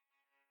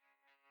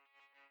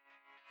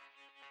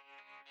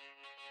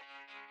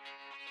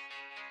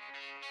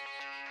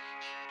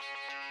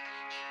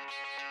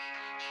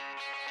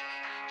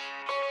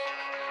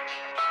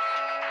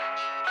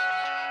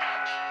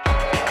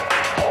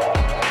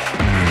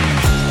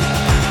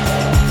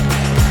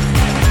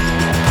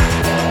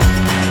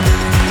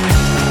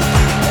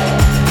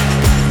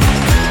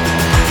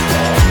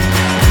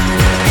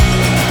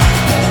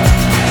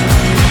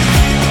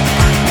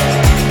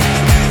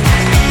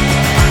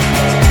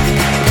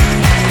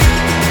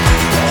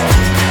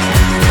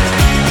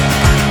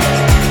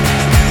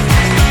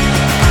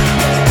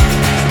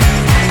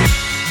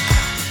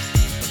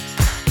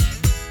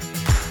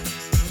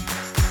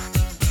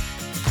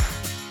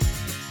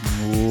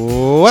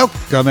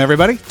Welcome,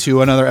 everybody,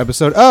 to another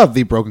episode of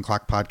the Broken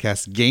Clock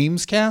Podcast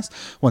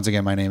Gamescast. Once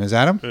again, my name is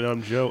Adam. And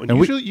I'm Joe. And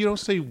usually you don't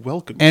say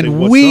welcome. You and say,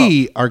 what's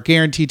we up? are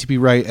guaranteed to be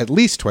right at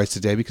least twice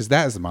a day because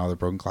that is the model of the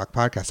Broken Clock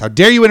Podcast. How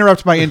dare you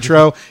interrupt my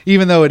intro,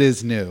 even though it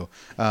is new?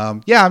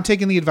 I'm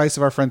taking the advice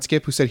of our friend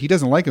Skip, who said he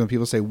doesn't like it when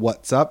people say,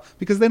 what's up?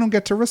 Because they don't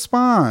get to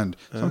respond.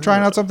 So I'm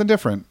trying out something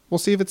different. We'll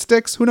see if it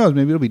sticks. Who knows?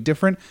 Maybe it'll be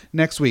different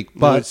next week.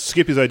 But it's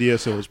Skippy's idea,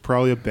 so it's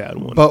probably a bad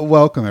one. But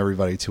welcome,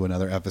 everybody, to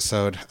another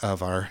episode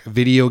of our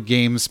video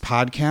games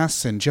podcast.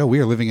 And Joe, we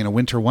are living in a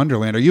winter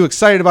wonderland. Are you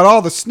excited about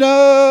all the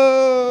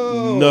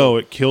snow? No,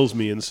 it kills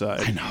me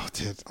inside. I know,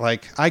 dude.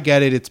 Like, I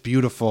get it. It's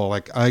beautiful.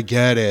 Like, I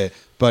get it.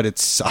 But it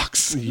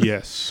sucks.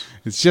 Yes.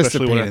 It's just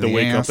Especially a pain when I have to in the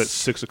wake ass. up at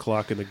 6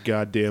 o'clock in the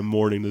goddamn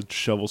morning to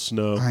shovel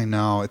snow. I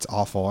know. It's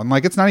awful. And,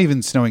 like, it's not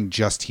even snowing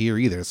just here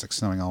either. It's, like,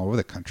 snowing all over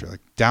the country. Like,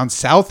 down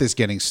south is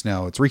getting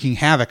snow. It's wreaking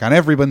havoc on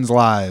everyone's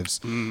lives.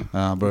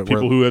 But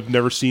People who have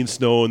never seen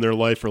snow in their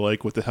life are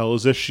like, what the hell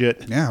is this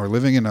shit? Yeah, we're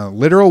living in a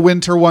literal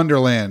winter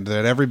wonderland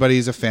that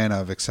everybody's a fan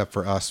of except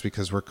for us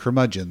because we're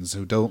curmudgeons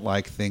who don't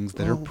like things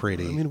that are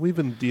pretty. I mean, we've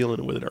been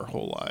dealing with it our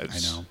whole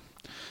lives. I know.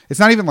 It's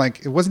not even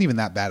like, it wasn't even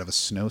that bad of a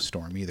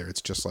snowstorm either.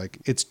 It's just like,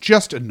 it's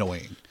just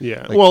annoying.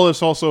 Yeah. Like, well,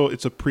 it's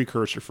a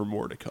precursor for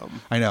more to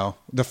come. I know.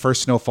 The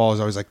first snowfall is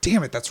always like,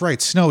 damn it, that's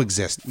right. Snow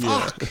exists.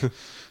 Fuck.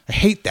 I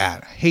hate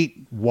that. I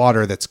hate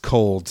water that's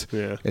cold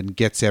and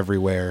gets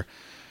everywhere.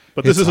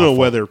 But this isn't awful. a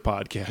weather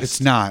podcast.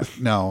 It's not.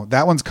 No,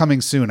 that one's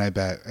coming soon, I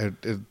bet.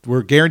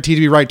 We're guaranteed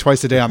to be right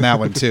twice a day on that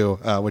one, too,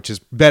 which is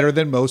better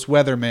than most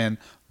weathermen.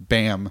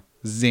 Bam.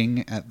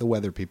 Zing at the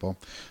weather people.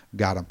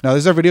 Got them. Now,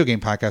 this is our video game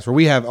podcast where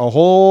we have a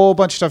whole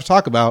bunch of stuff to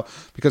talk about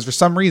because for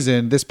some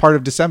reason, this part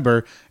of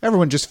December,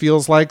 everyone just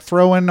feels like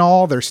throwing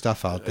all their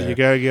stuff out there. You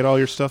got to get all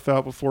your stuff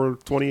out before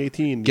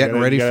 2018. Getting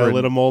ready you gotta for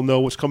let them all know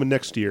what's coming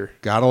next year.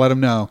 Gotta let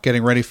them know.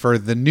 Getting ready for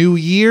the new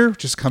year,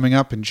 just coming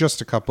up in just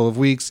a couple of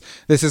weeks.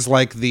 This is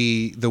like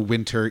the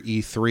winter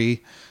E3,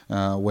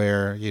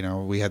 where, you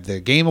know, we had the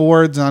Game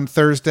Awards on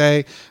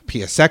Thursday.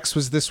 PSX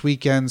was this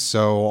weekend.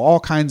 So all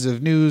kinds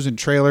of news and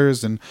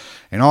trailers and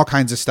all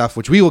kinds of stuff,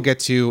 which we will get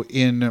to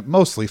in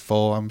mostly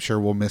full. I'm sure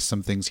we'll miss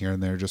some things here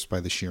and there just by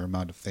the sheer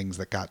amount of things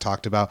that got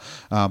talked about.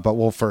 But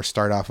we'll first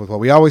start off with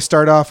what we always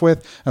start off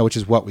with, which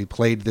is what we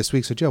played this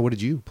week. So, Joe, what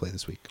did you play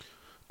this week?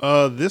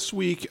 This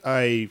week,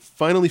 I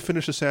finally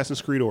finished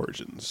Assassin's Creed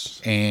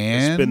Origins.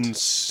 And it's been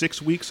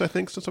 6 weeks, I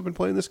think, since I've been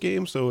playing this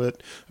game, so I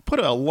put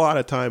a lot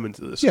of time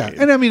into this game.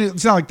 And I mean,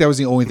 it's not like that was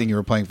the only thing you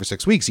were playing for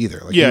 6 weeks either.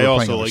 Like, I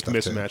also like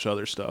mismatch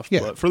other stuff. Yeah.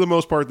 But for the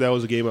most part, that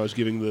was a game I was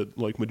giving the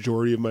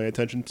majority of my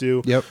attention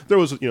to. Yep. There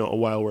was a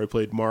while where I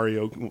played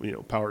Mario,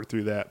 powered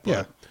through that.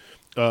 But,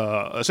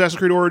 Assassin's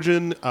Creed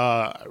Origin,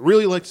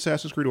 really liked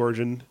Assassin's Creed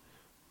Origin.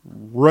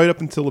 Right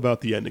up until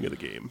about the ending of the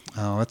game.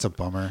 Oh, that's a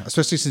bummer.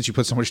 Especially since you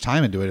put so much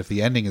time into it. If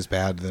the ending is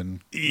bad,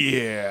 then...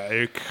 Yeah,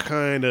 it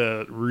kind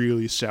of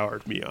really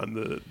soured me on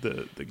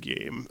the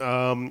game.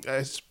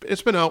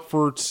 It's been out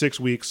for 6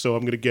 weeks, so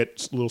I'm going to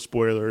get a little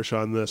spoilerish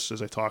on this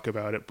as I talk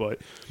about it. But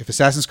if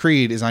Assassin's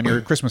Creed is on your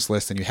Christmas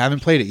list and you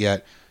haven't played it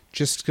yet,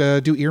 just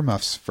do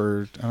earmuffs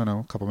for, I don't know,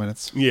 a couple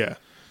minutes. Yeah.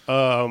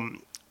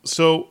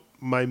 So...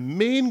 my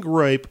main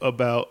gripe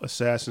about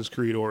Assassin's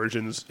Creed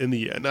Origins in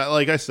the end,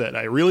 like I said,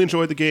 I really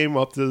enjoyed the game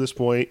up to this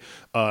point.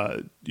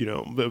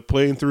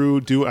 Playing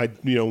through,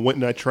 went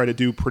and I tried to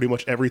do pretty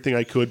much everything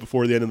I could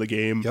before the end of the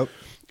game. Yep.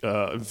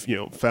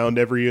 Found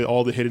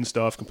all the hidden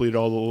stuff, completed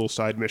all the little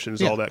side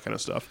missions, all that kind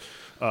of stuff.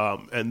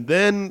 And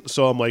then,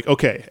 so I'm like,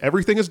 okay,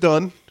 everything is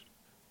done.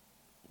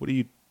 What are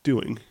you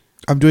doing?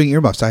 I'm doing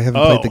earmuffs. I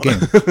haven't played the game.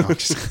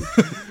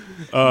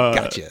 No,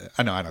 gotcha.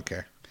 I know. I don't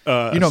care.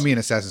 You know me in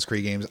Assassin's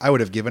Creed games. I would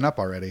have given up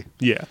already.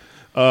 Yeah.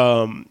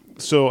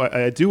 So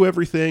I do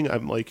everything.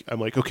 I'm like,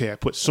 okay, I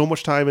put so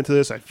much time into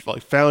this. I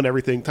found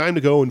everything. Time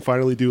to go and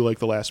finally do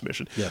the last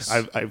mission. Yes.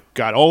 I've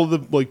got all the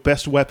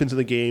best weapons in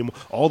the game,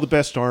 all the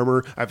best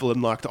armor. I've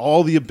unlocked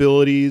all the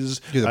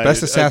abilities. You're the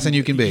best assassin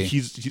you can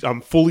be.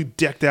 I'm fully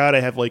decked out. I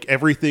have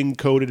everything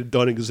coded and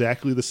done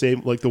exactly the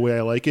same, the way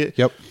I like it.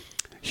 Yep.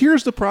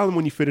 Here's the problem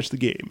when you finish the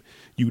game.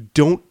 You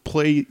don't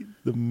play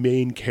the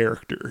main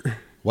character.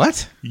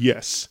 What?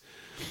 Yes.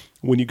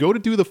 When you go to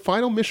do the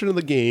final mission of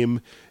the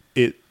game,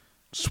 it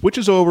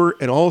switches over,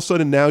 and all of a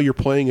sudden now you're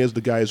playing as the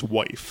guy's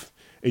wife,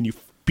 and you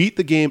beat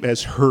the game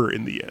as her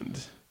in the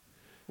end.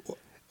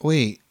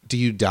 Wait, do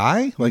you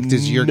die?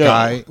 Does your No.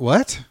 guy...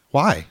 What?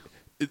 Why?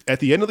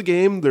 At the end of the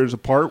game, there's a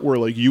part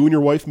where you and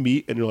your wife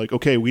meet, and you're like,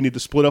 okay, we need to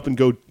split up and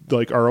go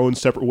our own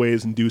separate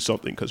ways and do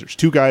something, because there's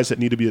two guys that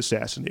need to be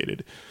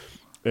assassinated.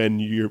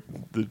 And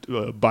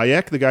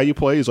Bayek, the guy you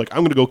play, is like, I'm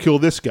going to go kill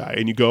this guy.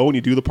 And you go and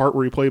you do the part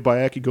where you play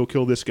Bayek, you go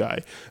kill this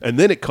guy. And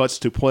then it cuts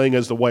to playing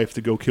as the wife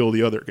to go kill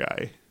the other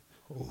guy.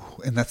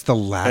 And that's the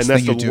last thing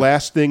thing you do? And that's the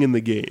last thing in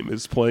the game,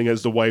 is playing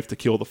as the wife to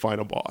kill the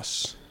final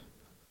boss.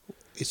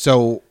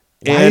 So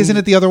why isn't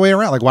it the other way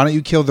around? Why don't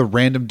you kill the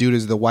random dude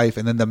as the wife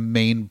and then the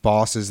main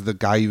boss is the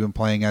guy you've been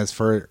playing as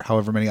for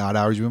however many odd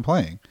hours you've been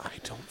playing? I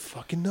don't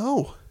fucking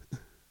know.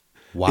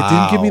 Wow. It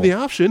didn't give me the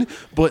option,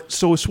 but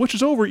so it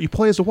switches over. You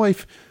play as a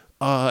wife.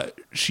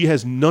 She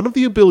has none of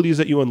the abilities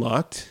that you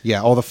unlocked.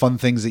 Yeah, all the fun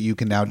things that you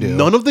can now do.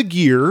 None of the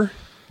gear.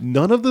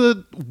 None of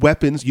the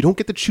weapons. You don't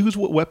get to choose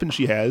what weapon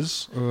she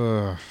has.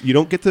 You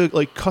don't get to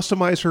like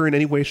customize her in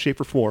any way, shape,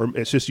 or form.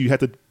 It's just you have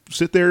to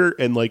sit there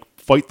and like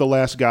fight the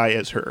last guy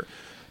as her.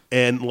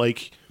 And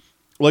like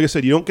I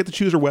said, you don't get to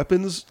choose her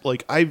weapons.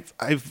 Like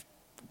I've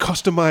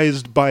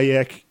customized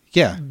Bayek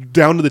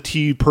down to the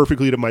T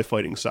perfectly to my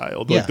fighting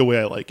style, like the way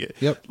I like it.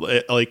 Yep.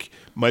 Like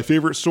my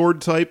favorite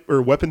sword type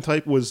or weapon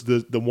type was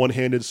the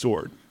one-handed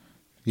sword.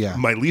 Yeah.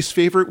 My least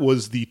favorite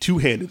was the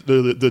two-handed,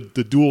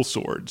 the dual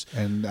swords.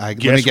 And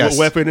guess what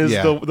weapon is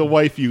the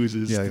wife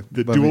uses? Yeah.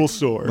 The dual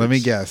swords. Let me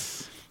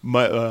guess.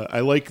 I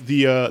like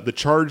the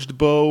charged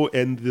bow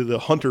and the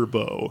hunter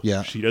bow.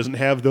 Yeah. She doesn't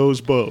have those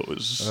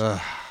bows.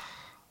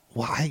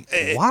 Why?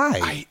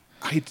 Why?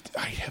 I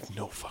have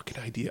no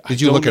fucking idea. Did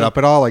you look it up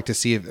at all, like to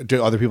see if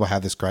do other people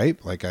have this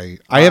gripe? Like I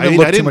haven't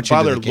looked too much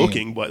bother into the game.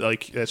 looking, but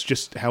like that's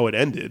just how it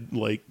ended.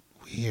 Like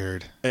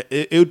Weird.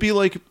 it would be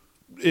like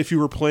if you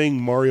were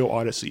playing Mario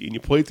Odyssey and you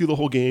played through the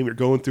whole game, you're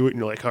going through it, and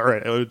you're like, all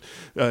right,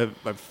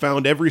 I've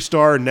found every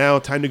star, and now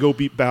time to go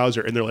beat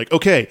Bowser. And they're like,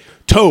 okay,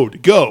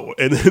 Toad, go.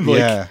 And then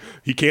like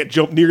he can't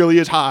jump nearly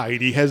as high,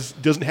 and he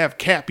doesn't have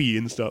Cappy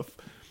and stuff.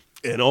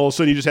 And all of a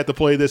sudden, you just have to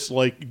play this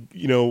like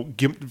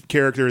gimp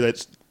character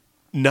that's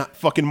not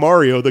fucking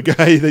Mario, the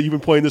guy that you've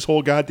been playing this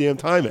whole goddamn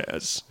time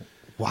as.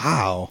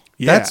 Wow,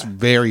 yeah. That's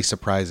very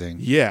surprising.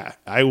 Yeah,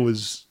 I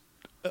was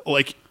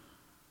like.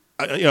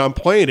 I'm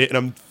playing it and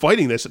I'm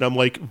fighting this and I'm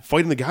like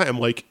fighting the guy. I'm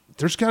like,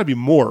 there's got to be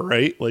more,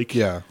 right? Like,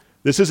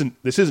 this isn't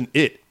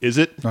it, is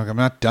it? Like, I'm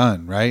not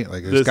done, right?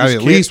 Like, there's got to be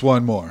at least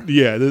one more.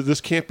 Yeah, this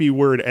can't be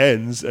where it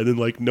ends. And then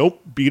like,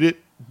 nope, beat it.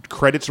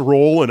 Credits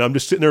roll, and I'm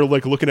just sitting there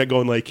like looking at,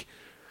 going like,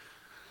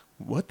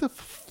 what the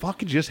fuck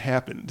just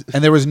happened?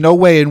 And there was no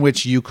way in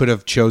which you could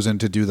have chosen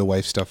to do the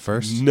wife stuff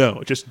first. No,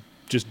 it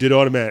just did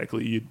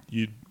automatically.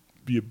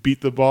 You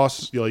beat the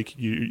boss. Like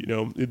you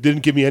know, it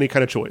didn't give me any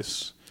kind of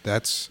choice.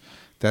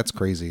 That's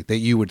crazy that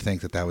you would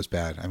think that was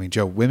bad. I mean,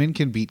 Joe, women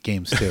can beat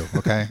games too,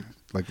 okay?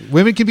 Like,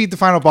 women can beat the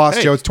final boss,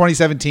 Joe. It's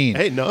 2017.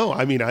 Hey, no.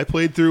 I mean, I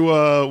played through,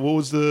 what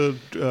was the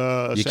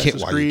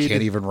Assassin's Creed? You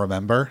can't even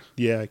remember?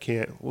 Yeah, I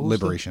can't.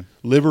 Liberation.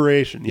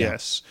 Liberation,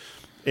 yes.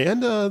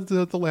 And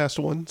the last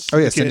one. Oh,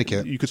 yeah,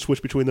 Syndicate. You could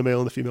switch between the male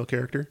and the female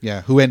character.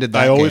 Yeah, who ended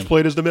that I always game?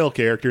 played as the male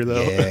character,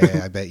 though.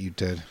 Yeah, I bet you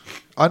did.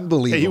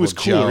 Unbelievable, Hey, he was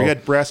cool. Joe. He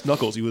had brass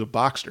knuckles. He was a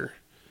boxer.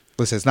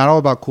 Listen, it's not all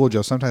about cool,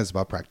 Joe. Sometimes it's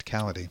about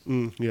practicality.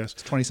 Yes,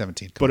 it's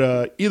 2017.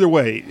 But either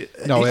way,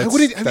 no,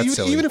 that's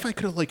silly. Even if I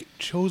could have like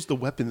chose the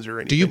weapons or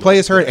anything. Do you play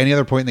as her at any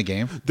other point in the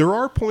game? There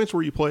are points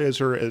where you play as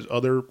her as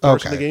other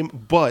parts of the game,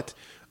 but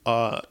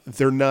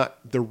they're not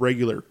the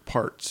regular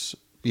parts.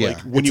 Yeah,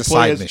 like when it's you a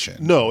play side as, mission.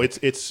 No,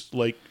 it's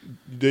like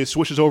it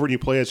switches over and you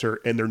play as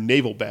her, and they're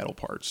naval battle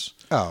parts.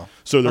 Oh,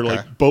 so they're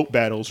like boat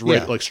battles,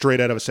 right? Yeah. Like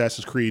straight out of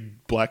Assassin's Creed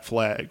Black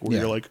Flag, where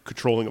Yeah. you're like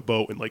controlling a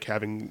boat and like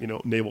having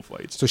naval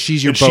fights. So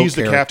she's your and boat she's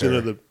the captain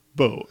character. of the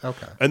boat.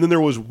 Okay. And then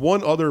there was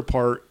one other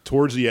part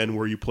towards the end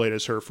where you played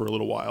as her for a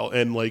little while,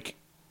 and like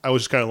I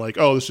was just kind of like,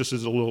 oh, this just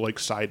is a little like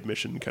side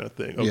mission kind of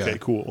thing. Okay,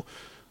 cool.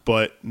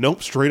 But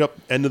nope, straight up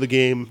end of the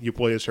game, you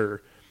play as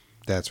her.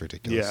 That's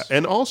ridiculous. Yeah,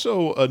 and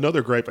also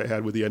another gripe I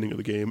had with the ending of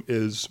the game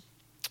is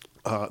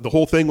the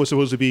whole thing was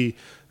supposed to be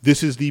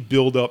this is the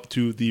build up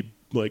to the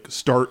like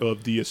start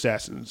of the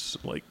Assassins.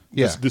 Like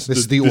this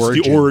is the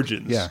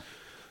origins. Yeah,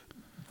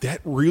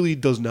 that really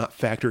does not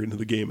factor into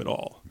the game at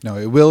all. No,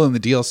 it will in the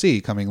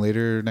DLC coming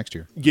later next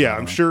year. Yeah,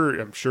 I'm sure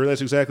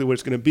that's exactly what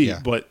it's going to be. Yeah.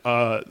 But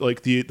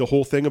like the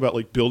whole thing about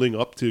like building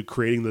up to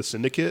creating the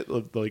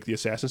syndicate, like the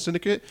Assassin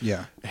Syndicate,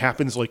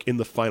 happens like in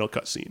the final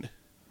cutscene.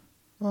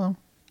 Well,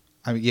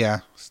 I mean, yeah,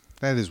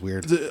 that is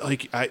weird.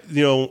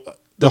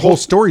 The whole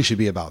story should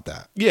be about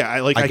that. Yeah,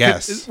 I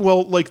guess.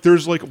 Like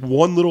there's like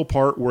one little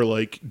part where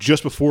like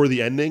just before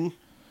the ending,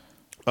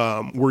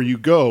 where you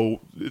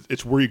go,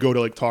 it's where you go to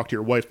like talk to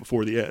your wife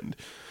before the end,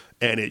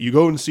 and you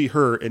go and see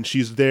her, and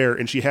she's there,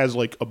 and she has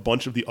like a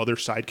bunch of the other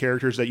side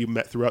characters that you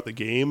met throughout the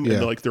game,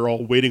 and like they're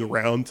all waiting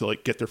around to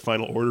like get their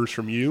final orders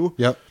from you.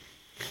 Yep.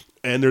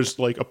 And there's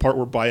like a part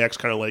where Bayek's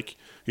kind of like,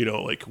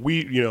 like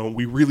we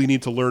really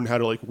need to learn how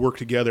to like work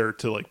together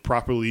to like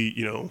properly,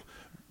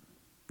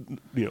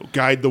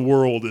 guide the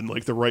world in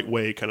like the right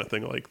way, kind of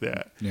thing like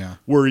that. Yeah.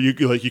 Where you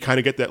kind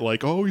of get that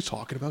like, oh, he's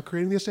talking about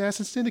creating the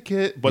Assassin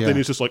Syndicate, but then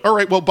he's just like, all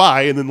right, well,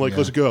 bye, and then like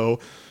let's go,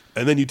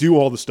 and then you do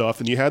all the stuff,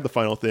 and you had the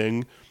final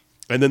thing,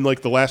 and then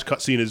like the last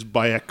cutscene is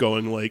Bayek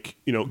going like,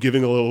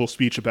 giving a little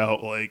speech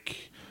about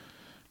like,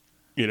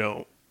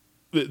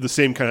 the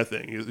same kind of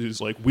thing. Is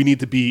like we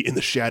need to be in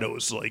the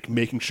shadows, like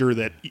making sure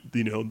that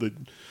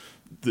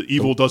the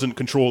evil doesn't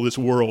control this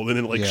world, and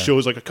then like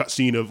shows like a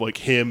cutscene of like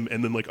him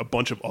and then like a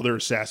bunch of other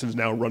assassins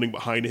now running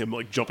behind him,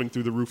 like jumping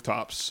through the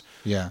rooftops.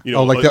 Yeah,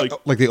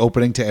 like the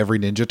opening to every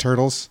Ninja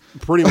Turtles.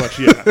 Pretty much,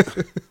 yeah.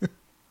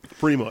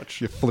 Pretty much.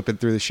 You're flipping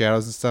through the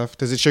shadows and stuff.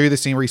 Does it show you the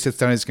scene where he sits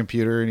down at his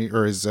computer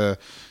or his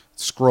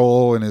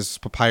scroll and his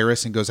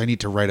papyrus and goes, I need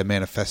to write a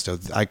manifesto.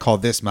 I call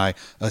this my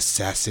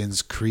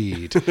Assassin's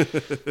Creed.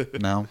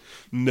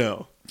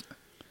 No.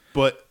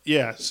 But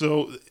yeah,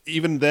 so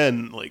even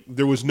then, like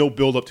there was no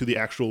build up to the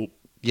actual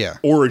Yeah.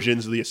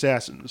 origins of the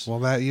assassins. Well,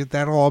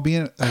 that'll all be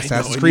in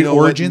Assassin's and Creed you know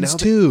what? Origins Now that-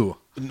 too.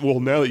 Well,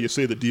 now that you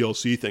say the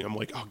DLC thing, I'm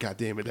like, oh god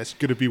damn it, that's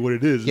gonna be what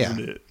it is, Yeah,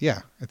 isn't it?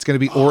 yeah. It's gonna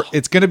be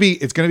it's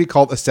gonna be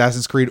called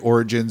Assassin's Creed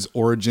Origins,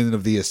 Origin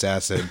of the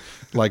Assassin,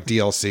 like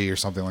DLC or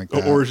something like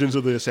that. Origins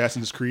of the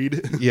Assassin's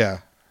Creed. Yeah,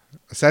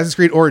 Assassin's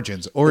Creed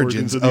Origins of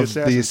the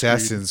Assassin's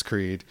Assassin's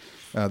Creed.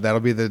 That'll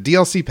be the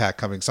DLC pack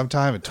coming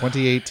sometime in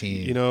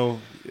 2018. You know,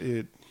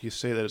 you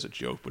say that as a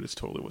joke, but it's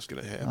totally what's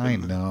gonna happen. I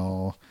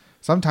know.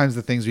 Sometimes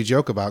the things we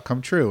joke about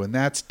come true, and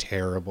that's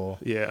terrible.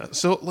 Yeah.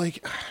 So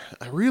like,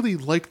 I really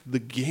liked the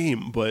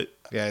game, but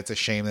Yeah, it's a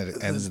shame that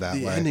it ends that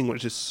the way. ending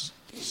was just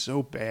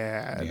so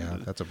bad. Yeah,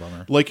 that's a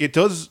bummer. Like it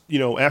does,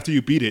 after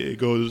you beat it, it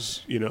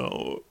goes,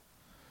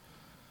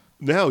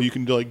 now you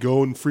can like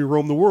go and free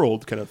roam the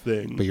world kind of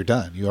thing. But you're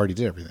done. You already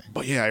did everything.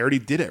 But yeah, I already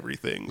did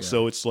everything. Yeah.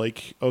 So it's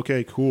like,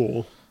 okay,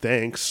 cool.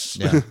 Thanks.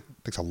 Yeah,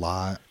 thanks a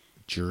lot,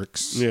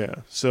 jerks. Yeah.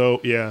 So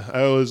yeah,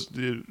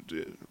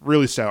 it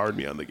really soured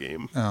me on the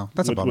game. Oh,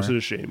 that's a bummer. Which is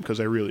a shame because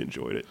I really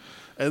enjoyed it.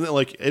 And then,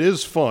 like it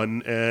is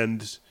fun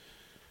and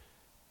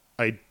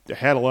I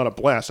had a lot of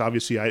blasts.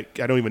 Obviously, I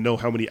don't even know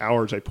how many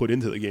hours I put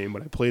into the game,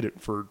 but I played it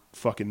for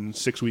fucking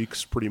 6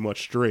 weeks pretty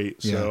much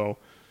straight. Yeah. So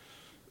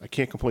I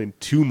can't complain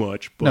too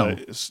much, but No. but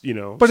it's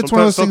But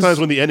one of those sometimes things-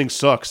 when the ending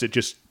sucks, it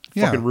just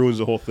Yeah. fucking ruins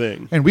the whole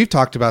thing. And we've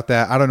talked about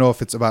that. I don't know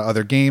if it's about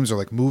other games or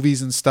like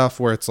movies and stuff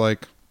where it's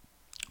like,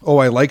 oh,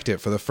 I liked it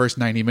for the first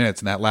 90 minutes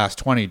and that last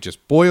 20,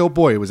 just boy, oh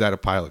boy, was that a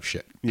pile of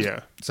shit.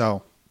 Yeah.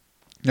 So,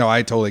 no,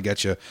 I totally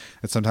get you.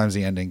 That sometimes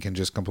the ending can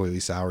just completely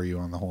sour you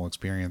on the whole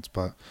experience.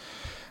 But,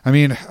 I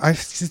mean, it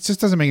just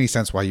doesn't make any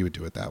sense why you would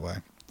do it that way.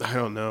 I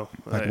don't know.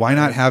 Like, why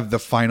not have the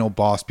final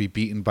boss be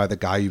beaten by the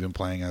guy you've been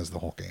playing as the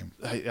whole game?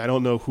 I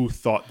don't know who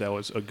thought that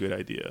was a good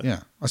idea. Yeah,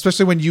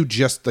 especially when you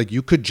just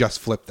you could just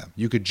flip them.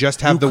 You could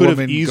just have You the could have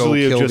woman go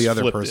easily have kill just the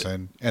other flipped it.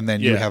 person, and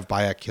then you Yeah. have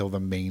Bayek kill the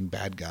main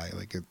bad guy.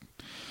 Like,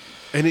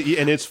 And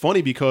it's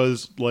funny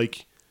because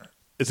like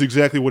it's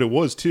exactly what it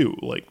was too.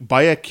 Like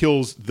Bayek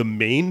kills the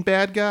main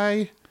bad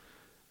guy.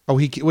 oh,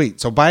 wait.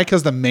 So Bayek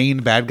kills the main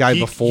bad guy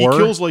before he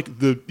kills like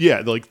the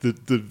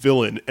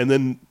villain, and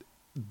then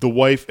the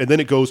wife, and then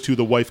it goes to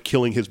the wife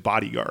killing his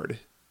bodyguard.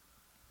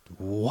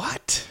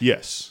 what?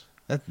 Yes.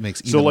 That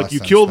makes even So like less you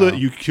sense kill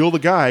now. the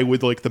guy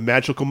with like the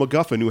magical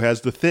MacGuffin who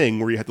has the thing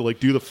where you have to like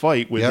do the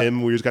fight with Yep.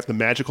 him where he's got the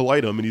magical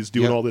item and he's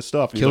doing Yep. all this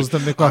stuff. And he's Kills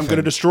like, the I'm MacGuffin. going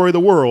to destroy the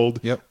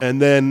world. Yep.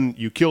 And then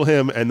you kill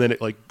him, and then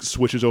it like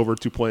switches over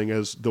to playing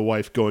as the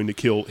wife going to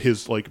kill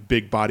his like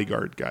big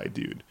bodyguard guy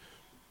dude.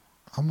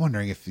 I'm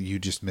wondering if you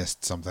just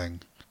missed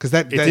something because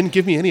It didn't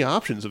give me any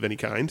options of any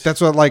kind.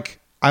 That's what like.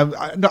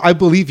 No, I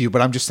believe you,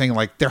 but I'm just saying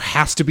like there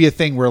has to be a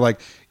thing where like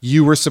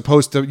you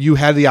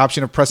had the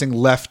option of pressing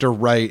left or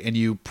right and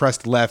you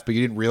pressed left, but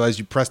you didn't realize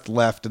you pressed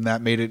left and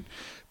that made it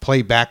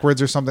play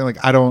backwards or something. Like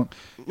I don't,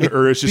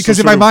 Or it's just because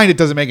some in my sort of- mind it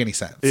doesn't make any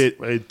sense. It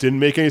didn't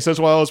make any sense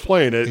while I was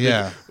playing it.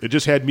 Yeah. It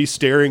just had me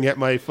staring at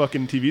my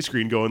fucking TV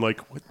screen going like,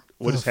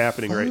 what is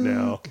happening right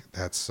now?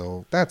 That's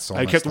so. I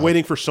messed kept up.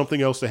 waiting for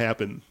something else to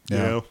happen. Yeah,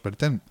 You know? but it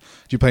didn't.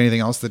 Did you play anything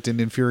else that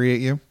didn't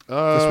infuriate you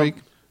this week?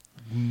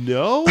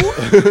 No, I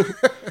guess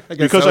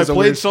because that I was a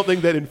played weird- something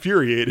that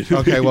infuriated me.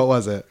 Okay, what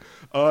was it?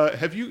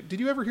 Did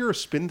you ever hear of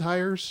Spin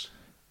Tires?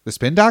 The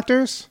Spin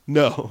Doctors?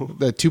 No.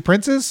 The Two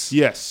Princes?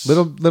 Yes.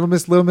 Little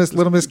Miss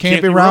can't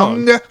Can't be be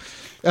wrong.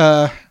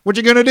 What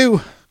you gonna do?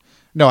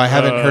 No, I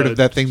haven't heard of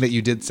that thing that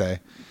you did say.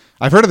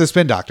 I've heard of the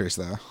Spin Doctors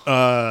though.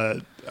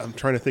 I'm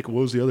trying to think. What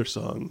was the other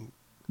song?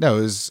 No,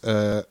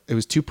 it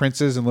was Two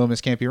Princes and Little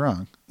Miss Can't Be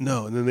Wrong.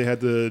 No, and then they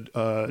had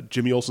the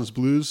Jimmy Olsen's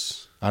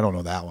Blues. I don't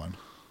know that one.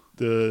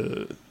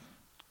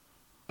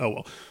 Oh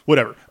well,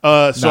 whatever.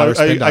 Not So our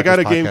Spin I got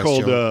a Doctors game podcast,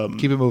 called Joe.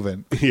 Keep it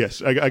moving.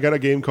 yes, I got a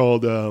game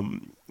called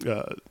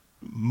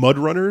Mud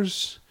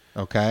Runners.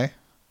 Okay.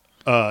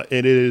 And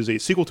it is a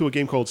sequel to a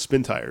game called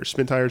Spin Tires.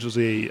 Spin Tires was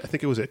I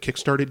think it was a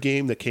Kickstarted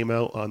game that came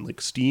out on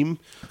like Steam.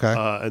 Okay.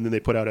 And then they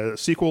put out a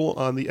sequel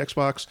on the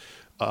Xbox.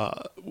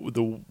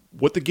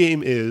 What the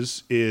game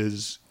is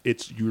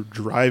it's you're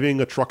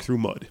driving a truck through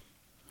mud.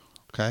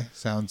 Okay.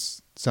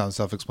 Sounds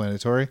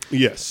self-explanatory.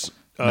 Yes.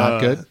 Not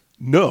good?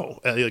 No.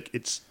 Like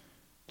it's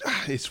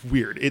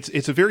weird.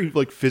 It's a very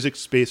like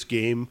physics-based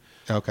game.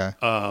 Okay.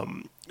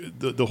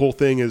 The whole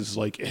thing is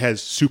like it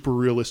has super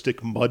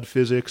realistic mud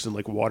physics and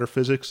like water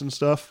physics and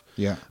stuff.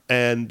 Yeah.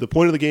 And the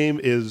point of the game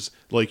is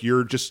like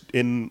you're just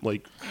in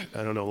like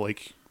I don't know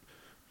like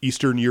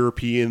Eastern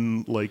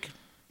European like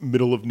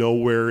middle of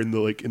nowhere in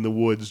the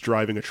woods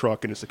driving a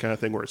truck, and it's the kind of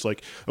thing where it's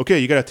like, okay,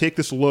 you got to take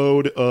this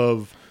load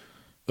of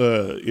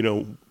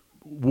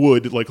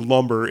wood like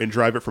lumber and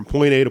drive it from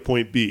point A to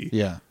point B.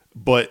 Yeah.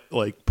 But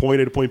like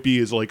point A to point B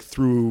is like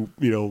through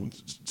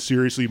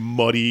seriously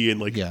muddy and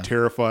like Yeah.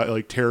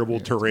 terrible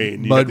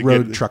terrain. You have Mud to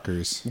road get-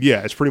 truckers.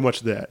 Yeah, it's pretty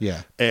much that.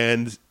 Yeah.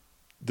 And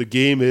the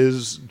game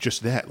is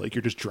just that. Like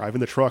you're just driving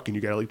the truck and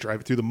you gotta like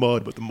drive it through the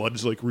mud, but the mud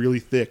is like really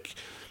thick.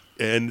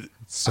 And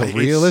So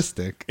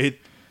realistic.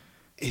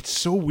 It's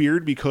so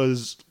weird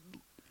because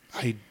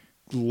I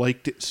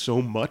liked it so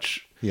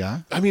much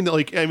Yeah.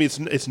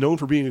 It's known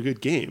for being a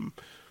good game,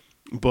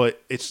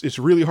 but it's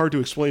really hard to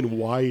explain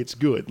why it's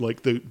good.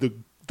 Like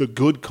the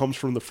good comes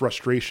from the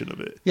frustration of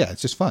it. Yeah,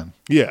 it's just fun.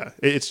 Yeah,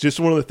 it's just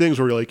one of the things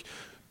where you're like,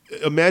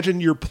 imagine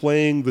you're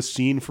playing the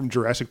scene from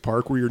Jurassic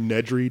Park where you're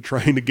Nedry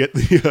trying to get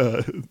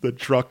the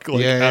truck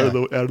stuck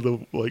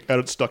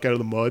out of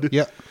the mud.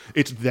 Yeah,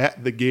 it's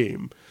the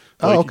game.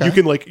 Okay.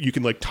 You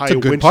can tie it's a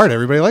good winch. part.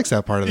 Everybody likes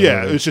that part of the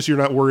movie. It's just you're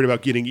not worried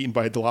about getting eaten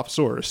by a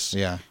Dilophosaurus.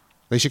 Yeah.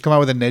 They should come out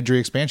with a Nedry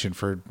expansion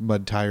for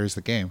Mud Tires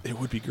the game. It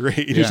would be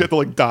great. You just have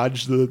to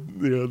dodge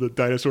the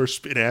dinosaur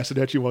spit acid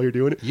at you while you're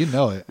doing it. You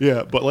know it.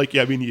 Yeah, but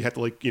you have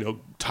to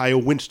tie a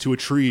winch to a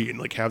tree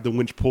and have the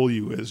winch pull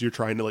you as you're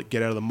trying to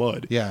get out of the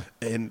mud. Yeah.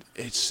 And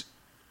it's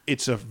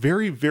a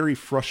very, very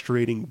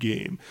frustrating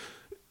game.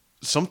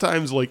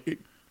 Sometimes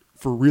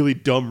for really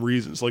dumb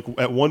reasons. Like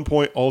at one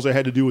point all I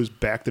had to do was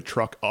back the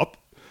truck up.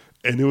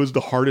 And it was the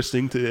hardest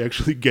thing to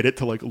actually get it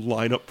to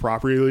line up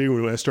properly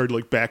when I started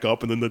to back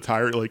up, and then the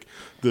tire the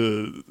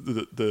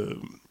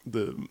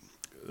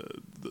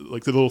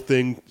little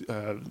thing,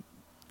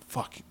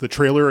 the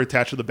trailer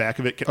attached to the back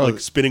of it kept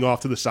spinning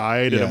off to the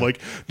side, and I'm like,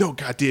 no,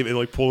 goddamn it,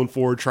 and pulling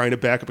forward trying to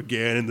back up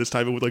again, and this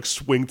time it would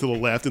swing to the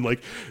left and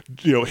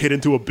hit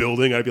into a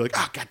building. I'd be like,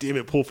 goddamn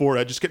it, pull forward.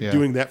 I just kept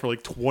doing that for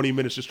 20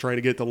 minutes, just trying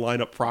to get it to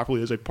line up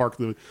properly as I parked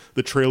the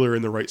trailer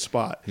in the right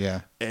spot.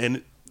 Yeah,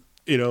 and.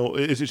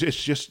 It's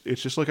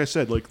just like I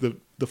said,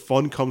 the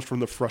fun comes from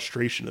the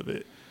frustration of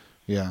it.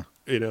 Yeah.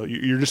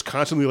 You're just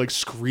constantly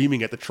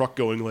screaming at the truck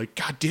going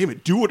God damn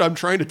it, do what I'm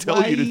trying to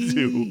tell you to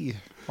do.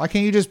 Why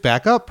can't you just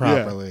back up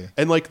properly? Yeah.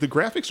 And the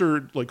graphics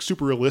are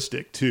super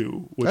realistic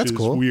too, which That's is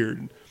cool.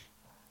 Weird.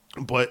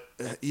 But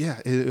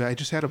I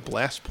just had a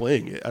blast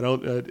playing it. I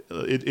don't,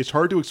 it's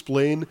hard to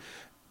explain.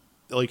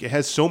 It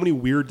has so many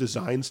weird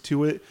designs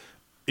to it.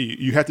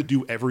 You have to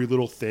do every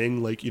little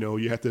thing.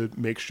 You have to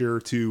make sure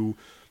to,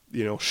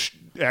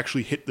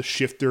 actually hit the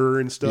shifter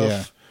and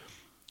stuff.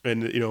 Yeah.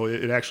 And,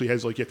 it actually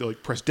has you have to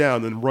press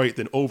down, then right,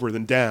 then over,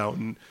 then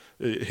down,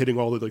 and hitting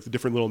all the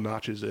different little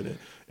notches in it.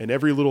 And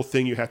every little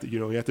thing you have to,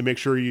 you have to make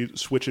sure you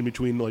switch in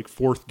between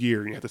fourth gear,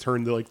 and you have to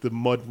turn the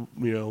mud,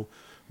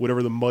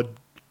 whatever the mud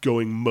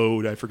going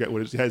mode. I forget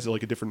what it is. It has a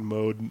different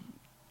mode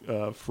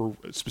for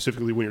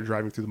specifically when you're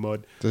driving through the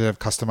mud. Does it have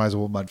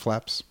customizable mud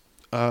flaps?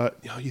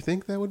 You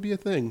think that would be a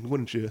thing,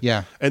 wouldn't you?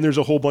 Yeah. And there's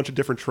a whole bunch of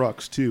different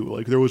trucks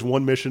too. There was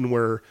one mission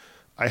where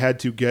I had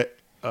to get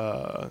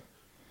a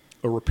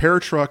repair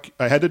truck.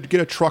 I had to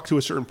get a truck to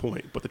a certain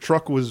point, but the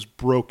truck was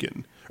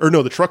broken. Or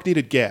no, the truck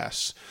needed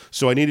gas.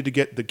 So I needed to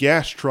get the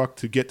gas truck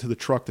to get to the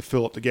truck to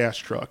fill up the gas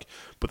truck.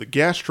 But the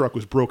gas truck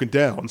was broken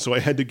down, so I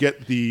had to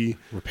get the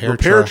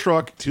repair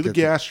truck to the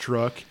gas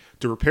truck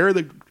to repair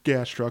the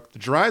gas truck, to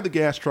drive the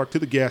gas truck to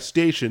the gas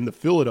station, to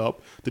fill it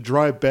up, to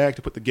drive back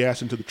to put the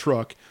gas into the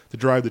truck, to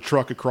drive the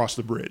truck across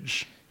the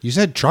bridge. You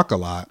said truck a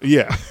lot.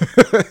 Yeah.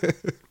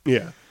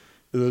 Yeah.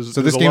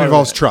 So this game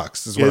involves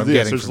trucks, is what I'm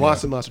getting. There's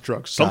lots and lots of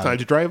trucks.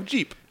 Sometimes you drive a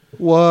Jeep.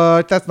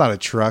 What? That's not a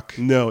truck.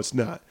 No, it's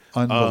not.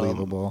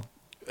 Unbelievable.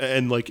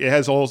 And it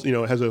has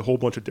it has a whole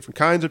bunch of different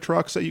kinds of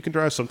trucks that you can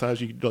drive. Sometimes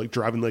you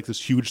driving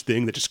this huge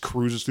thing that just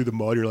cruises through the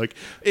mud. You're like,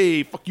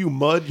 hey, fuck you,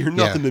 mud. You're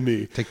nothing to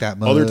me. Take that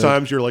mud. Other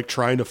times you're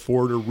trying to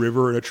ford a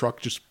river in a truck,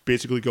 just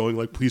basically going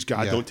please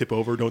God, don't tip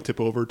over, don't tip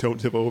over, don't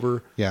tip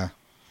over. Yeah.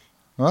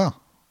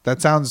 Well,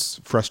 that sounds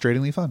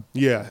frustratingly fun.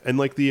 Yeah, and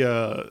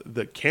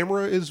the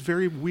camera is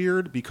very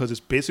weird because it's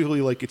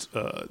basically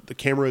the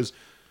camera is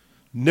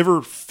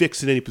never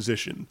fixed in any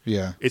position.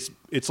 Yeah.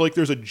 It's like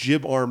there's a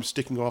jib arm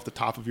sticking off the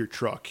top of your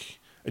truck,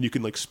 and you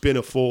can spin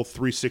a full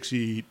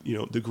 360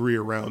 degree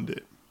around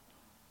it.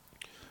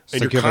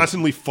 And you're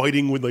constantly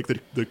fighting with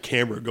the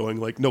camera going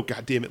no,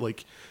 God damn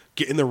it,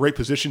 get in the right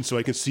position so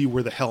I can see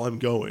where the hell I'm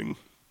going.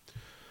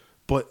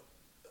 But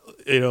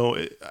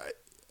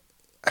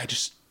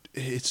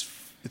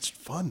it's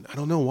fun. I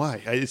don't know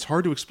why. It's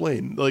hard to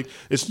explain.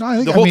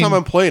 The whole time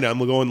I'm playing, I'm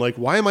going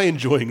why am I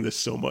enjoying this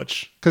so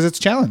much? Because it's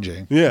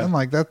challenging. Yeah. I'm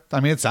like that.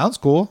 I mean, it sounds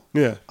cool.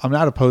 Yeah. I'm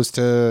not opposed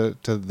to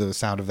the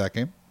sound of that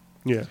game.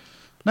 Yeah.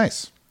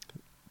 Nice.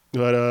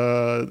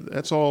 But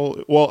that's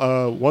all.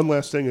 Well, one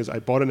last thing is I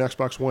bought an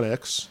Xbox One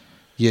X.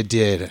 You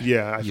did.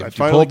 Yeah, I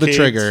finally pulled the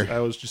trigger. I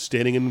was just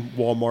standing in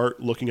Walmart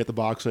looking at the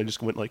box, and I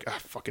just went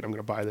fuck it, I'm going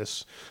to buy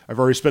this. I've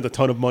already spent a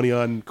ton of money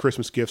on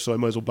Christmas gifts, so I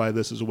might as well buy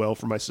this as well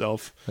for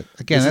myself.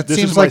 Again, that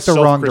seems like the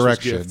wrong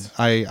direction.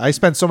 I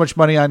spent so much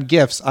money on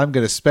gifts, I'm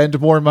going to spend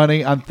more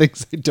money on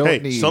things I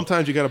don't need.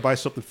 Sometimes you got to buy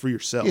something for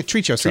yourself. Yeah,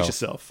 treat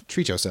yourself.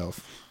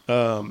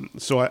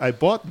 So I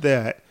bought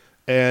that,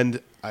 and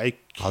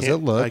how's it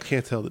look? I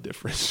can't tell the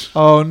difference.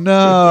 Oh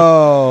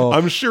no!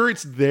 I'm sure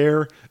it's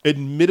there.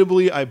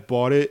 Admittedly, I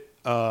bought it.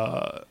 You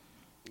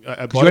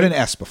had an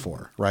S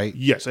before, right?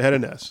 Yes, I had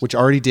an S, which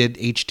already did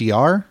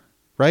HDR,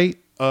 right?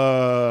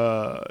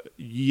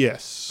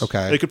 Yes.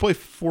 Okay. It could play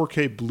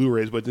 4K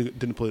Blu-rays, but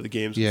didn't play the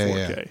games in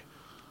 4K.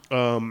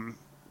 Yeah.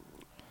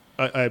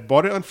 I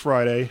bought it on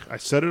Friday. I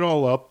set it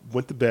all up,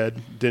 went to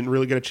bed, didn't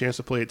really get a chance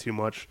to play it too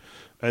much,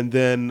 and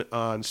then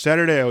on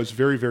Saturday I was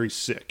very, very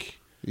sick.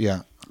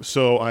 Yeah.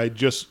 So I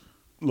just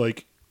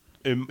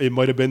it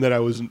might have been that I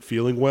wasn't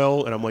feeling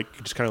well, and I'm like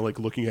just kind of like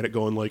looking at it,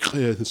 going like,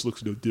 this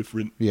looks no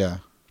different. Yeah.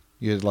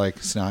 You had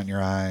like snot in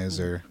your eyes,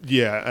 or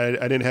Yeah,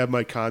 I didn't have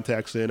my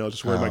contacts in. I was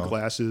just wearing my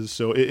glasses,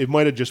 so it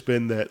might have just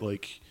been that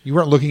like you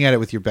weren't looking at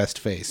it with your best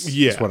face.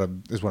 Yeah,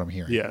 is what I'm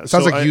hearing. Yeah, it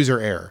sounds like user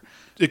error.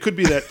 It could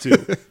be that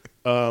too.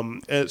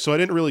 And so I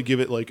didn't really give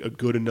it like a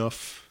good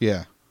enough,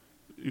 Yeah.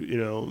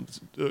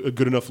 A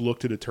good enough look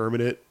to determine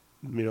it.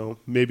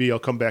 Maybe I'll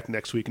come back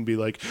next week and be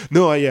like,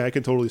 no, I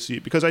can totally see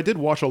it, because I did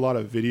watch a lot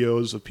of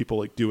videos of people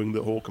like doing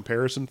the whole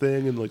comparison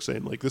thing and like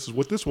saying like, this is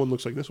what this one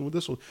looks like, this one with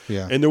this one.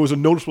 Yeah. And there was a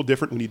noticeable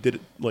difference when he did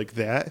it like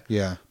that.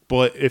 Yeah.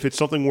 But if it's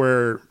something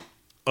where,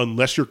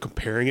 unless you're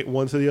comparing it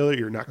one to the other,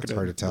 you're not going to. It's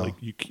hard to tell. Like,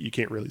 you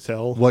can't really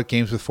tell. What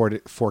games with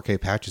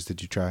 4K patches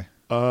did you try?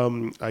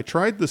 I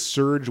tried the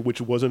Surge, which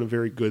wasn't a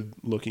very good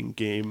looking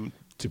game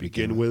to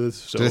begin with.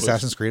 So did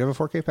Assassin's Creed have a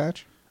 4K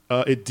patch?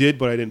 It did,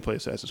 but I didn't play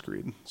Assassin's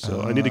Creed,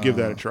 so I need to give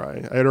that a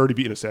try. I had already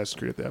beaten Assassin's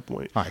Creed at that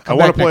point. All right, I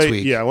want to play. Next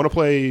week. Yeah, I want to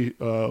play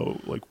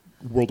like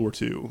World War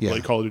II,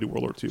 like Call of Duty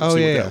World War II. Oh,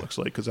 see what that looks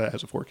like, because that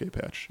has a 4K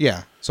patch.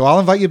 Yeah, so I'll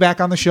invite you back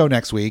on the show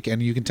next week,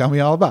 and you can tell me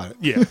all about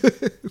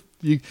it.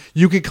 Yeah,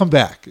 you can come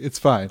back. It's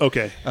fine.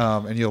 Okay.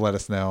 And you'll let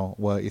us know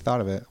what you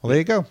thought of it. Well, there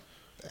you go.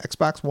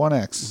 Xbox One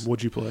X.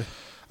 What'd you play?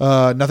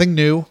 Nothing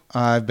new.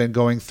 I've been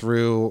going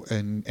through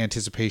in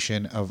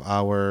anticipation of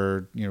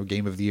our,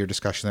 Game of the Year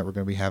discussion that we're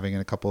going to be having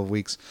in a couple of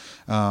weeks.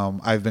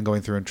 I've been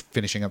going through and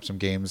finishing up some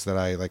games that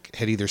I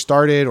had either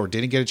started or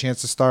didn't get a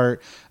chance to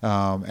start.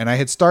 And I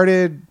had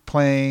started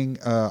playing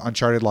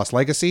Uncharted Lost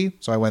Legacy,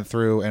 so I went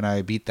through and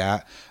I beat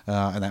that,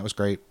 and that was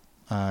great.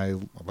 I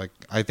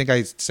think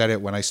I said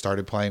it when I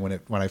started playing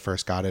when I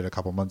first got it a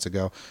couple months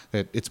ago,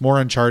 that it's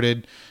more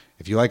Uncharted.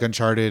 If you like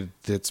Uncharted,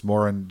 it's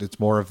more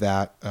of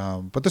that.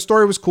 But the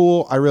story was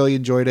cool. I really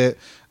enjoyed it,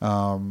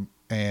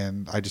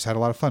 and I just had a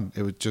lot of fun.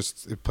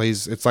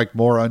 It's like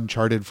more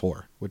Uncharted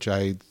 4, which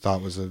I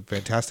thought was a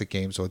fantastic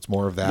game. So it's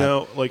more of that.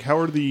 Now, like, how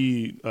are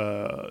the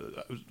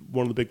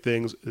one of the big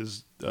things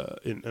is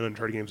in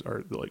Uncharted games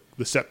are like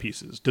the set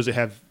pieces? Does it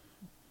have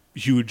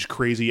huge,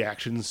 crazy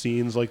action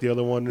scenes like the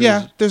other one?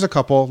 Yeah, there's a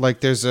couple.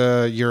 Like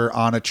you're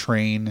on a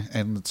train,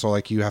 and so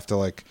you have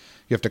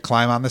to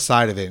climb on the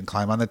side of it and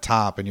climb on the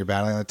top, and you're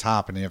battling on the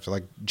top, and you have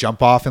to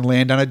jump off and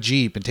land on a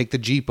Jeep and take the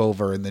Jeep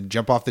over and then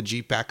jump off the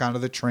Jeep back onto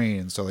the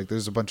train. And so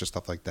there's a bunch of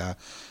stuff like that.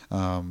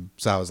 So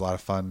that was a lot of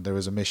fun. There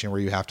was a mission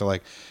where you have to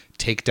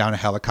take down a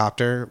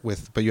helicopter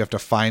but you have to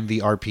find the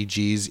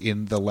RPGs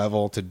in the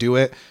level to do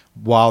it,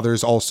 while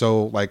there's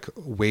also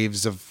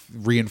waves of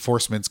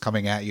reinforcements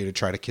coming at you to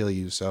try to kill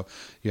you. So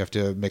you have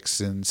to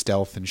mix in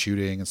stealth and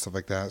shooting and stuff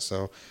like that.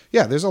 So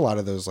yeah, there's a lot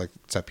of those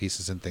set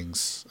pieces and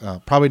things.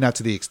 Probably not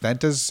to the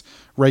extent as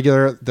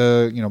regular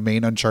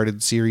main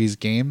Uncharted series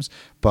games,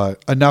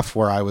 but enough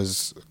where I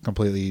was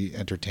completely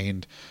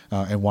entertained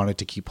and wanted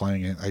to keep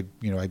playing it. I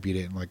beat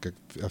it in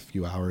a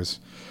few hours.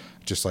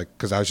 Just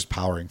because I was just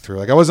powering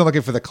through. I wasn't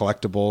looking for the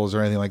collectibles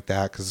or anything like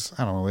that, because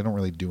I don't know, they don't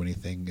really do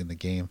anything in the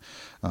game.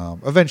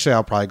 Eventually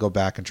I'll probably go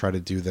back and try to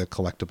do the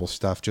collectible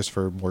stuff just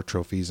for more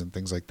trophies and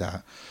things like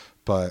that.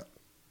 But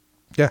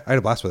yeah, I had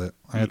a blast with it.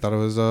 I thought it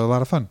was a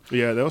lot of fun.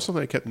 Yeah, that was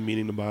something I kept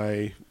meaning to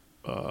buy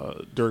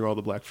during all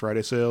the Black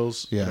Friday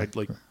sales. Yeah. And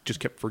I just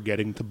kept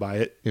forgetting to buy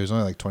it. It was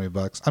only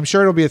 $20. I'm sure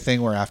it'll be a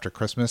thing where after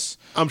Christmas,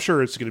 I'm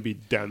sure it's going to be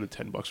down to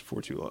 $10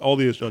 before too long. All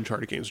these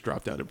Uncharted games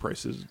drop down in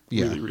prices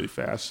really, really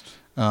fast.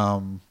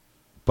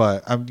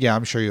 But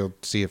I'm sure you'll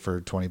see it for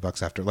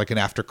 $20 after an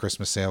after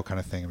Christmas sale kind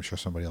of thing. I'm sure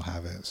somebody will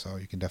have it, so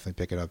you can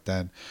definitely pick it up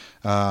then.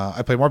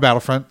 I played more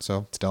Battlefront,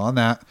 so still on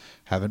that.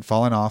 Haven't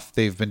fallen off.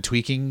 They've been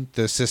tweaking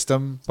the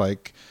system,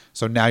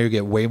 so now you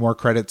get way more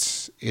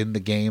credits in the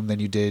game than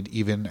you did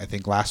even I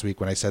think last week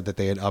when I said that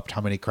they had upped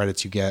how many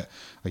credits you get.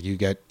 You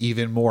get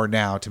even more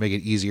now to make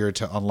it easier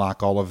to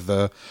unlock all of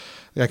the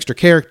extra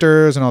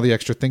characters and all the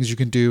extra things you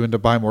can do, and to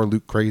buy more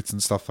loot crates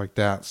and stuff like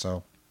that.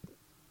 So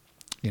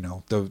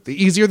the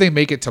easier they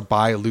make it to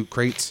buy loot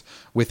crates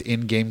with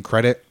in-game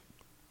credit,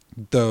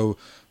 the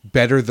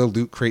better the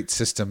loot crate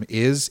system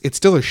is. It's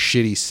still a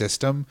shitty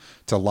system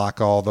to lock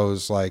all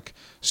those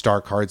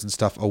star cards and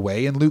stuff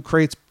away in loot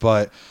crates,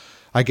 but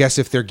I guess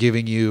if they're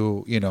giving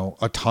you,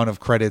 a ton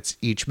of credits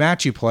each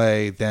match you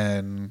play,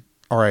 then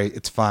all right,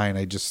 it's fine.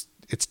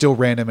 It's still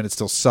random and it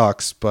still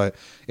sucks, but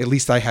at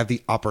least I have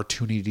the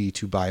opportunity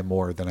to buy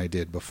more than I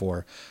did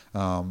before.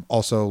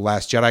 Also,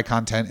 Last Jedi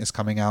content is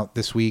coming out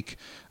this week.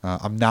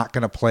 I'm not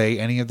going to play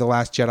any of the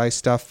Last Jedi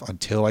stuff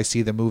until I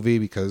see the movie,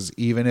 because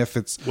even if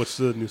it's... What's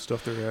the new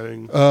stuff they're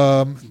adding?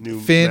 New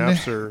Finn,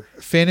 maps or...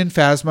 Finn and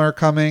Phasma are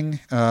coming.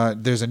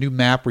 There's a new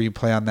map where you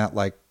play on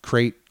that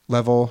crate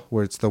level,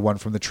 where it's the one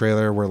from the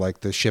trailer where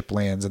the ship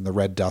lands and the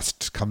red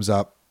dust comes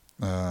up.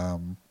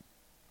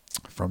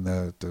 From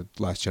the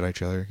Last Jedi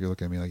trailer. You're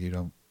looking at me like you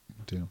don't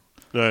do.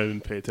 No, I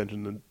didn't pay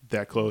attention to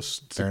that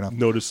close. Fair enough.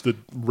 Notice the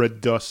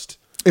red dust.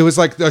 It was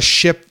a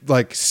ship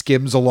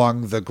skims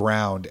along the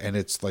ground, and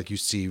it's you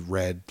see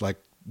red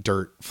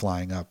dirt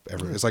flying up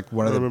everywhere. It's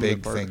one of the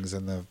big things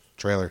in the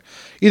trailer.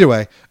 Either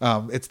way,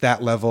 it's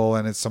that level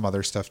and it's some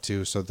other stuff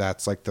too. So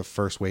that's like the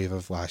first wave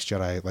of Last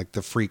Jedi, like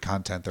the free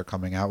content they're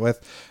coming out with.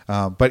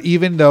 But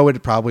even though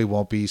it probably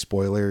won't be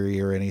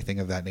spoilery or anything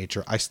of that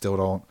nature, I still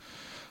don't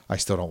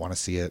want to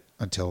see it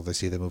until they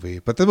see the movie.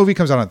 But the movie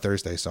comes out on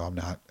Thursday, so I'm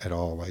not at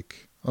all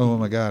like, oh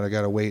my God, I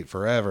got to wait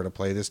forever to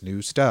play this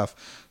new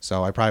stuff.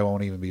 So I probably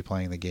won't even be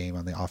playing the game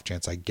on the off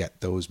chance I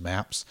get those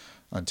maps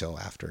until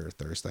after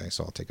Thursday.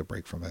 So I'll take a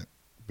break from it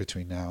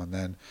between now and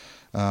then.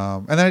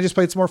 And then I just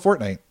played some more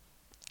Fortnite.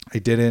 I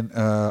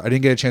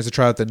didn't get a chance to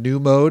try out the new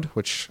mode,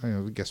 which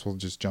I guess we'll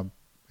just jump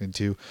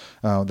into.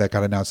 That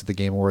got announced at the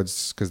Game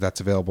Awards because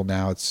that's available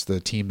now. It's the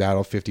team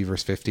battle 50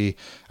 versus 50.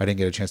 I didn't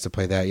get a chance to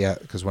play that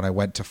yet because when I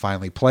went to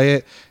finally play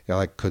it,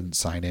 I couldn't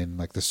sign in.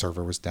 Like the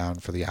server was down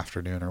for the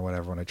afternoon or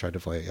whatever when I tried to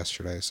play it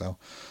yesterday. So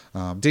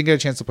didn't get a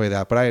chance to play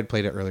that, but I had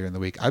played it earlier in the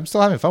week. I'm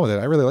still having fun with it.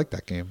 I really like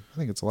that game. I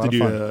think it's a lot of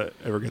fun. Did you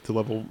ever get to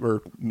level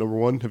or number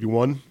 1? Have you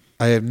won?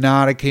 I have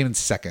not. I came in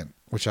second,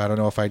 which I don't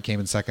know if I came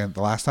in second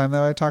the last time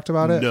that I talked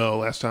about it. No,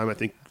 last time I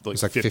think It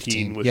was like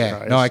 15. was Yeah, your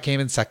highest. no, I came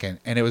in second,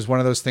 and it was one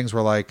of those things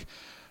where like,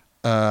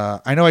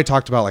 I know I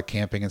talked about like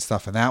camping and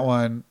stuff, and that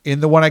one, in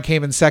the one I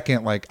came in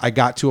second, like I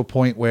got to a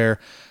point where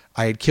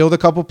I had killed a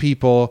couple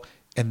people,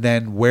 and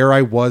then where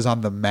I was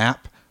on the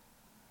map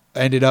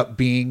ended up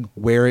being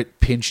where it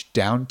pinched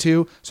down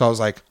to. So I was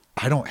like,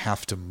 I don't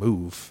have to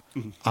move.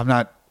 I'm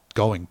not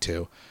going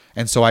to.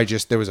 And so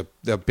there was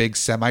a big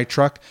semi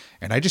truck,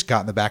 and I just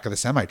got in the back of the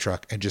semi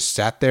truck and just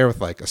sat there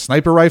with like a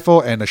sniper rifle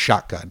and a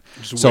shotgun.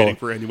 Just waiting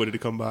for anybody to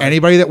come by.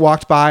 Anybody that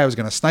walked by, I was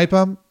going to snipe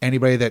them.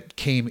 Anybody that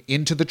came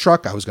into the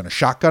truck, I was going to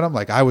shotgun them.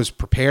 Like I was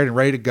prepared and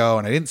ready to go,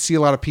 and I didn't see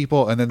a lot of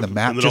people. And then the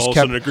map and then just all of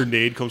kept. a sudden a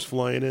grenade comes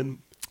flying in.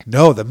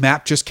 No, the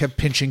map just kept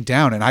pinching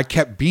down, and I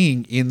kept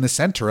being in the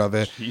center of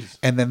it. Jeez.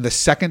 And then the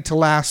second to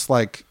last,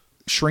 like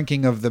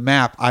shrinking of the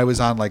map, I was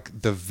on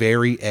like the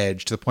very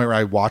edge to the point where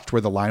I watched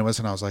where the line was,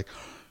 and I was like,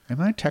 am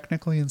I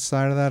technically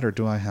inside of that, or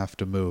do I have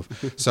to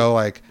move? So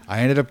like I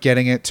ended up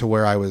getting it to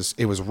where it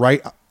was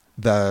right,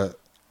 the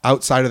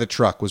outside of the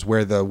truck was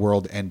where the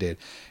world ended.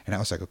 And I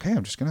was like, okay,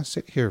 I'm just going to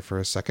sit here for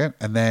a second.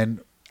 And then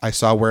I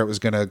saw where it was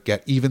going to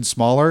get even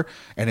smaller,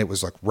 and it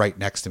was like right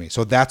next to me.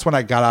 So that's when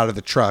I got out of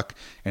the truck.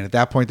 And at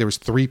that point there was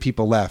 3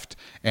 people left.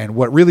 And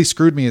what really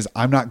screwed me is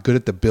I'm not good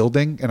at the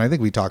building. And I think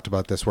we talked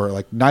about this where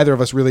like neither of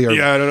us really are.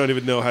 Yeah, I don't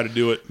even know how to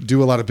do it.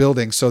 Do a lot of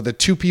building. So the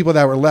 2 people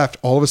that were left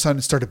all of a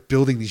sudden started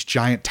building these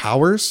giant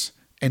towers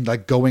and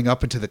like going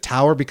up into the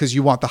tower because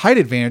you want the height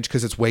advantage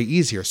because it's way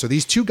easier. So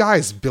these 2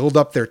 guys build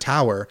up their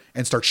tower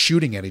and start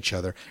shooting at each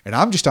other. And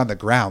I'm just on the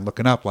ground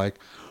looking up like,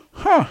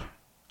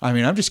 I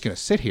mean, I'm just going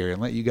to sit here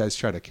and let you guys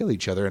try to kill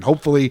each other. And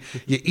hopefully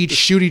you each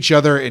shoot each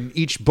other and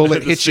each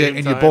bullet hits you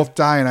and you both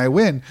die and I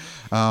win.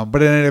 But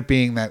it ended up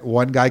being that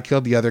one guy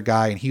killed the other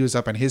guy and he was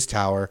up on his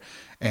tower.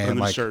 And then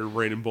like started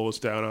raining bullets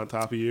down on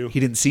top of you.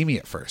 He didn't see me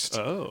at first.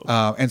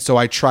 Oh. And so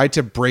I tried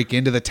to break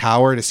into the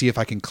tower to see if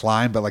I can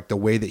climb, but like the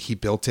way that he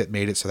built it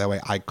made it so that way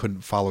I couldn't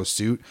follow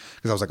suit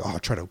because I was like, oh, I'll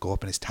try to go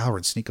up in his tower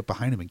and sneak up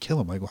behind him and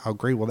kill him. Like, well, how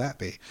great will that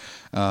be?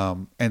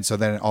 And so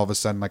then all of a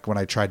sudden, like when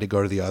I tried to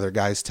go to the other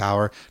guy's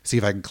tower to see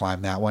if I can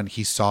climb that one,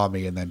 he saw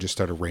me and then just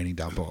started raining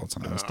down bullets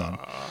and I was done.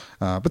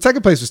 But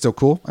second place was still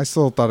cool. I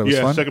still thought it was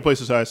fun. Yeah, second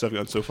place is the highest I've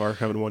gotten so far.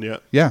 Haven't won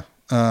yet. Yeah.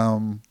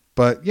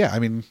 But yeah, I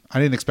mean, I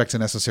didn't expect to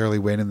necessarily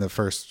win in the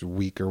first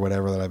week or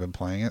whatever that I've been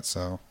playing it.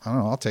 So I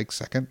don't know. I'll take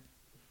second.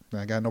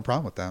 I got no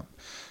problem with that.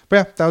 But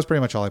yeah, that was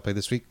pretty much all I played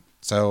this week.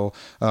 So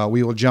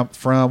we will jump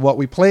from what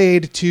we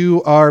played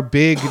to our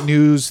big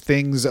news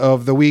things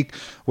of the week,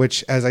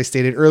 which, as I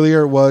stated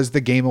earlier, was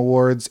the Game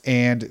Awards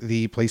and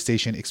the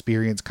PlayStation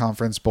Experience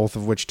Conference, both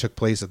of which took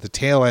place at the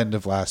tail end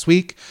of last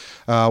week.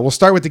 We'll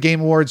start with the Game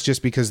Awards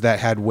just because that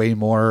had way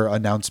more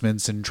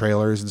announcements and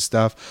trailers and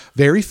stuff.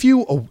 Very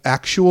few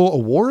actual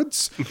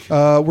awards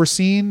were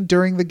seen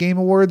during the Game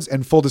Awards.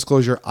 And full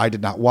disclosure, I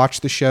did not watch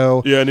the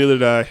show. Yeah, neither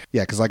did I.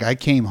 Yeah, because like I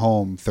came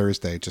home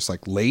Thursday just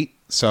like late.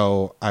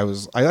 So I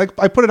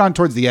put it on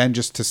towards the end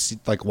just to see,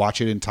 like watch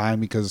it in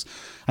time because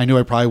I knew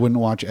I probably wouldn't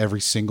watch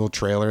every single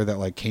trailer that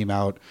like came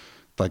out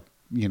like,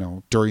 you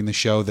know, during the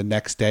show the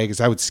next day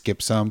because I would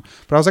skip some.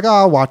 But I was like, oh,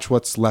 I'll watch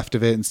what's left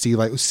of it and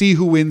see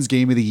who wins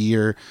Game of the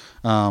Year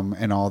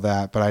and all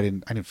that. But I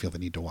didn't feel the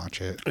need to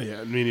watch it.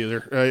 Yeah, me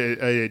neither.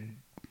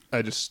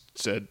 I just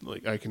said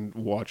like I can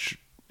watch,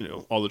 you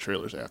know, all the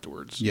trailers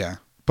afterwards. Yeah.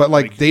 But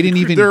like they didn't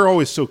even. They're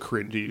always so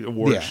cringy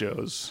award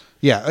shows.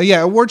 Yeah.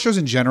 Award shows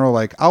in general,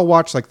 like I'll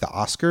watch like the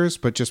Oscars,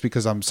 but just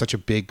because I'm such a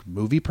big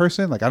movie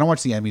person, like I don't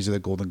watch the Emmys or the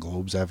Golden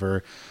Globes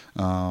ever.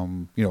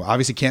 You know,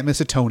 obviously can't miss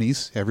a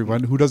Tonys.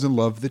 Everyone who doesn't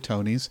love the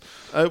Tonys.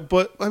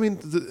 But I mean,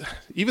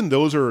 even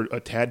those are a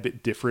tad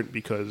bit different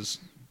because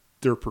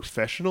they're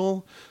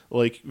professional.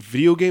 Like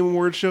video game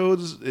award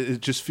shows,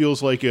 it just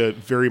feels like a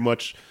very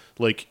much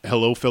like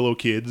hello fellow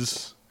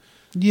kids.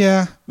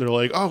 Yeah. They're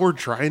like, oh, we're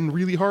trying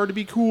really hard to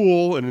be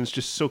cool. And it's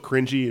just so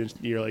cringy. And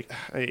you're like,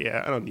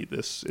 yeah, I don't need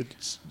this.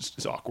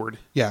 It's awkward.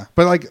 Yeah.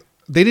 But like,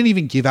 they didn't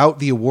even give out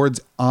the awards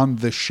on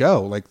the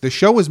show. Like the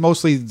show was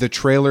mostly the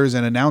trailers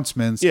and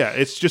announcements. Yeah,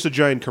 it's just a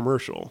giant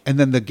commercial. And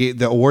then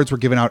the awards were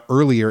given out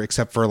earlier,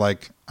 except for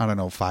like, I don't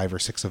know, 5 or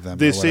 6 of them.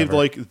 They saved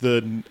like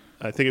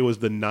I think it was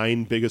the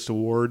 9 biggest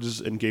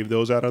awards and gave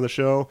those out on the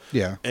show.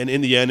 Yeah. And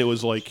in the end, it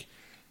was like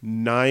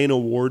 9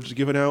 awards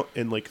given out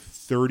and like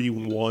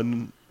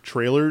 31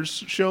 trailers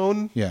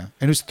shown. Yeah.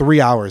 And it was 3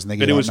 hours and they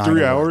gave And it out was 9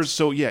 3 awards. hours.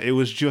 So yeah, it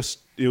was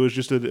just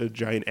a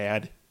giant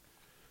ad.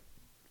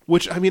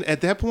 Which, I mean,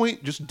 at that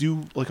point, just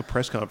do like a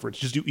press conference.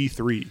 Just do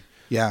E3.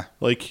 Yeah.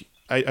 Like,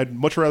 I'd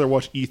much rather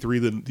watch E3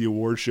 than the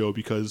award show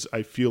because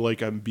I feel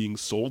like I'm being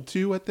sold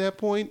to at that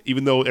point,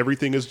 even though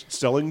everything is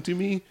selling to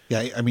me.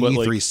 Yeah. I mean, But,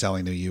 E3 like, is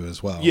selling to you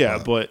as well. yeah,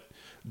 but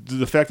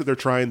the fact that they're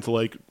trying to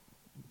like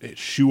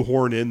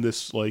shoehorn in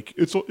this like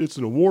it's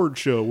an award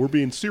show, we're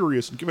being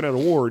serious and giving out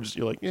awards,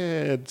 you're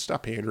like,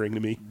 stop pandering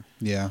to me.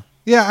 Yeah.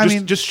 Yeah. I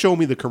mean, just show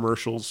me the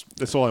commercials.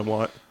 That's all I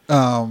want.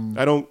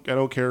 I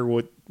don't care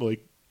what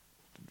like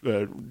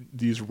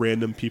these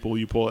random people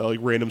you pull, like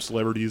random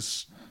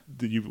celebrities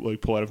that you like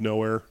pull out of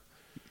nowhere.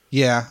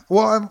 yeah.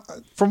 Well,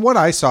 from what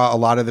I saw, a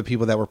lot of the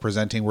people that were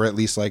presenting were at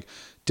least like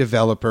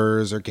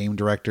developers or game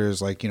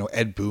directors. Like,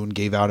 Ed Boon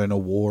gave out an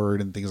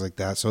award and things like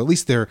that. So at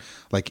least they're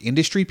like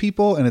industry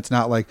people, and it's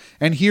not like,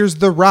 and here's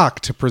The Rock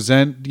to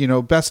present,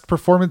 best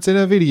performance in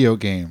a video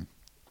game.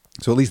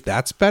 So at least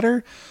that's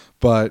better.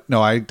 But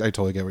no, I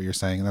totally get what you're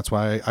saying. And that's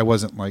why I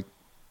wasn't like,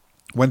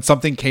 when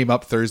something came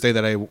up Thursday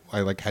that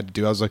I like had to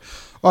do, I was like,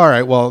 all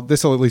right, well,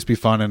 this will at least be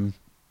fun, and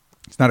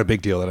it's not a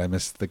big deal that I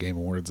missed the Game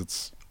Awards.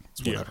 It's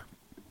whatever.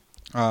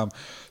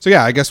 So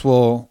yeah, I guess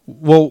we'll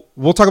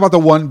talk about the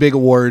one big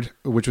award,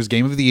 which was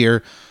Game of the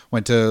Year,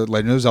 went to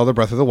Legend of Zelda: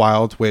 Breath of the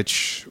Wild.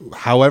 Which,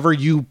 however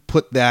you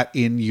put that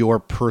in your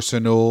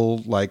personal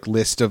like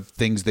list of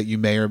things that you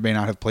may or may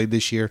not have played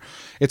this year,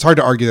 it's hard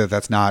to argue that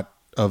that's not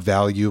a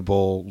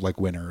valuable like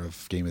winner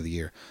of Game of the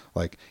Year.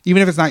 Like,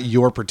 even if it's not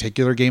your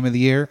particular Game of the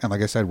Year, and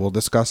like I said, we'll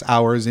discuss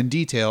ours in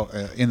detail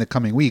in the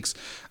coming weeks,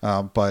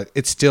 but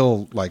it's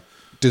still like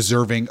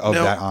deserving of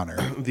that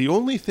honor. The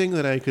only thing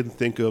that I could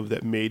think of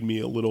that made me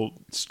a little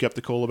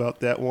skeptical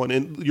about that one,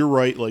 and you're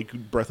right,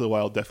 like Breath of the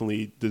Wild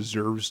definitely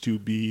deserves to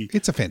be.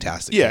 It's a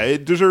fantastic game. game.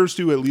 It deserves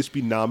to at least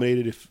be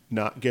nominated, if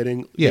not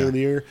getting Game of the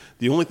Year.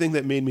 The only thing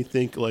that made me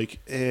think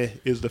like,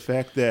 is the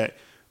fact that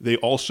they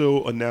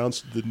also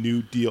announced the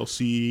new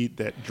DLC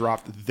that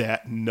dropped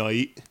that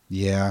night.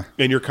 Yeah.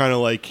 And you're kind of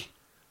like,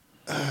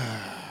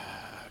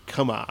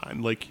 come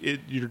on. Like,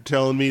 you're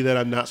telling me that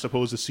I'm not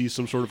supposed to see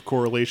some sort of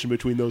correlation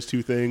between those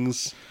two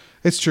things?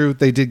 It's true.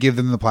 They did give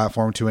them the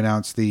platform to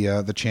announce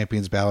the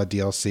Champions Ballad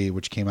DLC,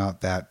 which came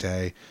out that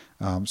day.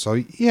 So,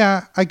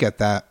 yeah, I get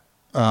that.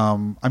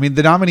 I mean,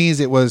 the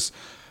nominees, it was...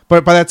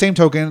 But by that same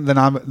token,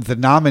 the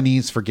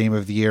nominees for Game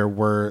of the Year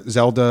were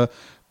Zelda...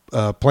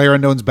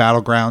 PlayerUnknown's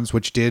Battlegrounds,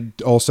 which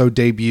did also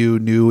debut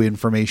new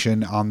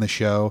information on the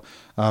show,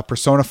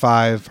 Persona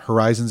 5,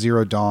 Horizon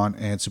Zero Dawn,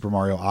 and Super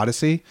Mario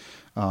Odyssey.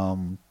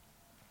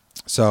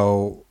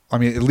 So, I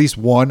mean, at least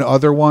one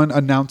other one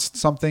announced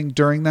something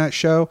during that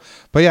show.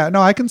 But yeah,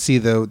 no, I can see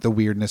the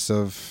weirdness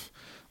of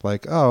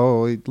like,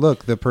 oh,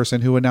 look, the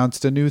person who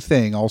announced a new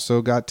thing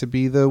also got to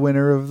be the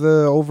winner of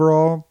the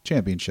overall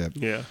championship.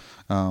 Yeah.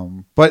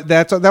 But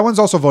that one's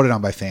also voted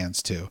on by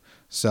fans too.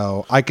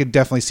 So I could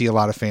definitely see a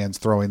lot of fans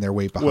throwing their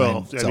weight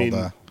behind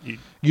Zelda.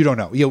 You don't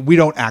know. We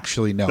don't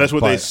actually know. That's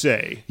what they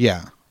say.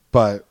 Yeah,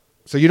 but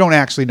so you don't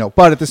actually know.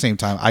 But at the same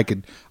time,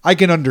 I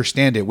can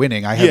understand it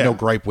winning. I have no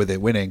gripe with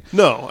it winning.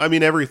 No, I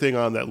mean everything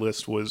on that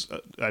list was.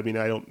 I mean,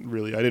 I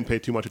didn't pay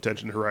too much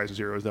attention to Horizon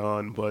Zero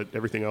Dawn, but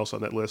everything else on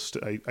that list,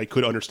 I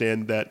could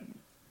understand that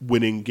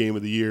winning Game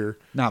of the Year.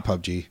 Not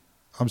PUBG.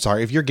 I'm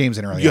sorry. If your game's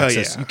in early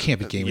access, you can't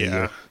be Game of the Year.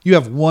 Yeah. You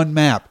have one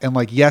map, and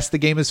like, yes, the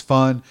game is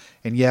fun,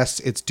 and yes,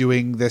 it's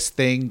doing this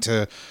thing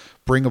to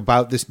bring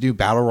about this new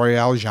battle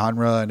royale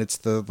genre, and it's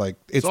the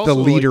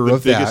leader like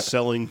of the that. biggest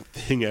selling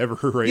thing ever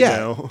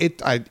now.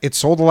 It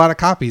sold a lot of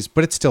copies,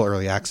 but it's still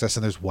early access,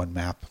 and there's one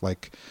map.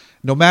 Like,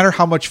 no matter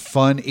how much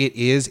fun it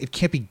is, it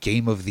can't be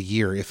Game of the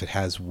Year if it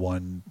has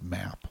one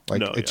map.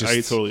 Like, I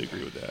totally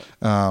agree with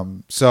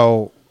that.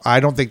 So I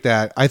don't think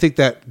that. I think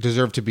that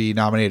deserved to be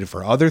nominated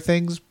for other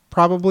things.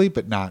 Probably,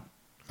 but not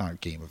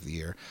Game of the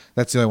Year.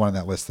 That's the only one on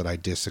that list that I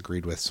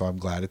disagreed with, so I'm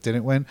glad it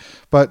didn't win.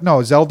 But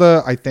no,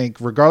 Zelda, I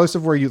think, regardless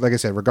of where you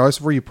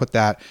put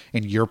that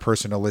in your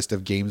personal list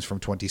of games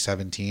from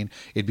 2017,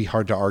 it'd be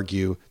hard to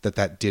argue that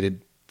it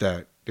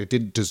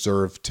didn't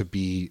deserve to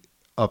be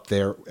up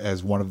there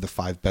as one of the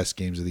 5 best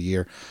games of the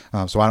year.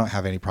 So I don't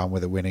have any problem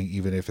with it winning,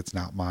 even if it's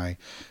not my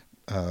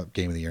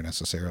Game of the Year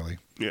necessarily.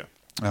 Yeah.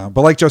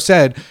 But like Joe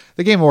said,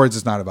 the Game Awards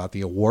is not about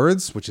the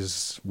awards, which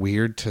is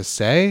weird to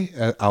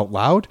say out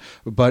loud,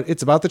 but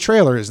it's about the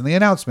trailers and the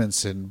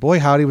announcements. And boy,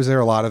 howdy, was there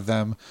a lot of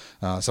them.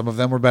 Some of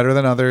them were better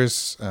than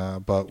others.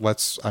 But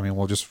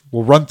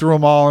we'll run through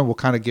them all and we'll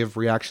kind of give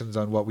reactions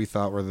on what we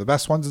thought were the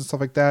best ones and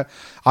stuff like that.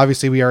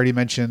 Obviously, we already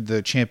mentioned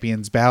the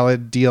Champions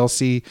Ballad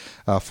DLC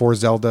for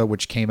Zelda,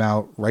 which came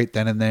out right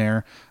then and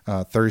there.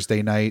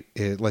 Thursday night,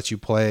 it lets you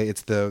play.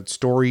 It's the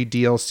story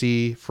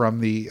DLC from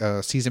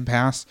the season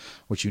pass,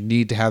 which you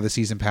need to have the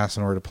season pass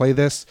in order to play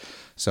this.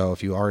 So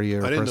if you already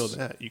I didn't know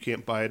that you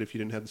can't buy it if you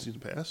didn't have the season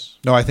pass.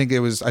 No, I think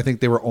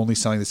they were only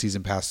selling the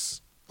season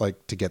pass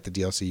like to get the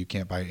DLC. You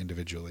can't buy it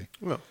individually.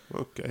 Oh,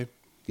 okay.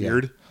 Yeah.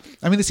 Weird.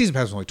 I mean, the season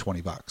pass was only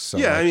 $20. So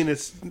yeah, I mean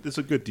it's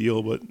a good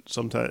deal, but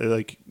sometimes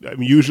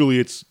usually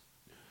it's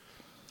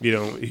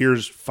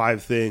here's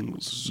 5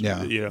 things.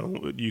 Yeah.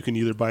 You can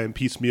either buy them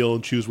piecemeal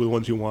and choose which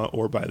ones you want,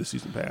 or buy the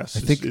season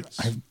pass.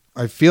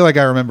 I feel like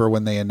I remember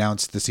when they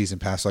announced the season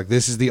pass, like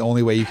this is the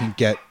only way you can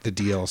get the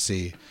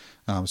DLC.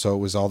 So it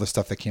was all the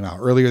stuff that came out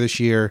earlier this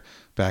year,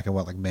 back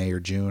in May or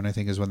June, I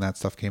think is when that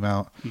stuff came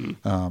out.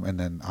 And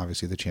then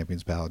obviously the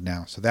Champions Ballad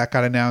now. So that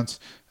got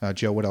announced.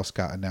 Joe, what else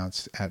got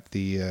announced at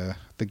the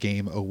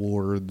Game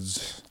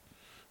Awards?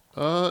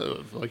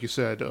 Like you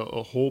said,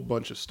 a whole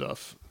bunch of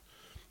stuff.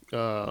 Do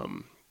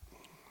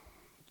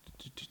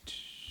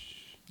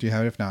you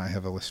have it? If not, I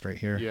have a list right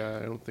here. Yeah,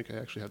 I don't think I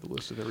actually have the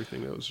list of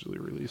everything that was really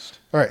released.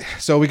 All right,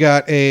 so we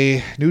got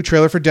a new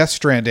trailer for Death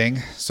Stranding.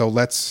 So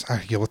let's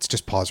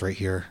just pause right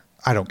here.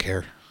 I don't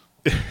care.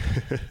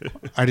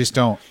 I just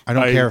don't. I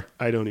don't care.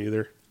 I don't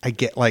either. I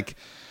get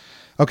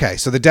okay,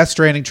 so the Death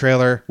Stranding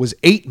trailer was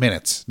 8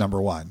 minutes, number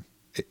one.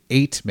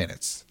 8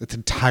 minutes. It's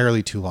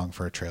entirely too long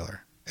for a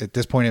trailer. At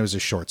this point, it was a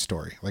short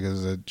story. It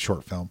was a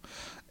short film.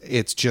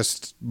 It's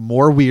just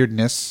more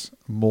weirdness,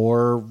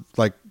 more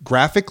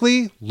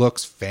graphically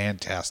looks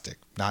fantastic.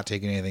 Not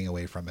taking anything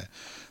away from it,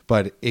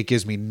 but it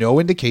gives me no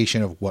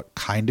indication of what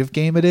kind of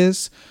game it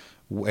is,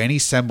 any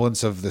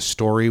semblance of the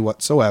story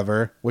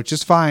whatsoever, which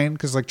is fine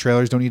because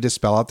trailers don't need to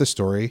spell out the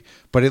story,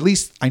 but at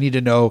least I need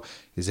to know,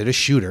 is it a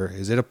shooter?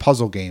 Is it a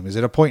puzzle game? Is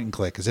it a point and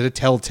click? Is it a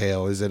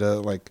Telltale? Is it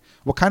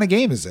what kind of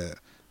game is it?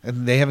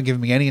 And they haven't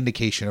given me any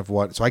indication of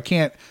what. So I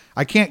can't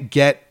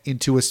get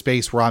into a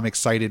space where I'm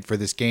excited for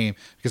this game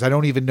because I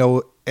don't even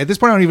know at this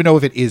point. I don't even know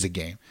if it is a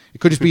game.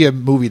 It could just be a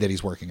movie that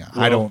he's working on.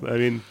 Well, I don't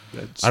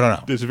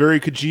know. It's very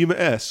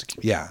Kojima-esque.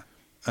 Yeah.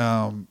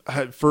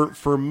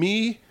 For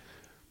me,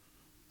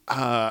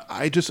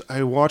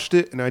 I watched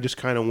it and I just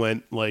kind of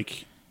went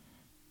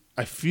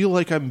I feel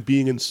like I'm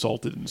being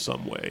insulted in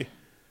some way,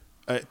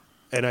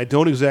 and I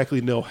don't exactly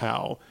know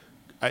how.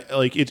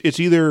 It's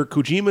either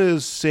Kojima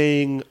is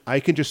saying I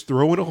can just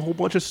throw in a whole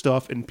bunch of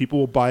stuff and people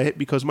will buy it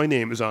because my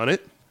name is on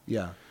it.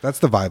 Yeah, that's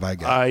the vibe I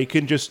get. I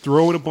can just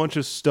throw in a bunch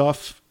of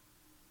stuff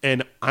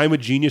and I'm a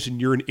genius and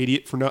you're an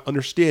idiot for not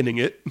understanding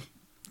it.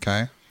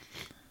 Okay.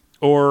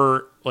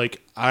 Or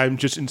I'm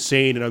just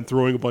insane and I'm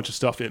throwing a bunch of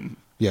stuff in.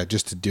 Yeah,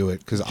 just to do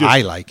it because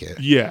I like it.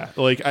 Yeah,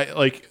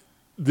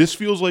 this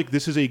feels like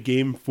this is a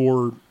game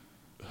for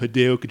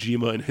Hideo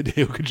Kojima and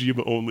Hideo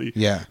Kojima only.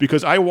 Yeah,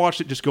 because I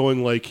watched it just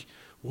going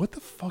what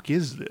the fuck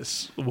is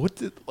this?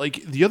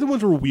 The other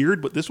ones were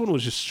weird, but this one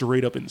was just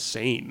straight up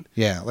insane.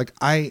 Yeah,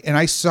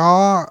 I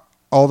saw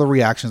all the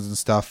reactions and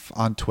stuff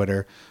on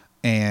Twitter,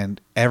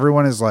 and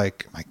everyone is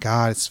like, "My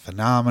God, it's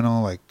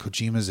phenomenal!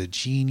 Kojima's a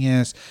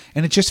genius,"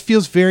 and it just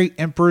feels very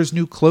Emperor's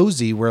New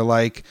Clothes-y, where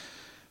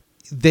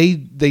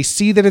they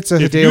see that it's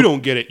a if you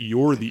don't get it,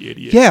 you're the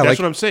idiot. Yeah, that's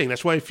what I'm saying.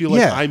 That's why I feel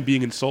like I'm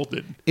being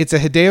insulted. It's a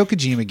Hideo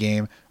Kojima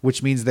game,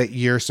 which means that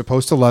you're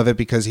supposed to love it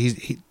because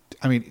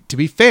I mean, to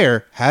be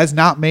fair, has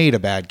not made a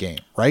bad game,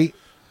 right?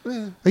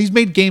 He's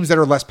made games that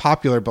are less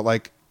popular,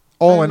 but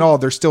all in all,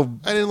 they're still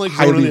I didn't like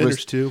Zone of the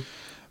Enders 2.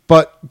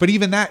 But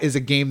even that is a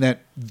game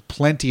that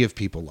plenty of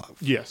people love.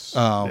 Yes,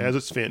 it has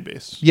its fan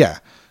base. Yeah.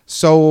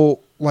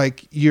 So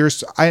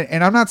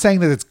and I'm not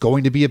saying that it's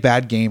going to be a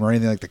bad game or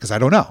anything like that because I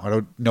don't know. I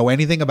don't know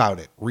anything about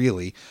it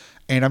really.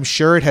 And I'm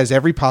sure it has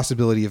every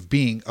possibility of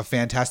being a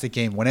fantastic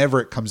game whenever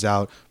it comes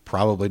out.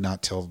 Probably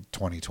not till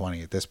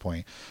 2020 at this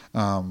point.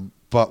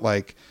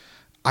 But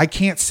I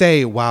can't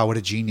say, wow, what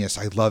a genius.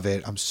 I love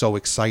it. I'm so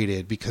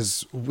excited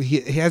because he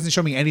hasn't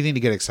shown me anything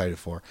to get excited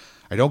for.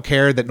 I don't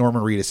care that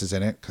Norman Reedus is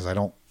in it because I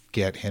don't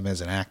get him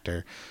as an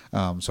actor.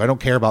 So I don't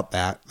care about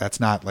that. That's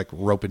not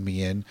roping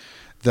me in.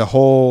 The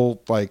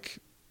whole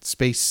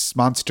space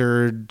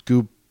monster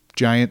goop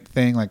giant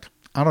thing,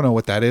 I don't know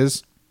what that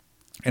is.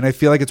 And I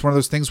feel like it's one of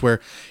those things where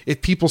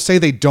if people say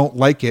they don't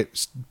like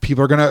it,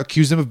 people are going to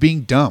accuse them of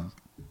being dumb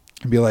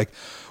and be like,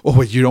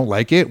 oh, you don't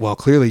like it? Well,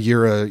 clearly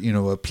you're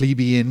a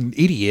plebeian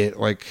idiot.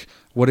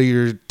 What do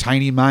your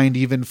tiny mind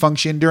even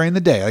function during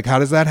the day? How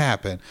does that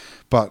happen?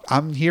 But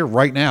I'm here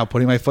right now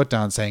putting my foot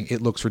down saying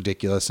it looks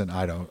ridiculous and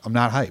I'm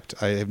not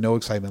hyped. I have no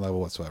excitement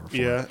level whatsoever for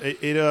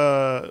it.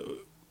 Yeah,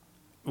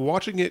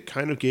 watching it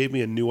kind of gave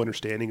me a new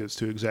understanding as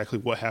to exactly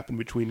what happened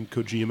between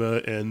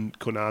Kojima and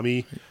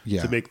Konami.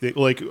 Yeah. To make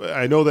like,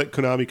 I know that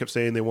Konami kept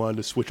saying they wanted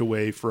to switch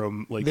away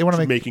from like They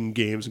wanna making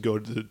games and go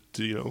to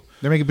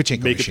They're making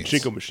pachinko make machines.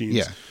 pachinko machines.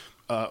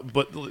 Yeah.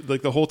 But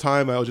like the whole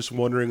time I was just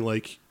wondering,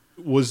 like,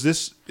 is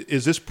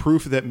this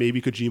proof that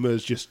maybe Kojima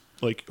is just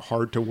like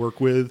hard to work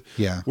with?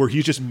 Yeah. Where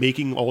he's just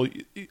making all,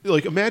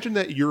 like, imagine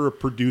that you're a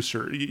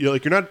producer. You're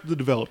not the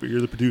developer,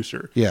 you're the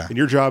producer. Yeah. And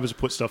your job is to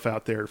put stuff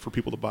out there for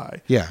people to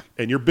buy. Yeah.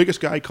 And your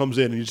biggest guy comes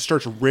in and he just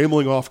starts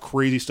rambling off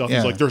crazy stuff. Yeah.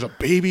 He's like, there's a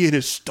baby in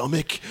his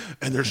stomach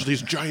and there's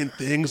these giant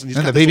things and he's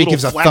And got the these baby little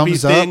gives a flappy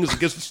thumbs up. things and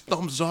gives this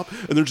thumbs up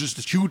and there's just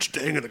this huge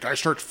thing and the guy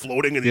starts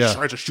floating and he Yeah.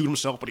 tries to shoot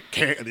himself but he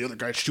can't and the other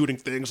guy's shooting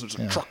things and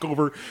there's a truck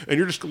over and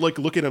you're just like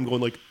looking at him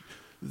going like,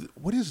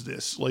 what is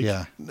this? Like,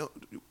 Yeah. no,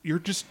 you're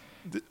just,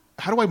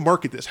 how do I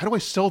market this? How do I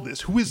sell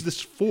this? Who is this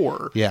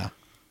for? Yeah.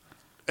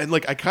 And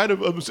like,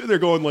 I'm sitting there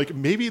going like,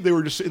 maybe they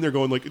were just sitting there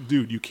going like,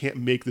 dude, you can't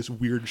make this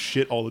weird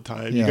shit all the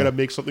time. Yeah. You got to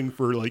make something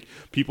for like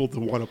people to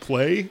want to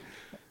play.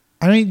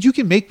 I mean, you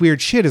can make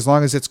weird shit as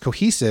long as it's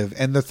cohesive.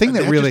 And the thing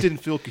that really just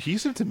didn't feel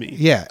cohesive to me.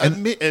 Yeah, I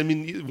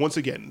mean, once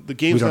again, the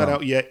game's We don't not know.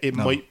 out yet. It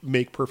No. might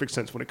make perfect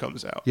sense when it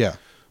comes out. Yeah.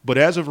 But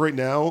as of right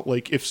now,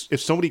 like if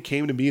somebody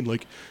came to me and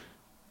like,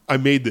 I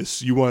made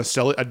this, you want to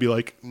sell it? I'd be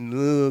like,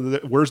 no,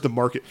 where's the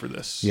market for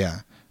this?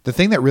 Yeah. The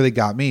thing that really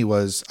got me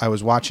was I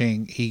was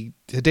watching Hideo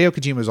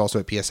Kojima was also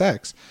at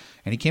PSX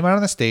and he came out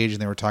on the stage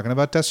and they were talking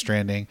about Death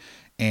Stranding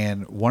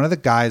and one of the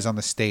guys on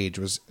the stage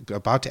was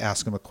about to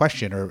ask him a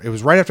question, or it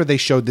was right after they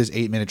showed this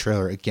 8-minute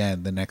trailer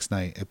again the next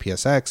night at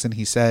PSX, and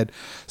he said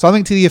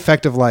something to the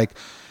effect of like,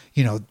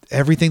 you know,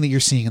 everything that you're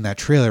seeing in that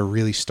trailer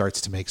really starts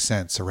to make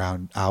sense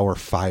around hour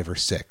 5 or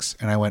 6.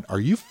 And I went, are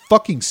you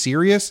fucking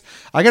serious?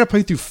 I got to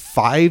play through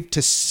 5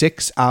 to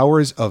 6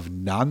 hours of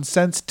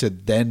nonsense to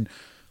then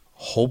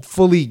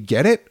hopefully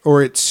get it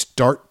or it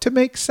start to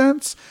make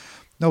sense?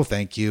 No,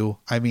 thank you.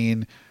 I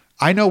mean,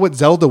 I know what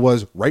Zelda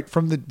was right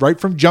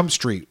from Jump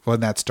Street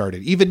when that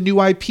started. Even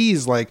new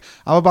IPs, like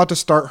I'm about to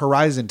start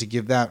Horizon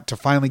to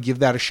finally give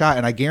that a shot.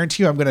 And I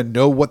guarantee you I'm going to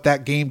know what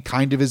that game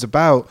kind of is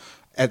about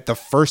at the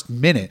first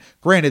minute.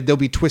 Granted, there'll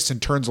be twists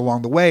and turns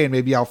along the way and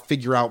maybe I'll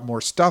figure out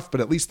more stuff, but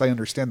at least I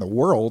understand the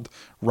world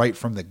right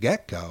from the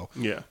get-go.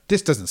 Yeah.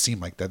 This doesn't seem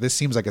like that. This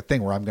seems like a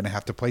thing where I'm going to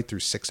have to play through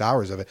 6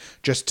 hours of it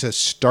just to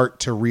start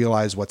to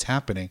realize what's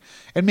happening.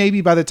 And maybe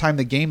by the time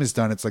the game is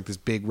done, it's like this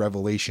big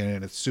revelation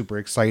and it's super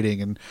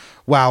exciting and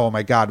wow, oh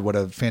my God, what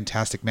a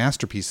fantastic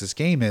masterpiece this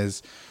game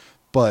is.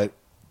 But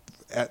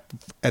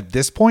at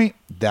this point,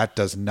 that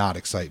does not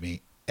excite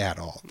me at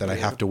all, that I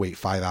have to wait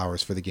 5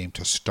 hours for the game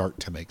to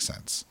start to make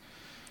sense.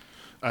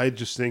 I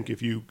just think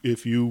if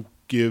you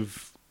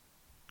give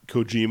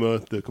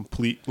Kojima the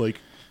complete like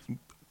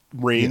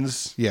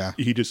reins, Yeah.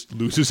 he just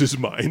loses his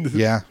mind.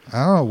 Yeah,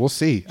 I don't know. We'll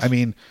see. I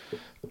mean,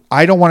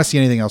 I don't want to see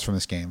anything else from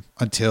this game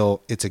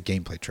until it's a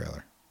gameplay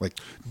trailer. Like,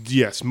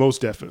 Yes, most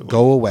definitely.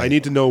 Go away. I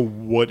need to know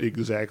what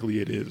exactly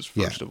it is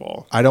first of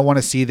all. I don't want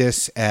to see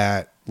this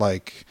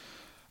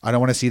I don't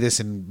want to see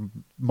this in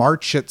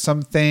March at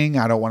something.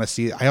 I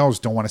always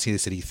don't want to see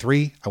this at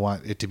E3. I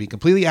want it to be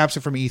completely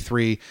absent from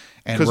E3.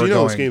 And Because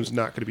we're this game's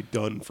not going to be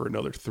done for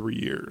another 3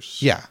 years.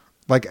 Yeah.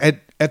 Like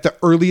at the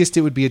earliest,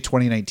 it would be a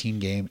 2019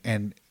 game.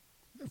 And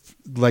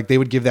like they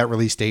would give that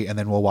release date and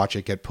then we'll watch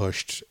it get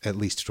pushed at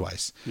least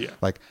twice. Yeah.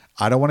 Like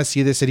I don't want to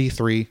see this at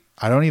E3.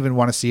 I don't even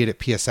want to see it at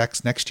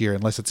PSX next year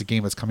unless it's a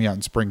game that's coming out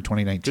in spring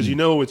 2019. Because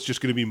it's just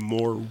going to be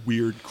more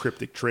weird,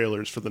 cryptic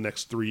trailers for the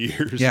next 3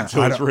 years Yeah,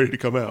 until it's ready to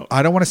come out.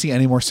 I don't want to see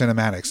any more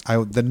cinematics.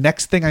 The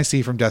next thing I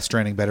see from Death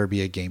Stranding better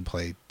be a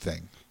gameplay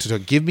thing to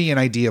give me an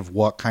idea of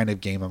what kind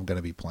of game I'm going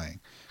to be playing.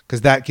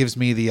 Because that gives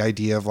me the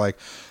idea of like,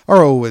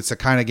 oh, it's a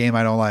kind of game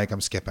I don't like,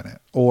 I'm skipping it.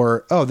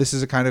 Or, oh, this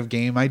is a kind of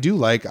game I do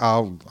like,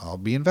 I'll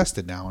be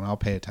invested now and I'll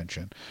pay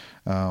attention.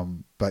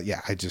 But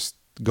yeah, I just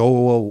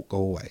go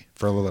away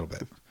for a little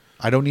bit.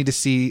 I don't need to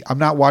see, I'm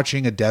not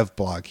watching a dev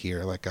blog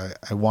here. Like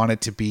I want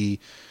it to be,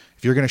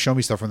 if you're going to show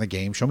me stuff from the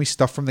game, show me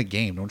stuff from the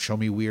game. Don't show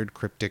me weird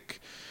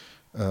cryptic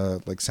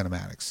like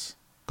cinematics.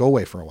 Go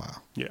away for a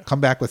while. Yeah.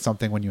 Come back with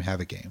something when you have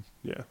a game.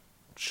 Yeah.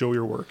 Show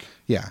your work.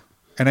 Yeah.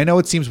 And I know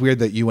it seems weird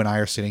that you and I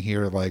are sitting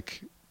here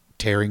like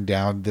tearing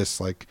down this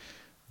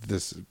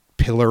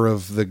pillar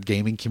of the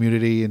gaming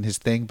community and his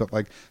thing, but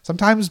like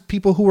sometimes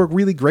people who are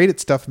really great at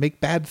stuff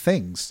make bad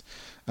things.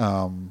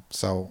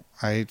 So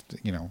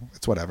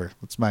it's whatever.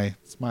 It's my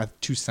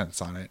 2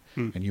 cents on it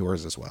and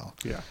yours as well.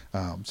 Yeah.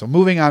 So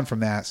moving on from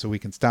that, so we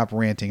can stop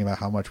ranting about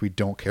how much we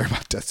don't care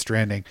about Death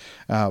Stranding.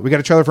 We got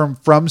a trailer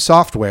from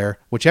Software,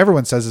 which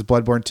everyone says is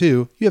Bloodborne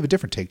 2. You have a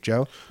different take,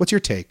 Joe. What's your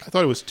take? I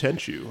thought it was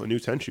Tenchu, a new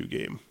Tenchu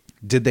game.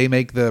 Did they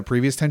make the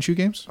previous Tenchu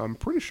games? I'm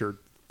pretty sure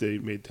they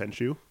made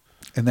Tenchu.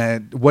 And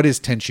then what is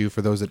Tenchu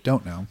for those that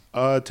don't know?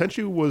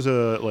 Tenchu was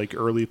a like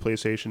early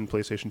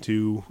PlayStation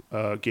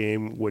 2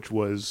 game, which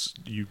was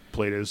you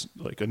played as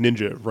like a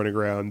ninja running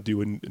around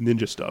doing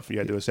ninja stuff. You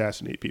had to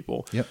assassinate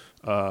people. Yep.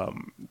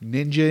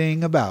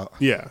 Ninjaing about.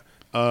 Yeah.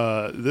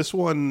 This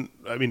one,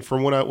 I mean,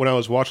 from when I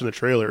was watching the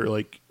trailer,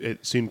 like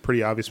it seemed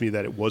pretty obvious to me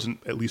that it wasn't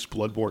at least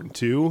Bloodborne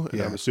 2, and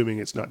Yeah. I'm assuming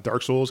it's not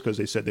Dark Souls because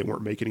they said they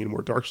weren't making any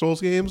more Dark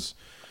Souls games.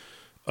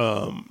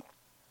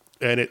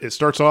 And it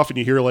starts off and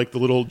you hear like the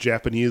little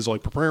Japanese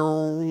like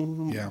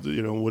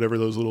whatever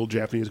those little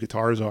Japanese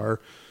guitars are,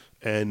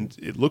 and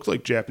it looked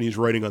like Japanese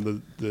writing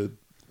on the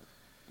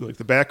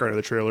background of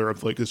the trailer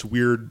of like this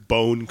weird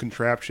bone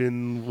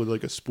contraption with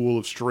like a spool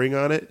of string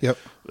on it. Yep.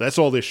 That's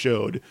all they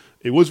showed.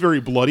 It was very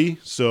bloody,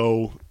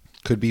 so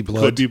Could be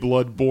blood. could be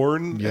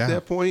Bloodborne Yeah. at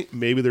that point.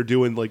 Maybe they're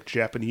doing like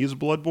Japanese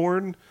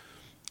Bloodborne.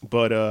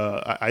 But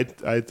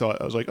I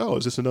thought, I was like, oh,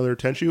 is this another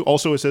Tenchu?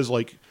 Also, it says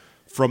like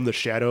From the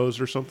Shadows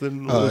or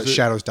something. What was it?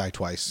 Shadows Die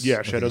Twice. Yeah, I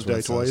think Shadows is what Die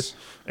it Twice. says.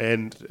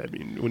 And I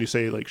mean, when you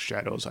say like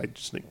shadows, I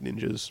just think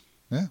ninjas.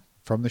 Yeah,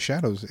 From the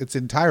Shadows. It's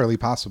entirely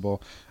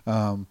possible.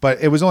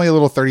 But it was only a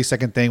little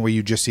 30-second thing where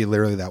you just see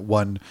literally that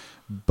one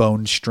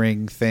bone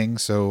string thing.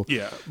 So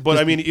Yeah, but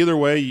I mean, either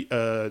way,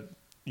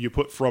 you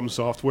put From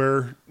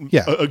Software,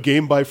 Yeah. a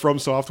game by From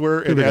Software,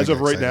 and People as get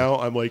of right excited. now,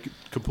 I'm like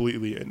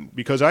completely in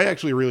because I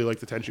actually really like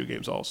the Tenchu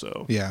games.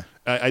 Also, Yeah.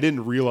 I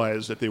didn't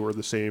realize that they were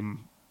the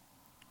same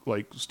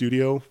like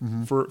studio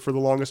Mm-hmm. for the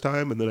longest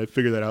time, and then I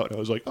figured that out, and I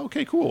was like,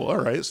 okay, cool, all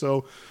right,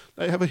 so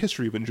I have a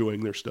history of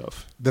enjoying their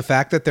stuff. The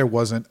fact that there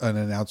wasn't an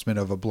announcement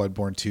of a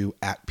Bloodborne 2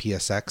 at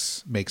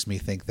PSX makes me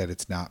think that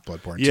it's not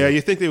Bloodborne 2. Yeah,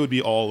 you think they would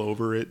be all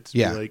over it? To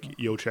Yeah. be like,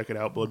 yo, check it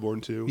out,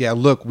 Bloodborne 2. Yeah,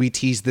 look, we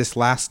teased this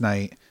last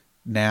night.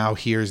 Now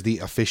here's the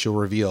official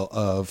reveal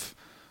of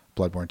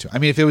Bloodborne 2. I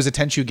mean, if it was a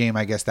Tenchu game,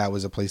 I guess that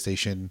was a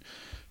PlayStation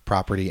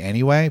property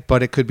anyway,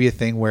 but it could be a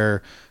thing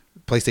where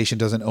PlayStation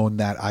doesn't own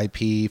that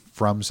IP,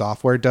 From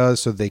Software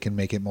does, so they can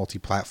make it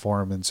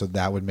multi-platform, and so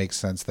that would make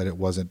sense that it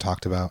wasn't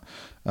talked about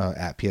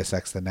at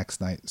PSX the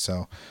next night.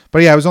 So,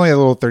 but yeah, it was only a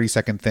little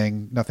 30-second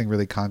thing, nothing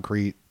really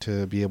concrete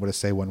to be able to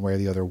say one way or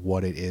the other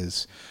what it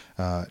is.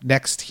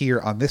 Next here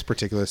on this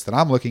particular list that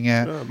I'm looking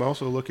at, I'm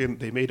also looking.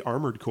 They made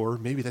Armored Core.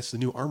 Maybe that's the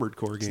new Armored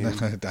Core game. I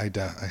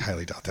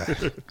highly doubt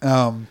that.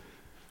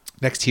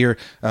 Next here,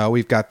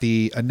 we've got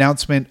the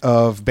announcement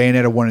of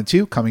Bayonetta 1 and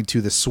 2 coming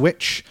to the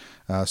Switch.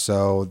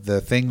 So the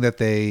thing that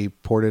they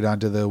ported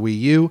onto the Wii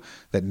U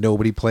that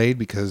nobody played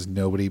because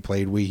nobody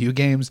played Wii U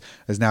games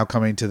is now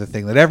coming to the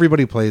thing that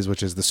everybody plays,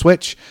 which is the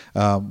Switch,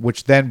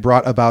 which then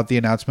brought about the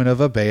announcement of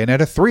a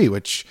Bayonetta 3,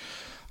 which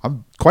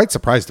I'm quite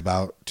surprised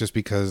about just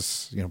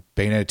because,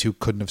 Bayonetta 2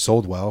 couldn't have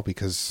sold well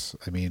because,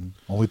 I mean,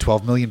 only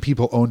 12 million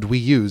people owned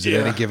Wii Us at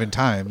any given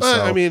time.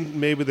 So I mean,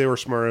 maybe they were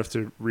smart enough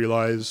to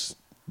realize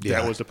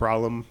Yeah. that was the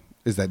problem.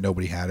 is that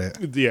nobody had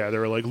it. Yeah, they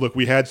were like, look,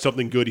 we had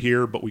something good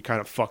here, but we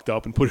kind of fucked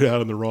up and put it out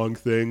on the wrong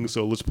thing,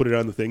 so let's put it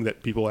on the thing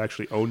that people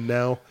actually own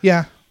now.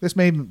 Yeah, this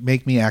may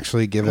make me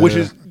actually give Which it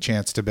is- a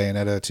chance to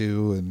Bayonetta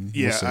 2. And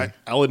we'll see.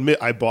 I'll admit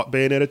I bought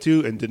Bayonetta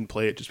 2 and didn't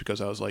play it just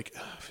because I was like,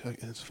 "Ugh, I feel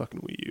like it's fucking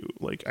Wii U.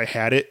 Like, I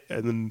had it,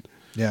 and then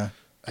Yeah.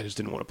 I just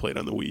didn't want to play it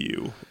on the Wii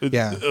U.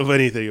 Yeah. Of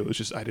anything, it was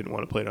just I didn't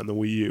want to play it on the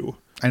Wii U.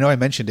 I know I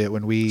mentioned it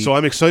when we... So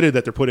I'm excited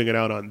that they're putting it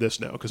out on this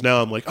now, because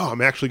now I'm like, oh,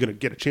 I'm actually going to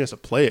get a chance to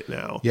play it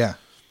now. Yeah.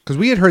 Because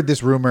we had heard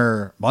this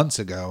rumor months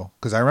ago.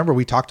 Because I remember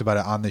we talked about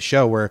it on the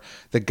show where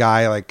the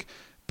guy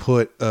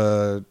put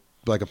a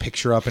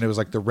picture up and it was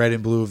like the red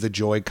and blue of the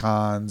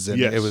Joy-Cons. And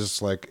Yes. it was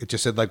like, it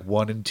just said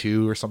 1 and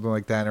 2 or something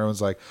like that. And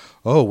everyone's like,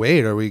 oh,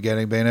 wait, are we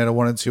getting Bayonetta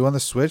 1 and 2 on the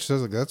Switch? So I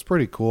was like, that's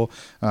pretty cool.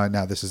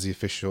 Now this is the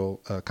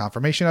official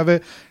confirmation of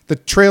it. The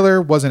trailer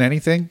wasn't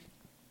anything.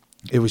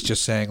 It was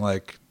just saying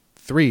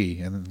 3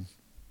 and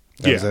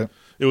that was it.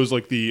 It was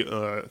like the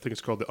I think it's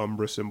called the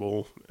Umbra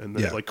symbol, and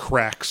then Yeah. it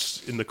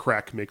cracks, and the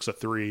crack makes a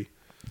 3.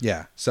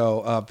 Yeah.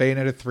 So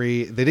Bayonetta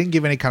 3, they didn't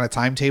give any kind of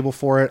timetable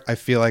for it. I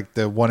feel like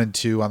the 1 and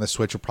 2 on the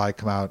Switch will probably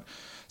come out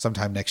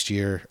sometime next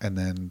year, and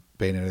then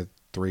Bayonetta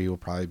 3 will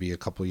probably be a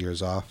couple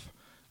years off.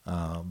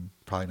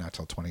 Probably not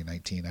till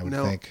 2019, I would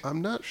Now, think.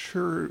 I'm not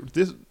sure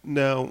this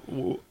now.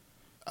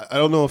 I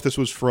don't know if this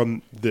was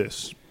from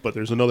this, but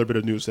there's another bit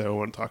of news that I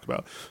want to talk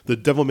about. The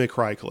Devil May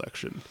Cry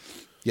collection.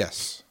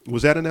 Yes.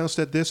 Was that announced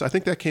at this? I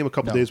think that came a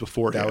couple No, days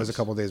before. That was a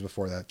couple days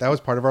before that. That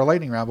was part of our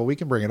lightning round, but we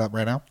can bring it up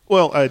right now.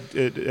 Well, I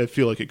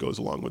feel like it goes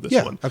along with this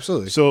Yeah, one.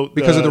 absolutely. So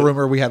because of the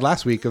rumor we had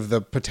last week of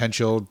the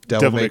potential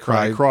Devil May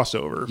Cry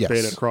crossover, Yes.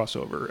 Bayonetta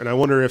crossover, and I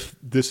wonder if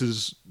this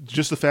is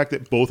just the fact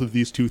that both of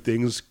these two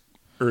things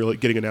are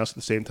getting announced at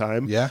the same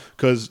time. Yeah.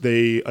 because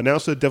they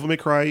announced the Devil May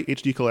Cry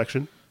HD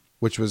collection.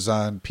 which was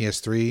on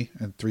PS3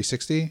 and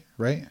 360,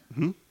 right?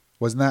 Mm-hmm.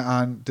 Wasn't that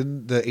on?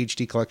 Didn't the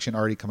HD collection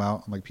already come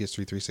out on PS3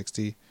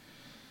 360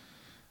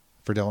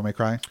 for Devil May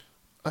Cry?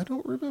 I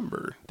don't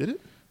remember. Did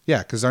it? Yeah,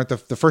 because aren't the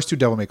first 2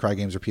 Devil May Cry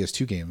games are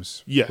PS2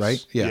 games? Yes.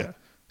 Right? Yeah.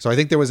 So I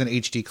think there was an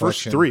HD First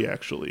collection. 3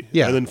 actually.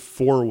 Yeah. and then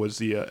 4 was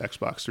the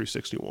Xbox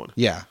 360 one.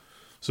 Yeah.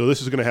 So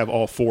this is going to have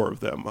all 4 of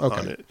them on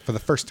Okay. it. For the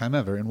first time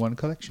ever in one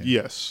collection.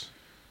 Yes.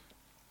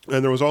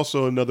 And there was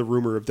also another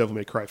rumor of Devil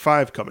May Cry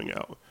 5 coming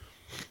out.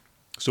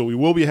 So we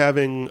will be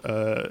having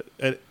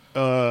it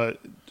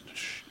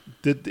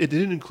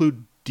didn't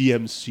include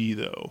DMC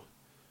though,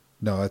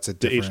 No, that's a the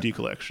different. HD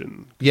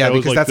collection. Yeah, That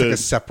was because that's the- like a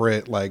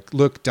separate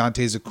look,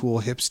 Dante's a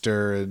cool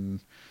hipster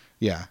and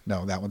Yeah,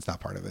 no, that one's not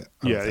part of it.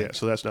 I don't Yeah, think. yeah.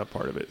 So that's not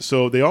part of it.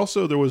 So there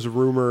was a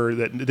rumor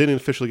that it didn't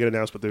officially get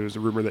announced, but there was a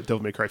rumor that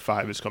Devil May Cry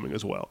 5 is coming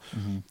as well.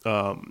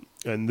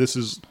 And this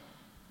is,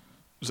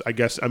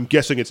 I'm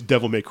guessing it's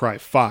Devil May Cry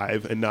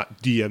 5 and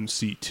not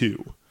DMC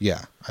 2.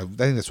 Yeah, I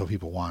think that's what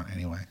people want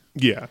anyway.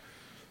 Yeah.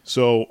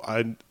 So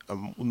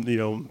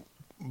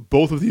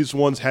both of these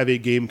ones have a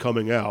game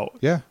coming out.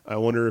 Yeah. I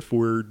wonder if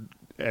we're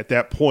at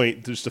that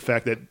point, just the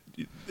fact that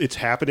it's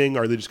happening,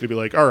 are they just going to be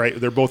like, all right,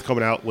 they're both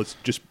coming out, let's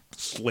just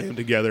slam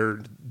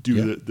together,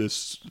 do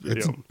this.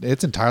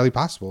 It's entirely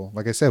possible.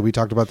 Like I said, we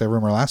talked about that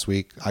rumor last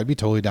week. I'd be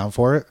totally down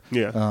for it.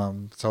 Yeah.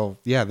 So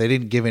yeah, they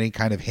didn't give any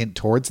kind of hint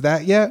towards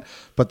that yet.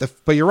 But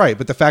you're right.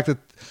 But the fact that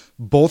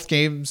both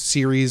game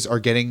series are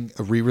getting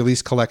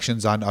re-release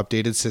collections on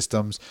updated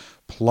systems,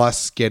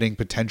 plus getting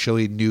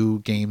potentially new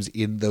games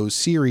in those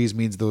series,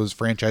 means those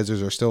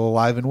franchises are still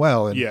alive and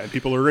well. And and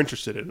people are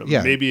interested in them.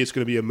 Yeah. Maybe it's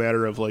going to be a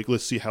matter of like,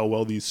 let's see how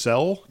well these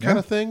sell kind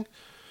of thing.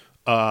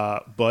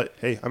 But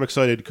hey, I'm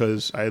excited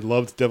because I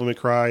loved Devil May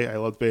Cry. I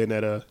loved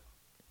Bayonetta.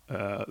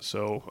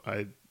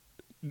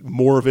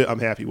 More of it I'm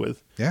happy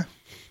with. Yeah.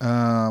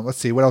 Let's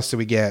see. What else did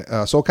we get?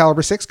 Soul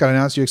Calibur 6 got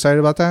announced. You excited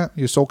about that?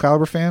 You a Soul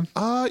Calibur fan?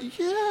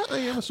 Yeah, I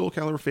am a Soul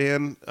Calibur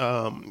fan.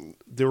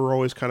 They were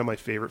always kind of my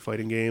favorite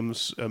fighting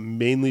games,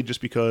 mainly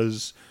just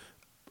because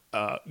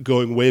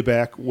going way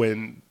back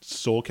when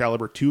Soul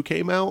Calibur 2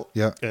 came out,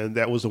 and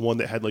that was the one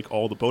that had like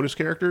all the bonus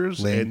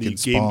characters, Link and the and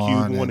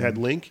Spawn GameCube one had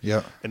Link.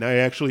 Yeah. And I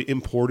actually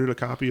imported a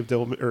copy of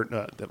Soul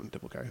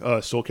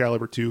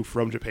Calibur 2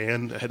 from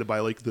Japan. I had to buy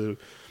like the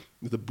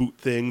boot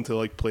thing to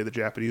like play the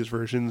Japanese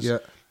versions. Yeah.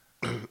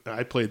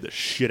 I played the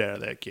shit out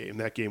of that game.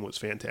 That game was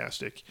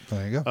fantastic.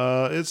 There you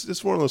go.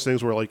 It's one of those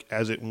things where like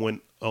as it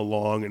went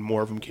along and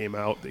more of them came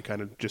out, they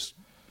kind of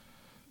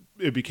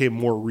it became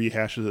more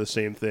rehashes of the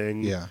same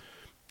thing. Yeah.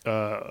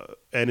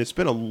 And it's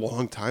been a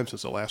long time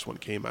since the last one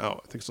came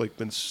out. I think it's like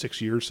been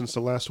 6 years since the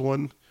last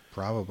one.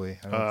 Probably.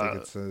 I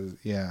don't think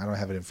I don't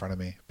have it in front of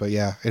me, but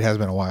yeah, it has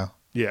been a while.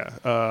 Yeah.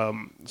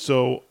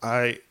 So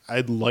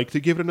I'd like to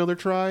give it another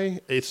try.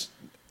 It's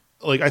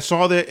like I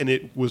saw that and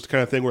it was the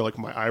kind of thing where like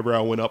my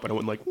eyebrow went up and I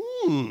went like,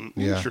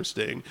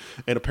 interesting.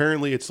 And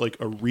apparently it's like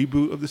a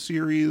reboot of the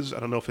series.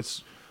 I don't know if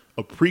it's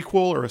a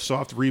prequel or a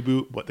soft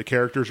reboot, but the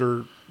characters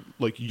are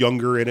like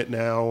younger in it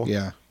now.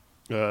 Yeah.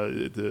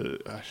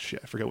 I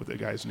forget what the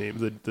guy's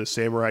name. The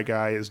samurai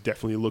guy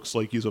definitely looks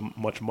like he's a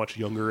much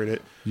younger in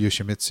it.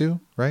 Yoshimitsu,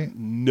 right?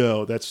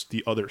 No, that's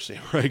the other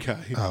samurai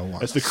guy. Oh, wow.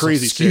 That's the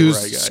crazy samurai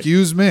guy.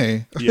 Excuse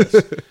me. Yes,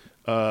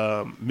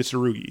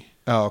 Mitsurugi.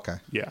 Oh, okay.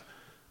 Yeah.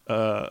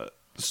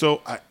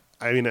 So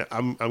I mean,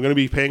 I'm going to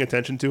be paying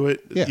attention to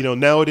it. Yeah.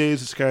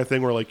 Nowadays it's the kind of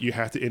thing where like you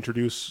have to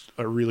introduce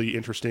a really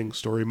interesting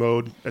story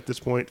mode at this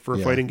point for a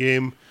fighting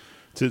game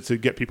to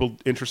get people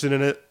interested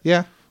in it.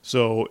 Yeah.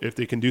 So if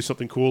they can do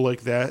something cool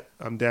like that,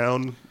 I'm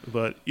down.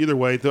 But either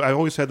way, I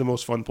always had the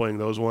most fun playing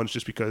those ones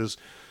just because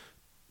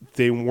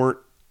they weren't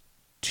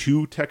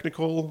too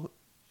technical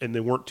and they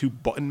weren't too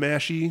button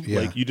mashy. Yeah.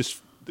 Like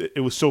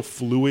it was so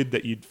fluid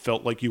that you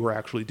felt like you were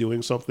actually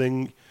doing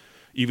something.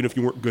 Even if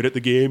you weren't good at the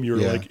game, you were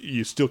like,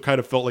 you still kind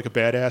of felt like a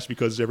badass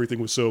because everything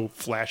was so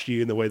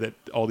flashy in the way that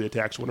all the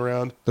attacks went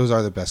around. Those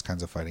are the best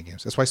kinds of fighting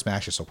games. That's why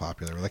Smash is so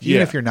popular. Like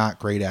even if you're not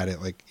great at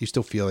it, like you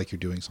still feel like you're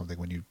doing something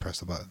when you press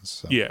the buttons.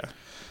 So. Yeah.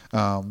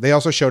 They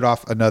also showed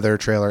off another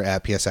trailer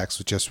at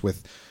PSX just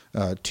with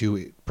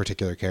two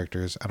particular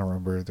characters. I don't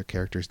remember the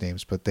characters'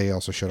 names, but they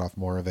also showed off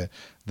more of it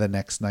the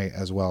next night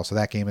as well. So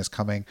that game is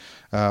coming.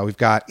 We've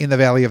got In the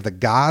Valley of the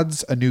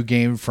Gods, a new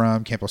game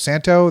from Campo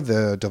Santo,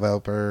 the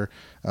developer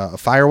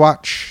of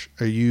Firewatch.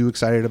 Are you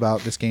excited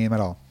about this game at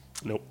all?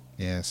 Nope.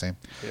 Yeah, same.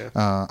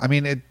 Yeah. I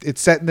mean,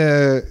 it's set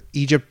in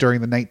Egypt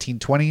during the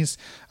 1920s.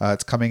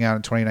 It's coming out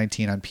in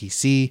 2019 on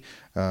PC.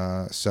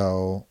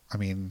 So, I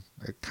mean,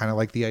 I kind of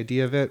like the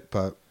idea of it,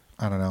 but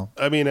I don't know.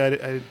 I mean,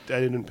 I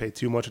didn't pay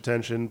too much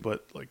attention,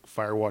 but like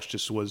Firewatch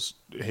just was,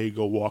 hey,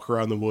 go walk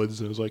around the woods,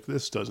 and I was like,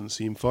 this doesn't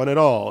seem fun at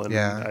all. And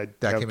Yeah,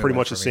 I have pretty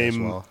much the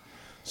well.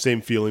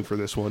 same feeling for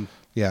this one.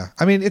 Yeah,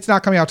 I mean, it's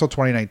not coming out till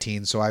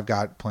 2019, so I've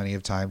got plenty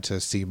of time to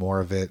see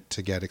more of it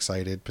to get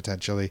excited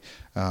potentially.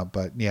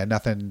 But yeah,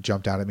 nothing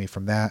jumped out at me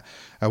from that.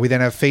 We then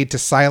have Fade to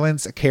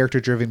Silence, a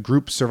character-driven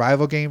group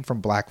survival game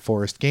from Black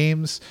Forest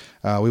Games.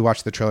 We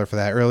watched the trailer for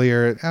that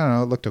earlier. I don't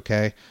know, it looked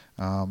okay.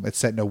 It's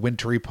set in a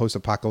wintry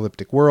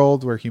post-apocalyptic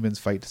world where humans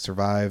fight to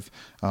survive,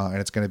 and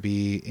it's going to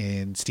be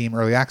in Steam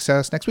Early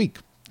Access next week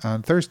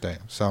on Thursday.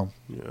 So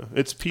yeah,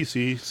 it's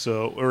PC,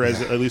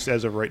 at least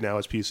as of right now,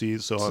 it's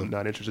PC. So I'm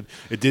not interested.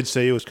 It did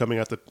say it was coming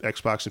out the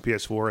Xbox and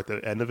PS4 at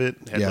the end of it.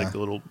 It had like the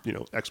little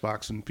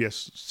Xbox and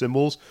PS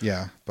symbols.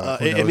 Yeah, but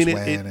I mean,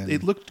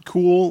 it looked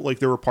cool. Like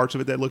there were parts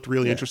of it that looked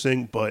really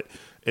interesting, but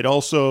it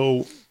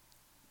also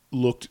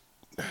looked.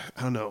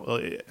 I don't know.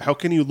 How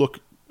can you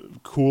look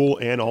cool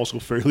and also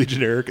fairly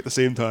generic at the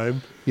same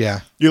time?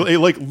 Yeah, It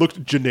like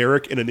looked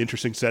generic in an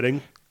interesting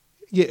setting.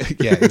 Yeah,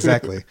 yeah,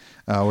 exactly.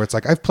 Where it's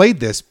like, I've played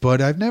this,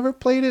 but I've never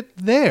played it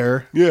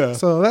there. Yeah.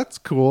 So that's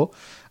cool.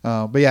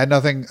 But yeah,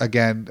 nothing,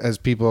 again, as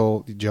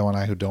people, Joe and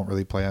I, who don't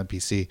really play on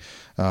PC,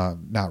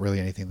 not really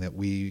anything that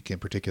we can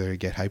particularly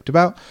get hyped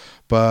about.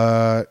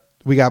 But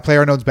we got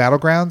PlayerUnknown's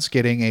Battlegrounds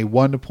getting a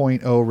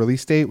 1.0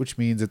 release date, which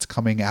means it's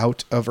coming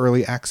out of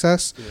early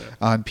access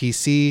on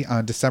PC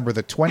on December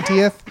the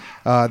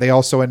 20th. They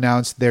also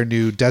announced their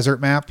new desert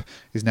map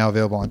is now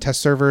available on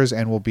test servers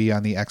and will be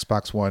on the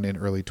Xbox One in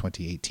early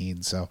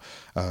 2018. So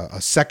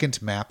a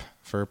second map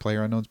for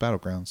PlayerUnknown's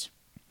Battlegrounds,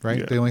 right?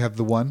 Yeah. They only have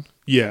the one.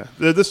 Yeah,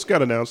 this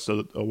got announced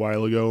a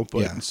while ago, but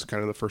Yeah. it's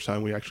kind of the first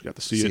time we actually got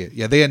to see it.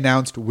 Yeah, they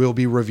announced we'll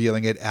be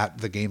revealing it at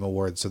the Game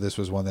Awards, so this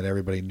was one that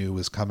everybody knew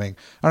was coming.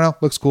 I don't know,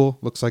 looks cool.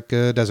 Looks like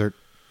a desert.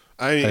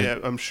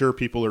 I'm sure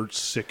people are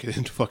sick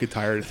and fucking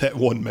tired of that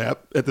one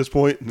map at this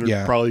point, and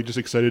they're probably just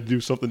excited to do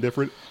something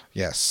different.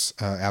 Yes,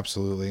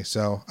 absolutely.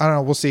 So, I don't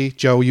know, we'll see.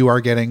 Joe, you are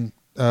getting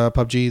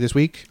PUBG this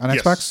week on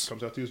Xbox?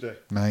 Comes out Tuesday.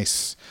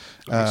 Nice.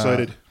 I'm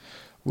excited.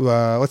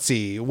 Let's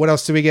see. What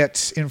else do we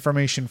get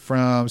information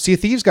from? Sea of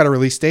Thieves got a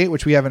release date,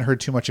 which we haven't heard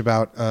too much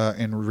about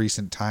in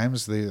recent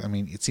times.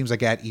 It seems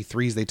like at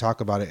E3s they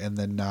talk about it and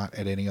then not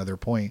at any other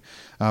point.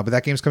 But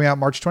that game's coming out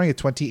March 20th,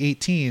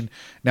 2018.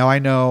 Now, I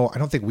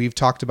don't think we've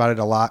talked about it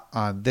a lot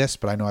on this,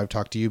 but I know I've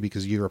talked to you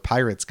because you're a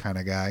Pirates kind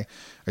of guy.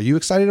 Are you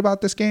excited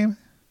about this game?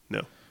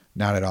 No.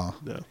 Not at all.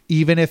 No.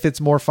 Even if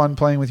it's more fun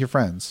playing with your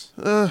friends?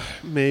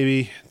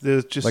 Maybe.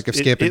 Like if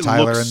Skip and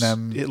Tyler and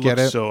them it get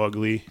looks it? so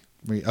ugly.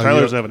 Tyler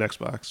doesn't have an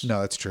Xbox.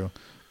 No, that's true.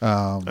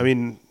 I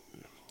mean,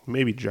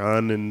 maybe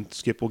John and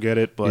Skip will get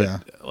it,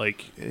 but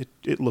like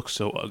it looks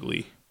so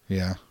ugly.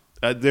 Yeah.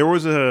 There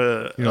was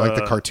a like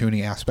the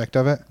cartoony aspect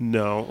of it.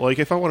 No, like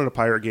if I wanted a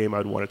pirate game,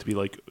 I'd want it to be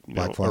like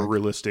a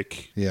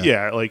realistic,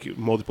 like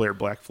multiplayer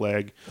Black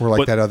Flag, or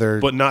like that other,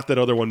 but not that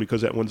other one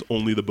because that one's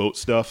only the boat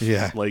stuff.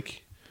 Yeah,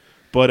 like.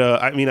 But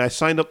I mean, I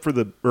signed up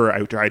for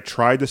I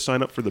tried to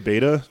sign up for the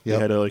beta. They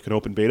had an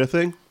open beta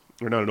thing.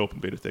 Or not an open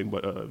beta thing,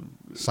 but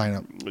sign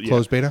up,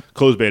 closed beta.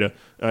 Closed beta.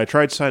 I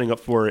tried signing up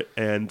for it,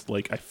 and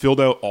like I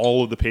filled out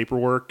all of the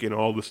paperwork and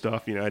all the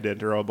stuff. I had to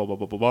enter all blah blah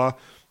blah blah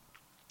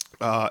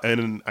blah. And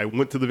then I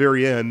went to the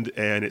very end,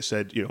 and it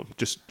said,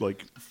 just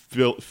like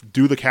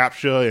do the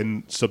CAPTCHA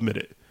and submit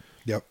it.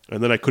 Yep.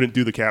 And then I couldn't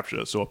do the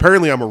CAPTCHA, so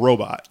apparently I'm a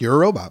robot. You're a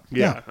robot.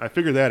 Yeah, I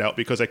figured that out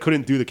because I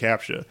couldn't do the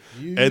CAPTCHA,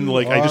 and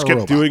like I just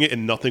kept doing it,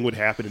 and nothing would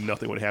happen, and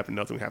nothing would happen,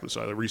 nothing would happen.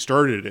 So I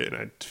restarted it, and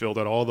I filled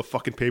out all the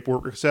fucking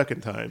paperwork a second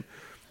time.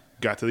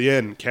 Got to the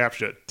end,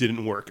 CAPTCHA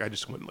didn't work. I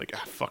just went like,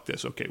 fuck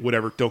this. Okay,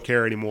 whatever. Don't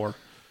care anymore.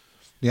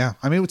 Yeah,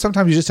 I mean,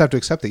 sometimes you just have to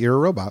accept that you're a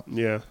robot.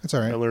 Yeah, that's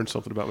all right. I learned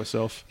something about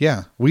myself.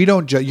 Yeah, we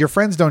don't. Your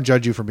friends don't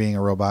judge you for being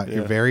a robot.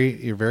 Yeah.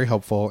 You're very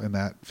helpful in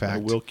that fact. I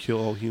will kill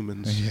all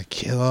humans. Yeah,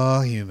 kill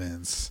all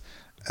humans.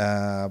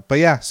 But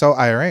yeah, so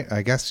all right.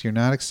 I guess you're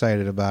not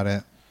excited about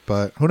it,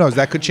 but who knows?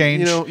 That could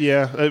change. We'll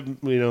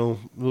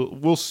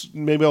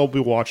maybe I'll be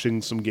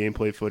watching some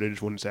gameplay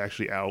footage when it's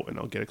actually out, and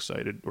I'll get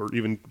excited, or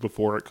even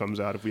before it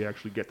comes out if we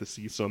actually get to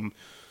see some,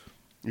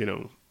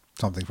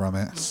 something from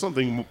it,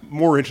 something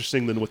more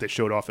interesting than what they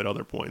showed off at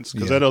other points.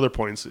 Because at other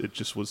points, it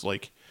just was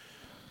like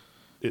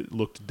it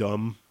looked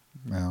dumb.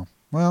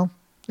 Well,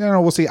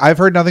 we'll see. I've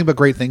heard nothing but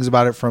great things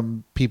about it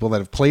from people that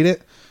have played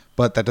it.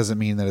 But that doesn't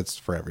mean that it's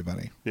for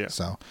everybody. Yeah.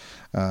 So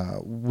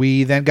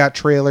we then got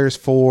trailers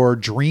for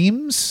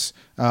Dreams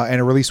and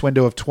a release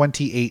window of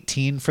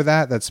 2018 for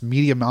that. That's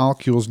Media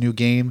Molecule's new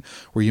game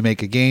where you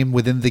make a game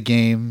within the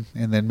game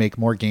and then make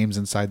more games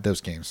inside those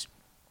games.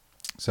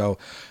 So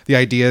the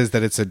idea is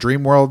that it's a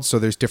dream world. So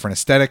there's different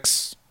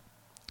aesthetics,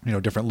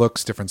 different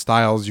looks, different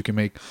styles. You can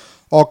make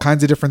all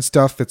kinds of different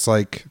stuff. It's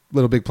like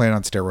Little Big Planet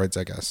on steroids,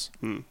 I guess.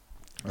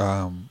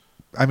 I'm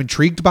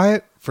intrigued by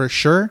it for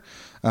sure.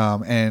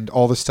 And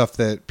all the stuff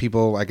that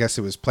people, I guess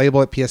it was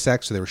playable at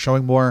PSX, so they were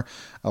showing more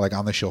like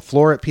on the show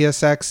floor at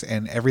PSX,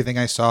 and everything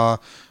I saw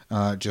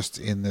just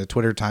in the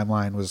Twitter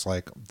timeline was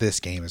like, this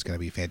game is going to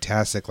be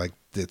fantastic. Like,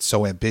 it's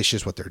so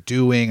ambitious what they're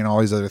doing and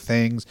all these other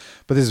things.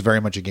 But this is very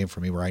much a game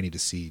for me where I need to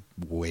see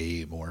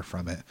way more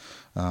from it.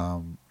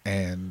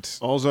 And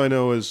all I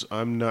know is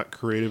I'm not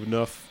creative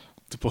enough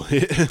to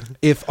play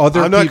it.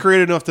 I'm not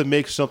creative enough to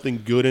make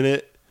something good in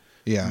it.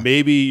 Yeah.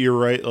 Maybe you're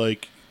right.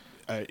 Like,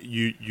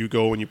 you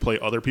go and you play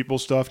other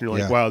people's stuff and you're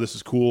like, wow, this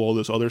is cool, all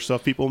this other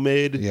stuff people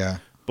made. Yeah.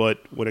 But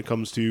when it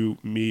comes to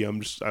me, I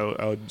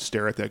would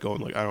stare at that going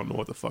like, I don't know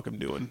what the fuck I'm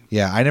doing.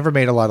 Yeah, I never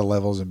made a lot of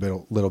levels in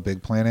Little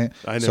Big Planet.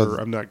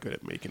 I'm not good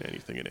at making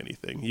anything in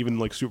anything. Even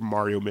like Super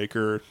Mario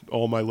Maker,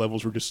 all my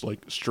levels were just like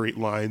straight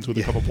lines with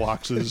a couple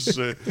boxes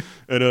and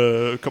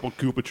a couple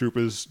Koopa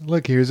Troopas.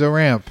 Look, here's a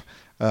ramp.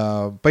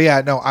 But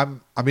yeah, no,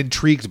 I'm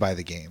intrigued by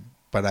the game,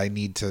 but I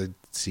need to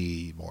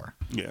see more.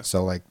 Yeah.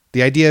 So like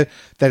the idea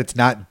that it's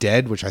not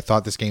dead, which I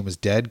thought this game was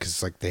dead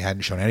because like they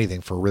hadn't shown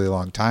anything for a really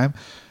long time,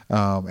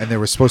 and there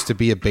was supposed to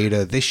be a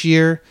beta this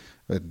year,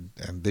 and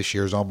this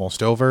year's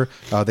almost over.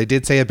 They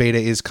did say a beta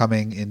is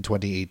coming in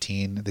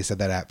 2018. They said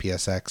that at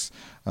PSX.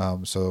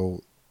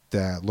 So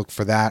look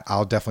for that.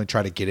 I'll definitely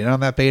try to get in on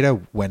that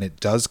beta when it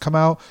does come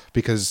out,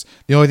 because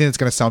the only thing that's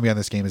going to sell me on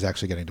this game is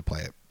actually getting to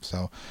play it.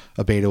 So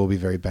a beta will be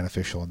very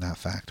beneficial in that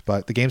fact.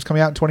 But the game's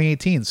coming out in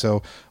 2018,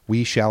 so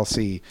we shall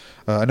see.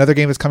 Another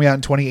game that's coming out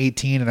in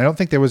 2018, and I don't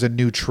think there was a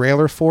new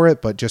trailer for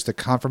it, but just a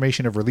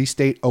confirmation of release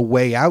date. A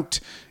Way Out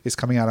is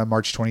coming out on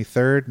March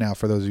 23rd. Now,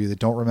 for those of you that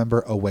don't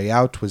remember, A Way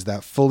Out was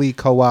that fully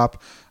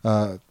co-op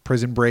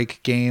prison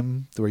break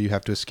game where you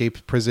have to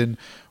escape prison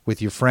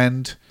with your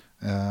friend.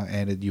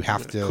 And you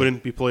have to.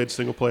 Couldn't be played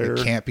single player.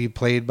 It can't be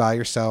played by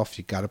yourself.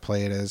 You got to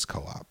play it as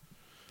co-op.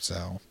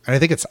 So, and I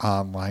think it's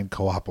online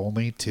co-op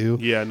only too.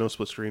 Yeah, no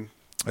split screen.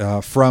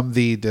 From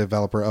the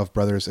developer of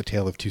Brothers: A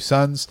Tale of Two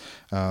Sons.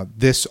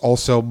 This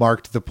also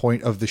marked the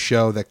point of the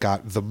show that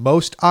got the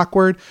most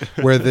awkward,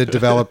 where the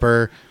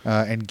developer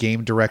and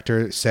game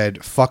director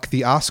said, fuck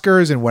the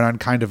Oscars, and went on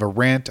kind of a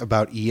rant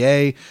about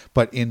EA,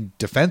 but in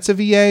defense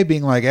of EA,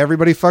 being like,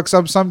 everybody fucks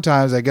up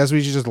sometimes. I guess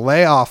we should just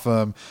lay off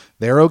them.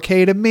 They're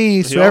okay to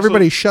me, so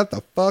everybody shut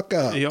the fuck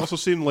up. He also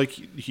seemed like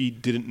he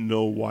didn't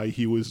know why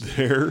he was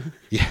there.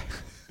 Yeah.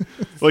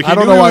 Like I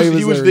don't know why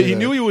he was there. He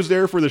knew he was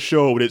there for the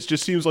show, but it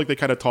just seems like they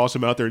kind of tossed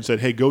him out there and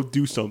said, "Hey, go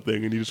do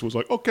something," and he just was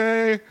like,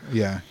 "Okay,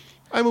 yeah,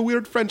 I'm a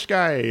weird French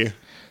guy."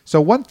 So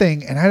one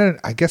thing, and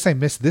I guess I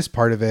missed this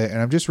part of it, and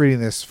I'm just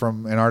reading this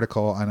from an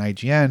article on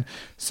IGN,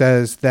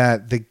 says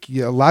that they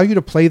allow you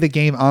to play the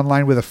game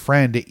online with a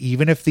friend,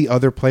 even if the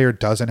other player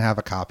doesn't have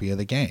a copy of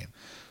the game.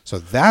 So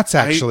that's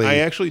actually... I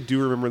actually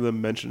do remember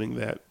them mentioning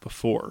that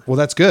before. Well,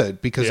 that's good,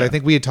 because I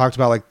think we had talked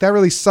about, like, that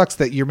really sucks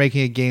that you're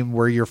making a game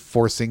where you're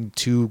forcing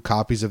 2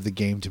 copies of the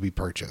game to be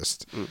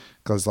purchased.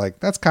 Because, like,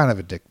 that's kind of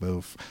a dick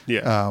move.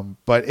 Yeah.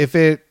 But if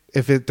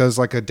it does,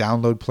 like, a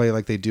download play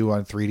like they do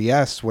on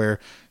 3DS, where...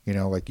 You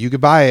know, like you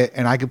could buy it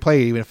and I could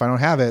play it even if I don't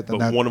have it. Then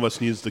but one of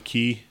us needs the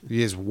key.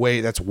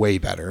 That's way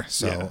better.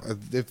 So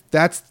if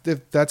that's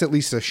at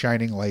least a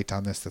shining light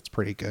on this, that's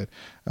pretty good.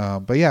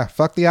 But yeah,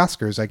 fuck the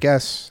Oscars, I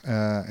guess.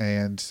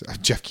 And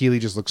Jeff Keighley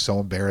just looks so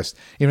embarrassed.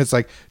 Even it's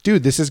like,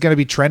 dude, this is going to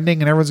be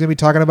trending and everyone's going to be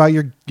talking about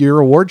your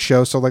award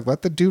show. So like,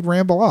 let the dude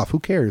ramble off. Who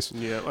cares?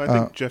 Yeah, I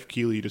think Jeff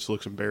Keighley just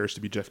looks embarrassed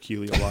to be Jeff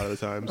Keighley a lot of the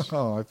times.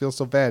 Oh, I feel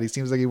so bad. He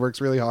seems like he works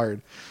really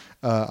hard.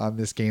 On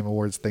this Game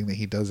Awards thing that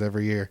he does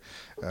every year.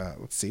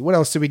 Let's see. What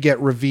else did we get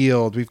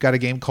revealed? We've got a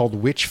game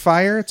called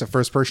Witchfire. It's a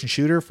first-person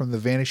shooter from the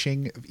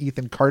Vanishing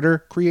Ethan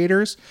Carter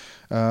creators.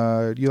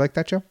 Do you like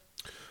that, Joe?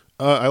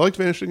 I liked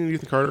Vanishing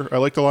Ethan Carter. I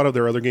liked a lot of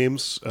their other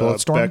games.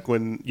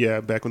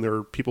 Bulletstorm? Back when there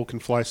were People Can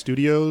Fly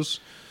Studios.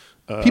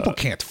 People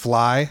can't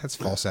fly. That's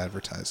false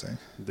advertising.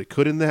 They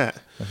could in that.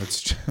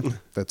 That's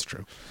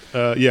true.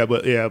 I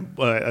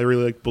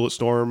really like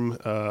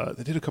Bulletstorm.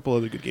 They did a couple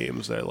other good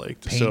games that I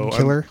liked.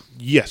 Painkiller?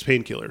 Yes,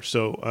 Painkiller.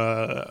 So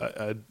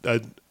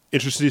I'm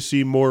interested to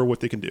see more what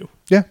they can do.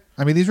 Yeah.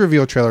 I mean, these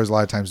reveal trailers a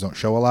lot of times don't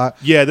show a lot.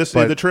 Yeah,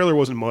 the trailer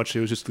wasn't much.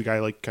 It was just the guy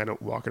like kind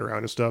of walking around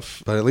and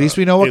stuff. But at least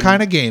we know what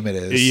kind of game it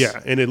is. Yeah,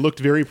 and it looked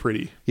very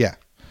pretty. Yeah.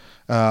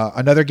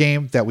 Another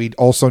game that we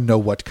also know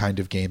what kind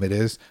of game it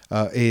is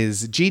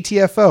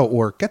GTFO,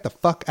 or Get the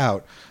Fuck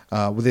Out.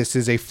 This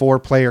is a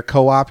 4-player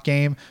co-op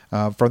game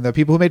from the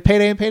people who made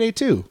Payday and Payday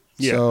 2.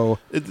 Yeah. So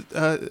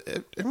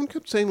everyone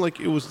kept saying like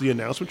it was the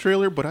announcement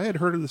trailer, but I had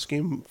heard of this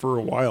game for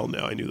a while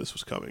now. I knew this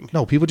was coming.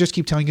 No, people just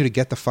keep telling you to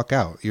get the fuck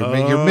out. You're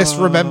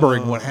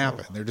misremembering what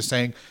happened. They're just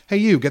saying, "Hey,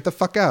 you get the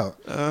fuck out,"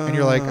 and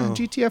you're like,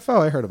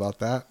 "GTFO, I heard about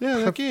that." Yeah,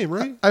 that game,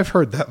 right? I've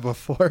heard that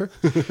before.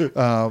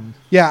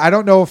 I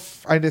don't know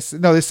if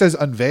this says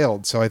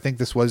unveiled, so I think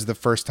this was the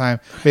first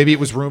time. Maybe it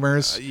was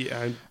rumors.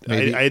 I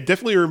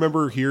definitely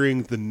remember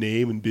hearing the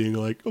name and being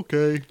like,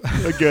 "Okay,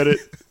 I get it."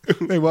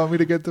 They want me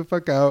to get the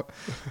fuck out.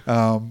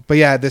 But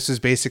yeah, this is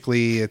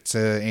basically, it's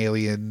an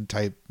alien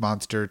type,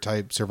 monster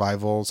type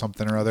survival,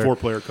 something or other.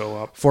 4-player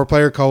co-op.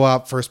 4-player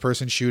co-op, first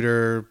person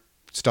shooter.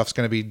 Stuff's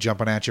going to be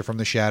jumping at you from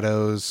the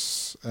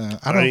shadows.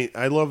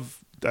 I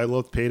love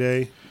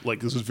Payday. Like,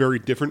 this is very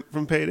different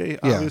from Payday,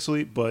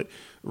 obviously. But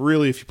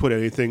really, if you put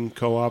anything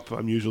co-op,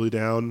 I'm usually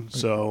down.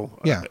 So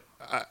yeah,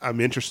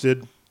 I'm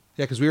interested.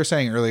 Yeah, because we were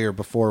saying earlier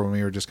before when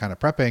we were just kind of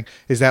prepping,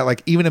 is that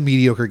like even a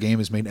mediocre game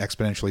is made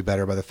exponentially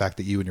better by the fact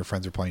that you and your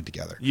friends are playing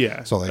together.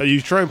 Yeah. So like,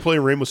 you try and play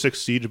Rainbow Six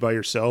Siege by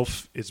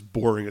yourself, it's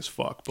boring as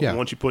fuck. But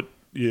once you put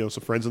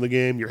some friends in the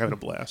game, you're having a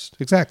blast.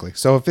 Exactly.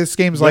 So if this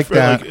game's like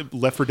that, like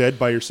Left 4 Dead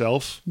by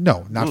yourself,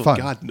 no, not fun.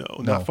 God, no,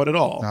 not fun at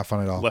all. Not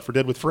fun at all. Left 4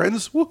 Dead with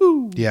friends,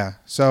 woohoo! Yeah.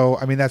 So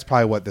I mean, that's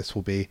probably what this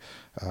will be.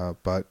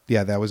 But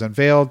yeah, that was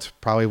unveiled.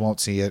 Probably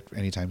won't see it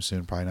anytime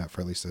soon. Probably not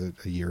for at least a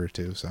year or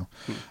two. So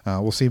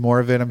we'll see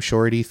more of it, I'm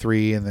sure, at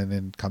E3 and then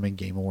in coming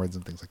Game Awards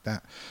and things like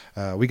that.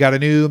 We got a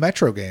new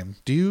Metro game.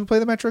 Do you play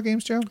the Metro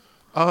games, Joe?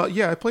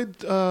 Yeah, I played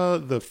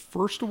the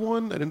first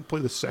one. I didn't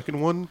play the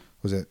second one.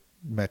 Was it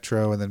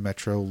Metro and then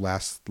Metro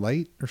Last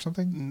Light or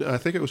something? I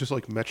think it was just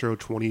like Metro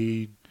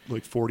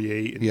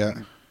 2048. And, yeah.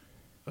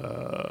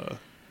 Was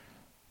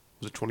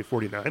it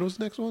 2049 was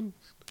the next one?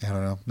 I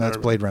don't know. That's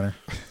Blade Runner.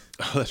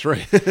 Oh, that's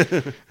right.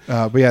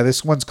 But yeah,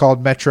 this one's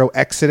called Metro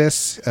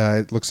Exodus.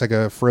 It looks like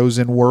a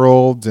frozen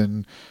world,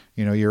 and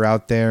you're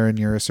out there and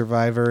you're a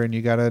survivor and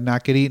you got to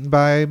not get eaten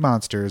by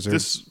monsters. Or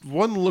This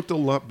one looked a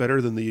lot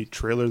better than the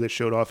trailer they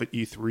showed off at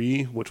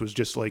E3, which was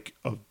just like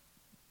a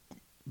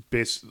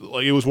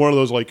it was one of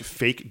those like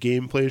fake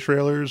gameplay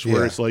trailers where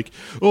Yeah. it's like,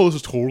 oh, this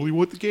is totally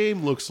what the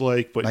game looks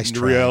like, but Nice in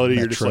try, reality,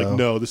 you're just Metro. like,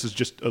 no, this is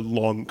just a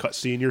long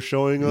cutscene you're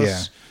showing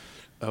us.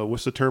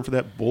 What's the term for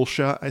that?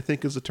 Bullshot, I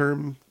think, is the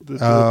term. The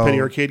Penny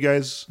Arcade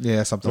guys.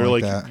 Yeah, something They're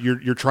like like that.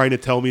 You're trying to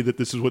tell me that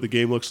this is what the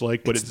game looks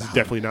like, but it's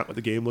definitely not what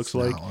the game looks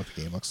like. Not what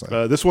the game looks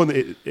like. This one,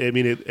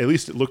 at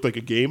least it looked like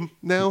a game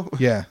now.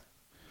 Yeah,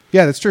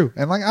 that's true.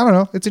 And like, I don't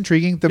know, it's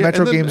intriguing. The Yeah,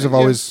 Metro and then, games have yeah.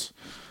 always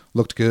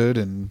looked good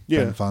and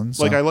been fun.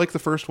 So. Like I like the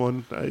first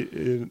one.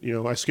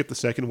 I skipped the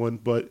second one,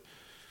 but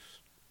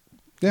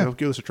give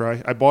this a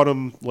try. I bought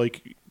them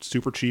like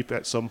super cheap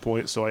at some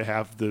point, so I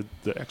have the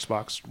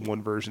Xbox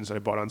One versions that I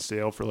bought on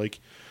sale for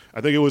like,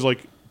 I think it was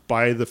like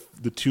buy the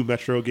 2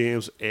 Metro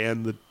games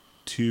and the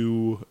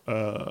 2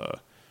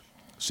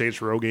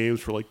 Saints Row games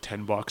for like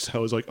 $10. I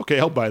was like, okay,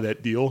 I'll buy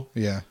that deal.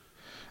 Yeah.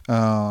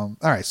 All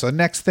right. So the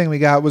next thing we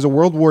got was a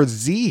World War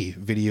Z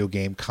video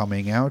game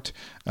coming out.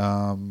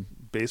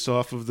 Based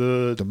off of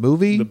the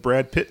movie, the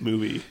Brad Pitt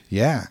movie,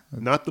 yeah,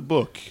 not the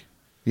book.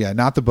 Yeah,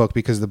 not the book,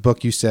 because the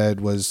book you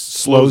said was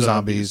slow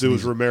zombies. It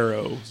was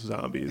Romero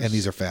zombies, and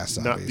these are fast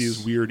zombies, not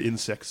these weird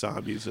insect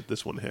zombies that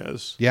this one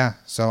has. Yeah,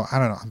 so I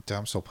don't know.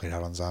 I'm so played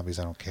out on zombies.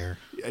 I don't care.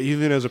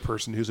 Even as a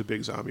person who's a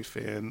big zombie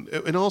fan,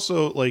 and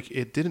also like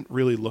it didn't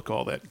really look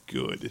all that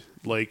good.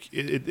 Like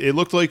it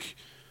looked like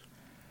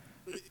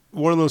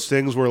one of those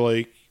things where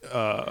like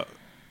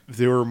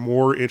they were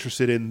more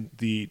interested in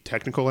the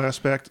technical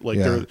aspect. Like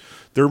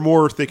they're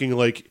more thinking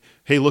like,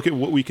 hey, look at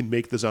what we can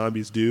make the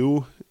zombies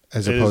do.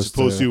 As opposed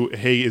to,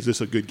 hey, is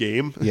this a good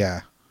game?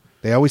 Yeah.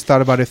 They always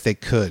thought about if they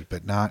could,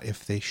 but not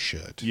if they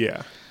should.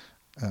 Yeah.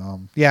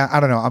 I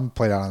don't know. I'm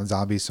played out on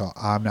zombies, so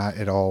I'm not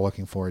at all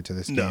looking forward to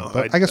this game.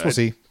 But I guess we'll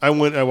see. I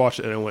watched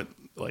it, and I went,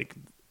 like,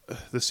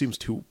 this seems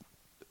too...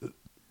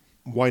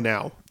 Why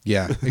now?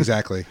 Yeah,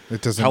 exactly.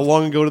 It doesn't... How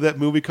long ago did that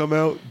movie come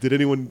out? Did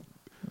anyone...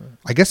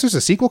 I guess there's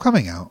a sequel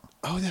coming out.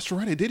 Oh, that's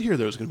right. I did hear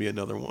there was going to be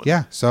another one.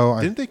 Yeah, so...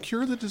 Didn't they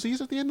cure the disease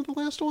at the end of the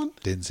last one?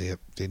 Didn't see it.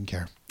 Didn't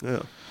care.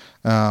 Yeah.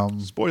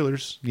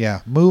 Spoilers.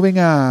 Yeah. Moving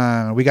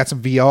on. We got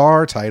some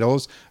VR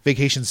titles.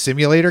 Vacation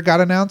Simulator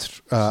got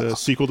announced. A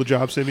sequel to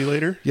Job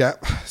Simulator. Yeah.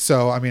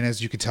 So, I mean,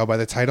 as you can tell by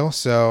the title.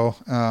 So,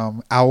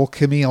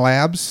 Alchemy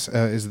Labs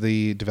is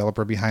the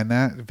developer behind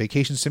that.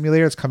 Vacation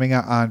Simulator. It's coming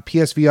out on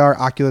PSVR,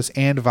 Oculus,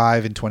 and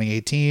Vive in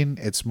 2018.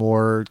 It's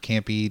more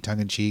campy,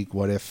 tongue-in-cheek.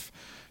 What if,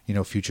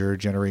 future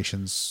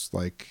generations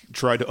like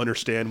try to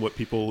understand what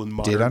people in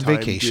modern did on time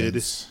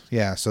vacations. Did.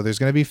 Yeah, so there's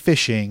going to be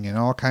fishing and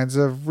all kinds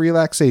of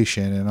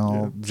relaxation and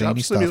all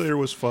zany stuff. Job Simulator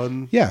was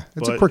fun. Yeah,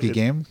 it's a quirky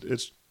game.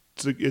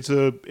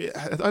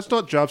 I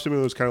thought Job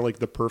Simulator was kind of like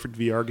the perfect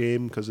VR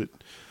game because it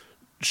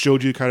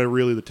showed you kind of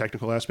really the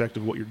technical aspect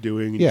of what you're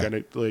doing and kind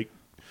of like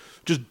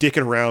just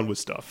dicking around with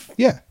stuff.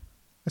 Yeah.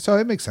 So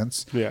it makes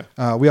sense. Yeah.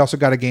 We also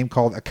got a game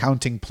called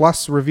Accounting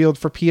Plus revealed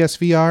for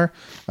PSVR.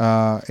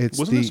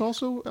 Wasn't this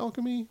also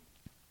Alchemy?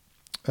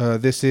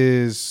 This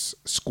is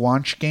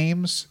Squanch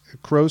Games.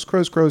 Crows,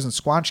 and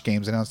Squanch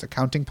Games announced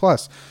Accounting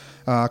Plus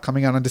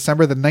coming out on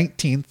December the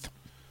 19th.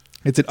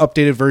 It's an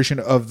updated version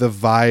of the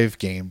Vive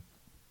game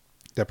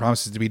that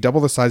promises to be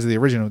double the size of the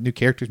original with new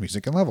characters,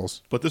 music, and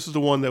levels. But this is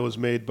the one that was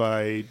made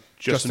by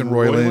Justin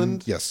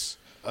Roiland. Yes.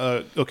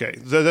 Okay,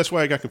 that's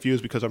why I got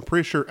confused because I'm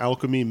pretty sure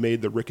Alchemy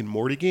made the Rick and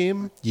Morty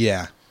game.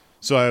 Yeah.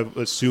 So I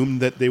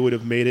assumed that they would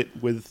have made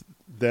it with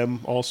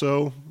them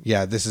also.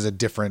 Yeah, this is a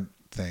different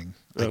thing,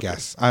 I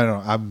guess. I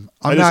don't know.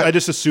 I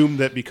just assumed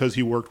that because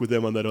he worked with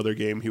them on that other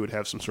game, he would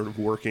have some sort of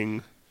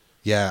working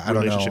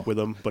relationship with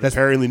them. But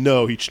apparently,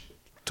 no. He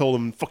told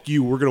them, "Fuck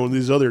you, we're going to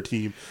this other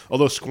team."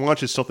 Although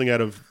Squanch is something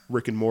out of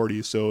Rick and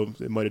Morty, so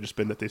it might have just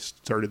been that they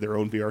started their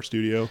own VR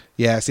studio.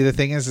 Yeah, see, the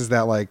thing is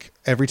that like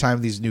every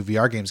time these new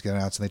VR games get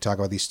announced and they talk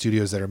about these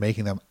studios that are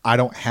making them, I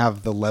don't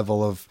have the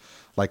level of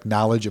like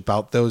knowledge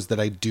about those that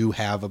I do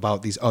have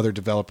about these other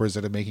developers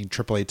that are making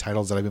AAA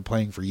titles that I've been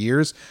playing for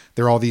years.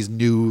 They're all these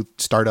new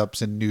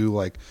startups and new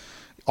like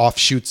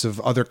offshoots of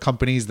other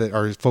companies that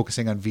are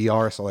focusing on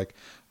VR. So like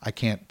I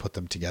can't put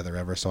them together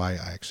ever. So I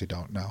actually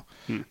don't know.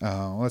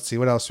 Let's see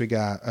what else we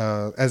got.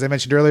 As I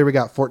mentioned earlier, we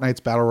got Fortnite's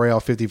Battle Royale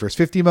 50 vs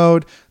 50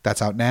 mode.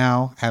 That's out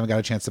now. Haven't got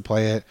a chance to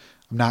play it.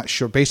 I'm not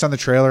sure. Based on the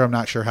trailer, I'm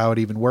not sure how it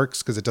even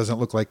works because it doesn't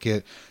look like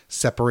it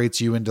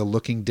separates you into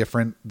looking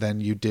different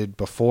than you did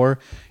before.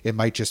 It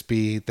might just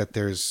be that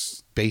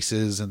there's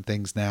bases and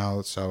things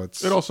now. So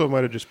it also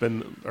might have just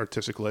been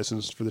artistic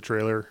license for the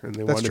trailer, and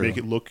they wanted to make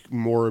it look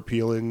more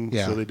appealing.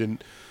 Yeah. So they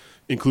didn't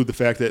include the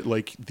fact that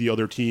like the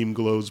other team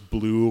glows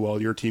blue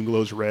while your team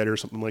glows red or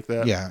something like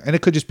that. Yeah, and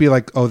it could just be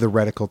like, oh, the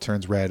reticle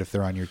turns red if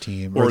they're on your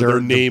team, or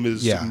their name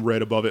is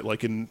red above it,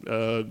 like in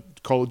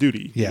Call of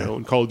Duty. Yeah,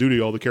 in Call of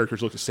Duty, all the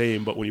characters look the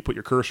same, but when you put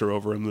your cursor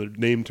over them, the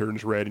name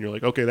turns red, and you're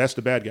like, okay, that's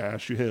the bad guy. I'll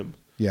shoot him.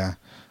 Yeah.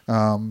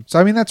 So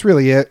I mean, that's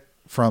really it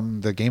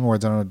from the Game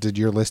Awards. I don't know. Did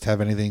your list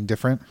have anything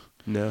different?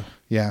 No.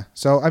 Yeah.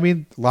 So I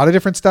mean, a lot of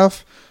different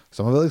stuff.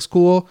 Some of it looks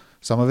cool.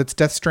 Some of it's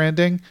Death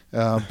Stranding,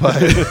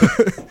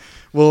 but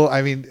well,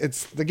 I mean,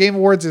 it's the Game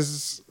Awards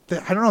is.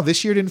 I don't know.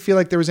 This year didn't feel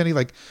like there was any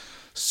like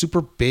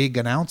super big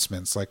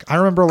announcements. Like I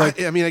remember,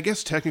 like I mean, I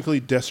guess technically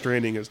Death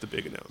Stranding is the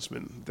big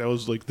announcement. That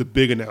was like the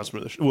big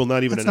announcement. Of the well,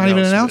 not even That's an not even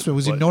announcement. an announcement.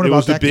 Was but known it about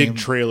was the that big game.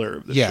 trailer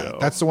of the yeah, show.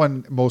 that's the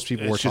one most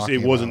people were It's just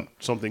talking it wasn't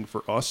about. something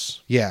for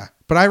us. Yeah.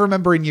 But I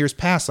remember in years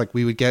past, like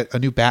we would get a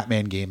new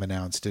Batman game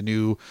announced, a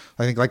new,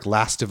 I think like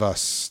Last of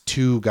Us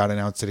 2 got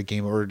announced at a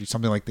game or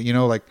something like that,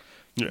 like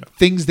Yeah.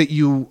 things that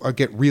you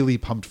get really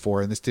pumped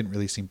for. And this didn't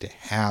really seem to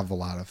have a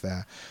lot of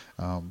that.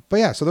 But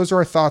yeah, so those are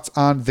our thoughts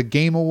on the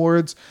Game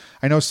Awards.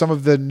 I know some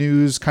of the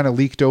news kind of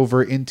leaked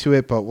over into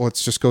it, but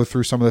let's just go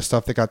through some of the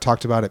stuff that got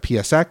talked about at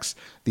PSX,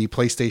 the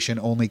PlayStation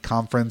only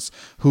conference,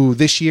 who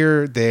this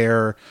year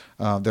their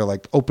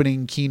like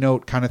opening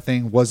keynote kind of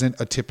thing wasn't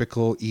a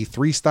typical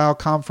E3 style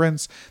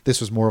conference.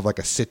 This was more of like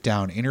a sit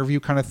down interview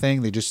kind of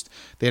thing. They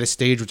had a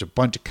stage with a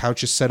bunch of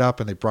couches set up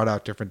and they brought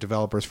out different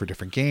developers for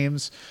different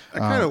games. I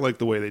kind of like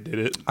the way they did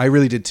it. I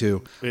really did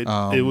too.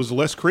 It was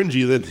less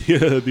cringy than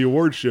the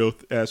award show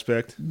aspect.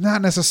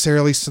 Not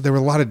necessarily. So there were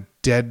a lot of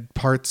dead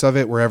parts of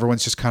it where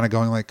everyone's just kind of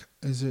going like,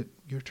 is it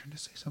your turn to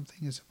say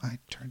something? Is it my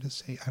turn to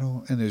say? I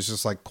don't. And there's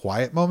just like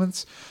quiet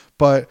moments.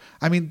 But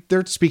I mean,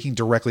 they're speaking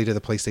directly to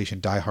the PlayStation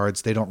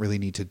diehards. They don't really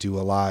need to do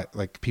a lot.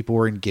 Like people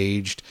were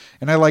engaged.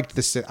 And I liked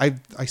this. I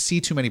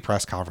see too many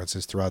press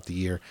conferences throughout the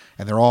year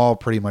and they're all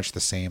pretty much the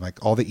same.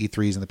 Like all the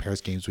E3s and the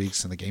Paris Games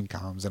Weeks and the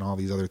Gamecoms and all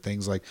these other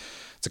things. Like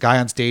it's a guy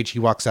on stage. He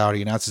walks out.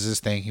 He announces his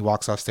thing. He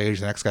walks off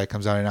stage. The next guy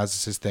comes out and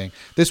announces his thing.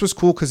 This was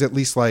cool because at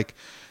least like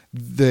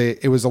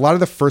it was a lot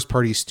of the first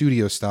party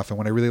studio stuff. And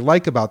what I really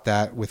like about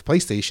that with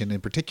PlayStation in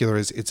particular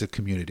is it's a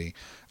community.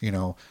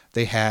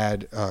 They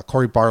had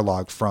Cory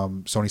Barlog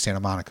from Sony Santa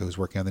Monica who's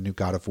working on the new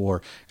God of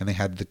War, and they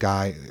had the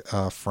guy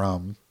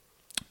from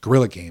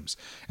Guerrilla Games,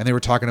 and they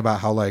were talking about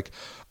how like,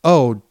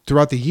 oh,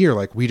 throughout the year,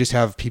 like we just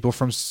have people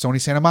from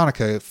Sony Santa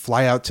Monica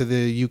fly out to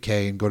the UK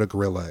and go to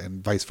Guerrilla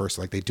and vice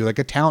versa. Like they do like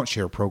a talent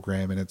share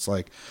program, and it's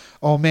like,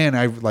 oh man,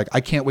 I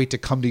can't wait to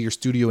come to your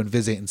studio and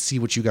visit and see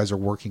what you guys are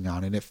working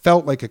on. And it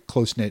felt like a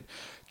close knit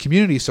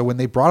community. So when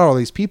they brought out all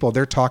these people,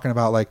 they're talking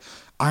about like,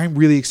 I'm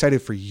really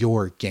excited for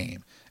your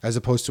game, as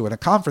opposed to in a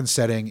conference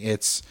setting,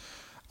 it's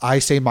I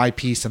say my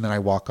piece and then I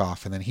walk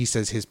off, and then he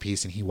says his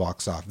piece and he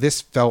walks off. This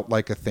felt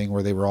like a thing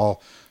where they were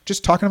all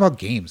just talking about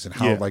games and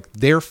how like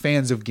they're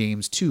fans of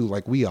games too,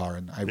 like we are,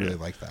 and I really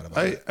like that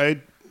about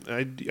it.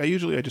 I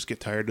usually just get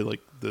tired of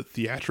like the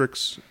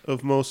theatrics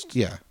of most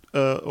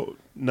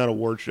not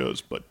award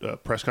shows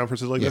but press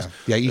conferences like this.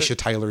 The Aisha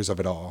Tylers of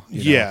it all.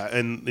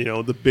 And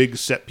the big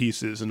set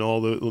pieces and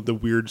all the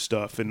weird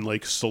stuff and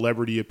like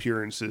celebrity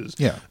appearances.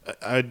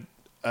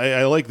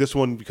 I like this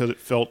one because it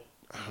felt,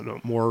 I don't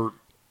know, more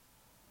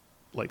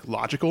like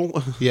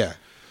logical.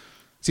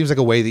 Seems like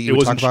a way that you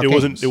would talk about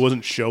games. It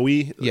wasn't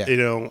showy.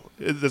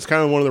 That's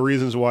kind of one of the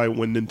reasons why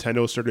when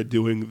Nintendo started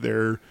doing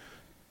their,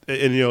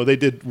 and they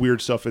did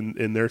weird stuff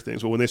in their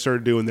things, but when they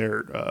started doing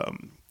their,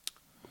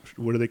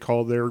 what do they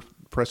call their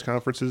press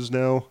conferences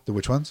now? The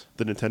which ones?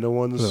 The Nintendo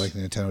ones. Like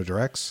the Nintendo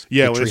Directs?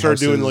 Yeah, when they started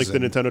doing like the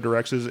Nintendo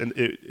Directs, and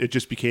it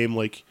just became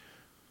like,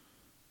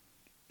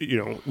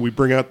 we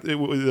bring out,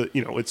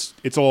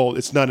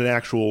 it's not an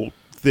actual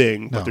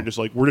thing, but they're just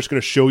like, we're just going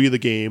to show you the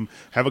game,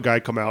 have a guy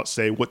come out,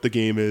 say what the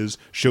game is,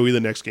 show you the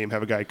next game,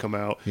 have a guy come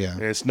out.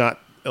 And it's not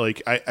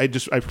like, I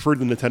prefer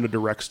the Nintendo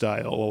Direct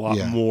style a lot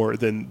more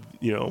than,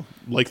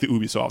 like the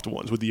Ubisoft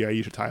ones with the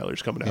Aisha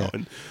Tylers coming out.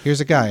 And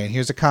here's a guy and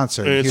here's a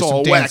concert. And it's here's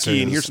all some wacky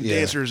dancers. and here's some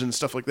dancers and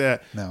stuff like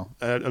that. No.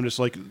 I'm just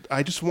like,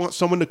 I just want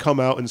someone to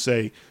come out and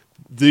say,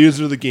 these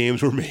are the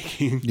games we're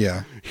making.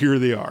 Here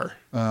they are.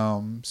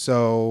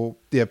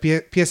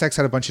 PSX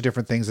had a bunch of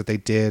different things that they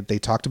did. They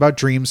talked about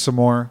Dreams some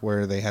more,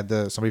 where they had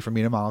somebody from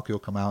Media Molecule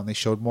come out and they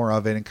showed more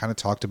of it and kind of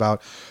talked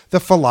about the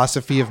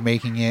philosophy of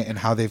making it and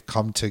how they've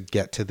come to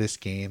get to this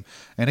game.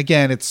 And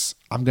again,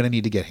 I'm going to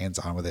need to get hands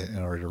on with it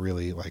in order to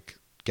really like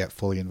get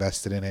fully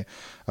invested in it.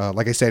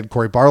 Like I said,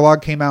 Cory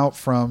Barlog came out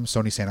from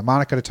Sony Santa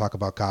Monica to talk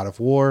about God of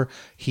War.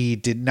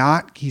 He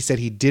said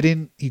he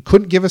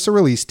couldn't give us a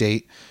release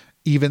date,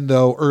 even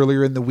though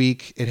earlier in the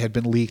week it had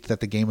been leaked that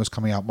the game was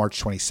coming out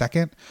March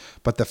 22nd.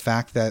 But the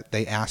fact that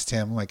they asked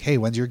him like, hey,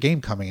 when's your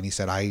game coming? And he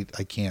said, I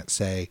can't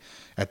say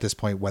at this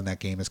point when that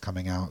game is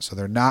coming out. So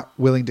they're not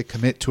willing to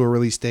commit to a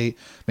release date.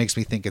 Makes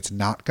me think it's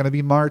not going to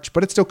be March,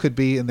 but it still could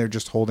be. And they're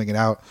just holding it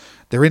out.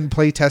 They're in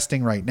play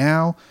testing right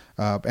now.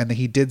 And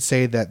he did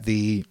say that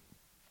the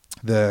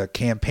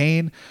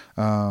campaign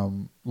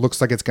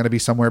looks like it's going to be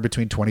somewhere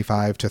between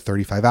 25 to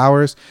 35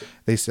 hours.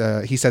 He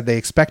said they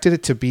expected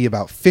it to be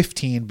about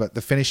 15, but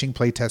the finishing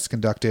play tests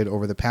conducted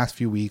over the past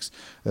few weeks,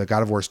 the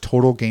God of War's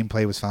total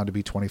gameplay was found to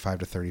be 25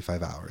 to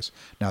 35 hours.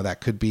 Now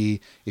that could be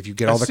if you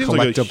get all the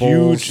collectibles. Like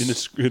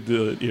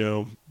a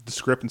huge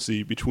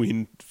discrepancy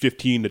between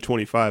 15 to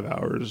 25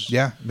 hours.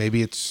 Yeah,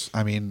 maybe it's.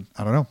 I mean,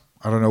 I don't know.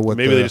 I don't know what.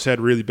 Maybe they just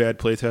had really bad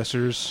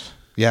playtesters.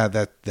 Yeah,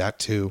 that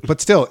too. But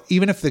still,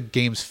 even if the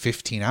game's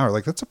 15 hours,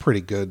 like that's a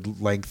pretty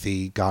good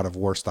lengthy God of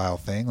War style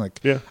thing. Like,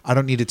 Yeah. I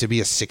don't need it to be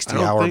a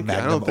 60-hour magnum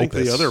I don't think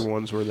opus. the other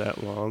ones were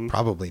that long.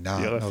 Probably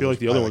not. Yeah, I No, feel like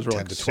the other ones were 10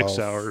 like to 6 12.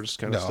 hours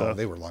kind of No, stuff.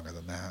 they were longer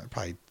than that.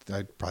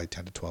 Probably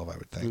 10 to 12, I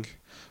would think.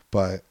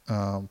 But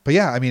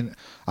yeah, I mean,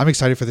 I'm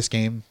excited for this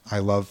game. I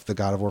love the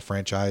God of War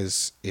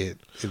franchise. This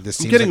I'm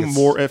seems getting like it's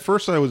more. At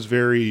first, I was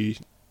very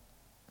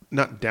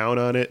not down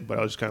on it, but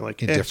I was kind of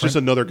like, it's Indifferent? just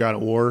another God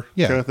of War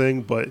Yeah. kind of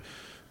thing. But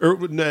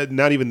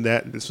not even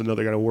that. It's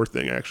another God of War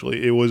thing.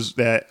 Actually, it was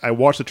that I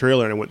watched the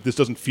trailer and I went, this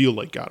doesn't feel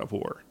like God of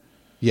War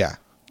Yeah.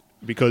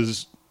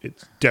 because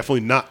it's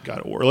definitely not God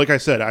of War. Like I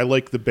said, I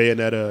like the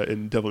Bayonetta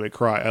and Devil May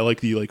Cry. I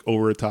like the like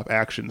over the top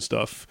action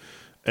stuff.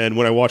 And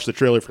when I watched the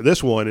trailer for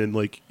this one, and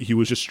like he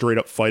was just straight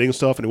up fighting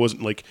stuff, and it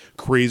wasn't like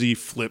crazy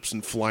flips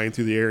and flying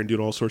through the air and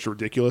doing all sorts of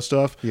ridiculous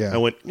stuff. Yeah. I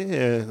went,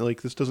 yeah,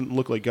 like this doesn't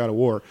look like God of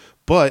War.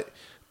 But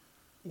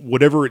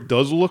whatever it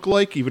does look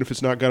like, even if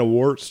it's not God of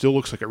War, it still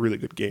looks like a really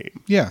good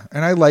game. Yeah,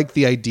 and I like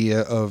the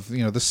idea of,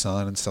 the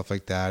sun and stuff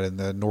like that, and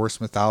the Norse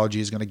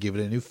mythology is going to give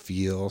it a new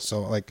feel. So,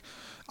 like,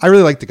 I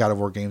really like the God of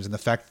War games, and the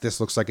fact that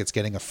this looks like it's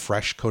getting a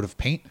fresh coat of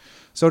paint,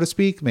 so to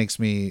speak, makes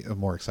me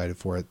more excited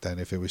for it than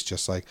if it was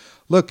just like,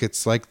 look,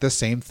 it's like the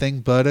same thing,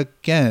 but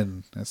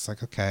again. It's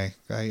like, okay,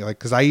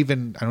 because I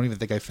don't even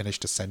think I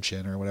finished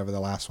Ascension or whatever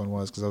the last one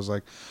was, because I was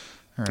like,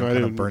 all right, I I'm kind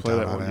of didn't burnt play out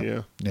that on one,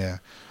 it. yeah.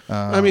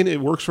 Yeah. I mean, it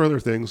works for other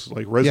things.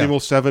 Like Resident Evil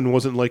 7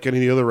 wasn't like any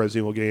of the other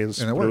Resident Evil games,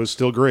 And it but it was works.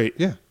 still great.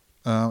 Yeah.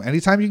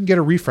 Anytime you can get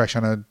a refresh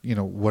on a,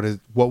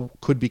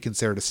 what could be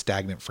considered a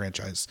stagnant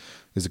franchise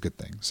is a good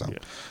thing. So,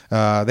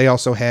 they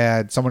also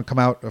had someone come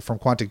out from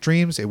Quantic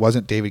Dreams. It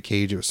wasn't David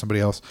Cage. It was somebody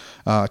else,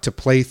 to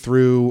play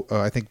through,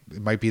 I think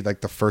it might be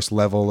like the first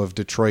level of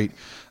Detroit,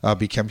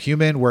 Become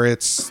Human, where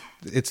it's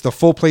the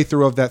full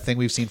playthrough of that thing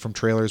we've seen from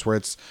trailers where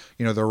it's,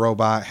 the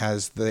robot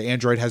the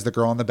android has the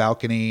girl on the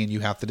balcony and you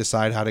have to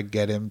decide how to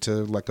get him to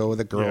let go of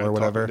the girl or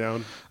whatever. Talk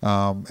him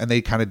down. And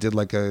they kind of did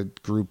like a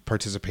group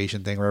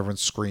participation thing where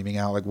everyone's screaming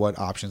out like what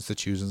options to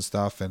choose and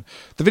stuff. And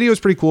the video is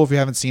pretty cool. If you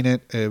haven't seen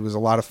it, it was a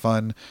lot of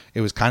fun.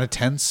 It was kind of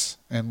tense,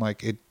 and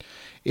like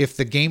if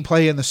the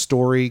gameplay and the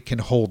story can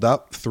hold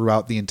up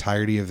throughout the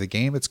entirety of the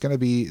game, it's going to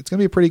be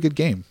a pretty good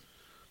game.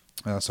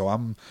 So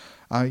I'm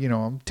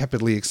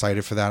tepidly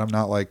excited for that. I'm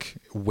not like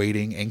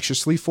waiting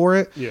anxiously for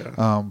it.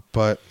 Yeah.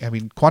 But I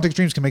mean, Quantic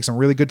Dreams can make some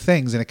really good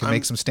things, and it can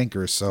make some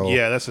stinkers. So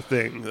Yeah, that's the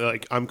thing.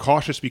 Like, I'm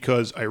cautious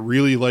because I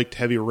really liked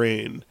Heavy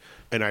Rain,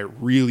 and I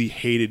really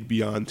hated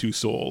Beyond Two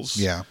Souls.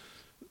 yeah,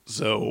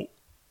 So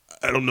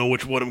I don't know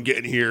which one I'm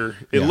getting here.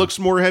 It Yeah. looks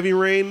more Heavy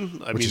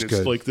Rain. I Which mean, is it's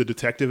good. like the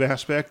detective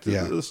aspect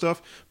Yeah. of the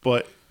stuff.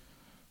 But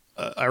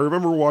I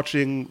remember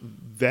watching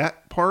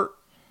that part,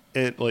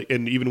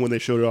 and even when they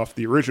showed it off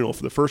the original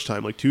for the first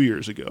time, like 2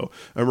 years ago,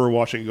 I remember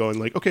watching it going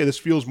like, okay, this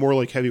feels more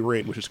like Heavy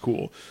Rain, which is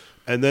cool.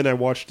 And then I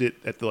watched it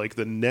at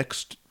the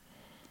next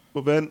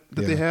event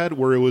that they had,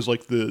 where it was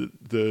like the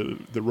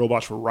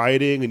robots were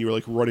rioting and you were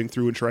like running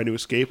through and trying to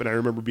escape. And I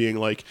remember being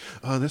like,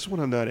 this one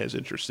I'm not as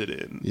interested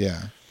in.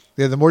 yeah.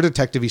 The more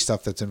detective-y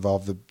stuff that's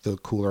involved, the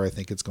cooler I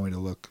think it's going to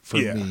look for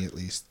me at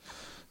least.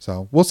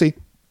 So we'll see.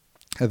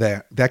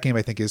 That game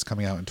I think is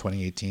coming out in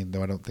 2018,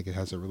 though I don't think it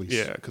has a release.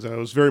 Yeah, because I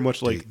was very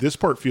much like, this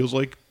part feels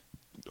like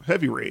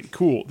Heavy Rain.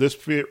 Cool. This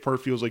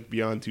part feels like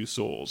Beyond Two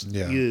Souls.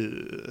 Yeah.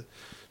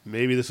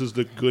 Maybe this is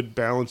the good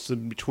balance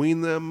in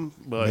between them,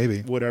 but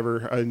Maybe.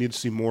 whatever. I need to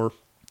see more.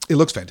 It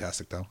looks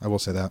fantastic, though. I will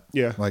say that.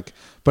 Yeah.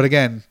 But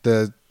again,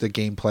 the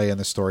gameplay and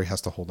the story has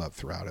to hold up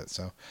throughout it.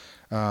 So,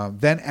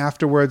 then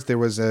afterwards, there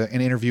was an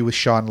interview with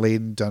Sean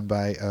Layden done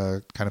by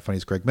Kind of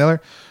Funny's Greg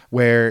Miller,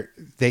 where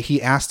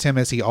he asked him,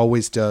 as he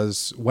always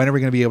does, when are we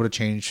going to be able to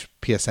change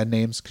PSN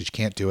names, because you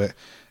can't do it.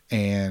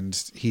 And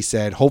he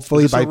said,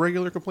 hopefully Is this by a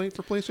regular complaint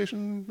for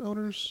PlayStation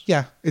owners?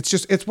 yeah,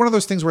 it's one of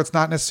those things where it's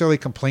not necessarily a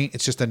complaint.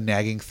 It's just a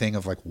nagging thing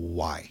of like,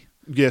 why?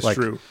 Yes,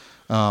 true.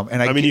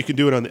 And I mean, you can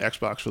do it on the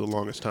Xbox for the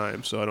longest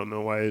time, so I don't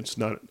know why it's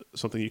not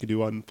something you can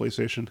do on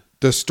PlayStation.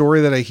 the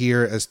story that I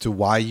hear as to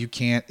why you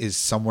can't is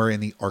somewhere in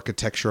the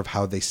architecture of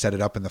how they set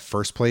it up in the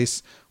first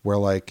place, where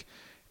like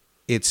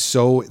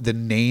the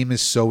name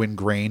is so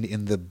ingrained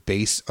in the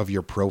base of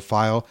your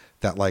profile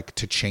that like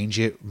to change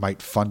it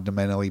might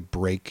fundamentally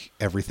break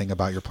everything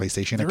about your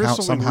PlayStation There account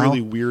is something somehow.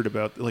 really weird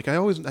about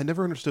I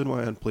never understood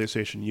why on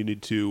PlayStation you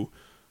need to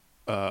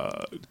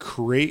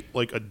create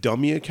like a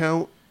dummy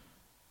account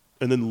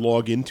and then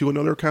log into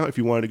another account if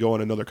you wanted to go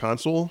on another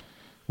console.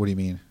 What do you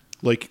mean?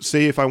 Like,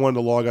 say if I wanted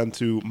to log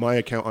onto my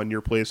account on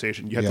your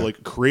PlayStation, you have to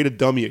like create a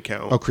dummy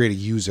account. Oh, create a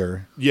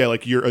user. Yeah,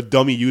 like a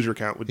dummy user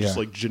account with just Yeah.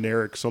 like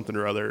generic something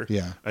or other.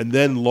 Yeah. And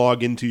then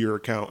log into your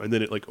account, and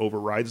then it like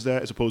overrides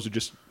that, as opposed to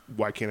just,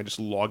 why can't I just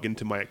log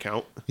into my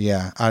account?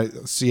 Yeah.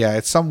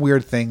 It's some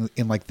weird thing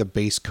in like the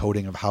base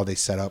coding of how they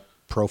set up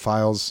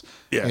profiles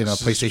Yeah, in a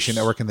it's PlayStation just-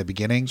 Network in the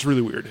beginning. It's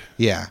really weird.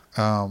 Yeah.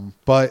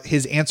 But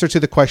his answer to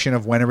the question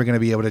of when are we going to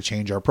be able to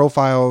change our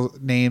profile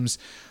names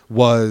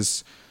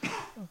was,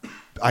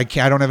 I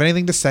don't have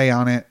anything to say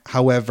on it.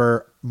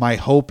 However, my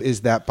hope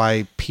is that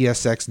by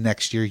PSX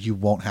next year, you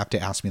won't have to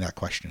ask me that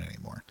question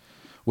anymore,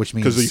 which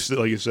means Because,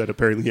 like you said,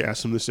 apparently he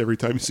asks him this every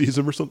time he sees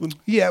him or something.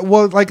 yeah,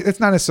 well, like it's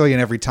not necessarily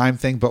an every time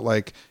thing, but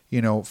like,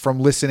 you know,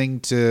 from listening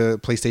to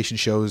PlayStation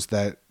shows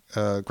that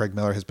Greg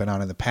Miller has been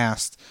on in the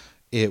past,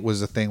 it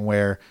was a thing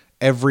where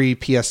every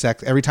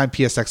time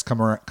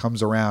PSX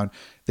comes around,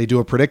 they do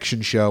a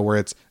prediction show where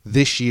it's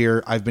this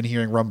year. I've been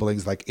hearing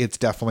rumblings like it's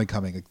definitely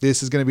coming. Like,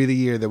 this is going to be the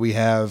year that we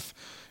have,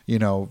 you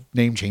know,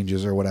 name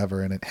changes or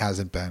whatever, and it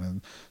hasn't been.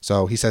 And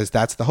so he says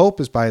that's the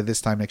hope, is by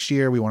this time next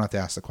year we won't have to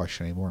ask the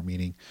question anymore,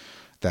 meaning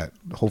that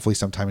hopefully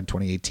sometime in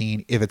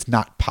 2018, if it's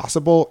not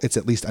possible, it's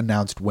at least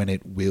announced when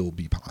it will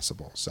be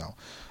possible. So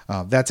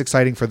that's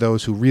exciting for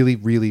those who really,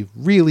 really,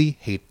 really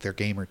hate their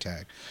gamer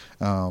tag.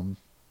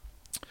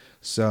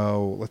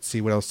 So let's see,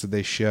 what else did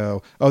they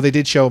show? Oh, they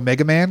did show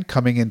Mega Man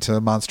coming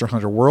into Monster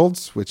Hunter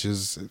Worlds, which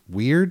is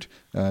weird.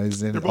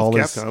 Is in They're both all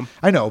Capcom.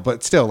 I know,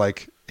 but still,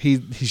 like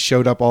he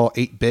showed up all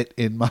 8-bit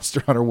in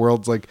Monster Hunter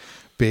Worlds, like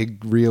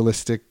big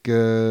realistic,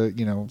 you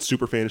know,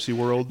 Super Fantasy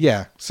World.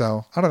 yeah.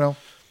 So I don't know.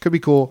 Could be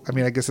cool. I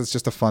mean, I guess it's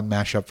just a fun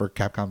mashup for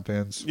Capcom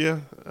fans. Yeah,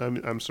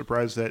 I'm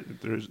surprised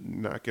that there's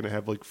not going to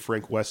have like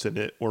Frank West in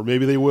it, or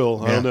maybe they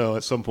will. I Yeah. don't know.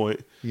 At some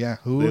point, Yeah,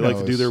 who they knows?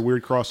 like to do their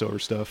weird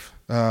crossover stuff.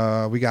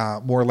 We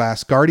got more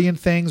Last Guardian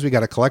things. We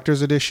got a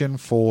collector's edition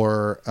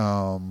for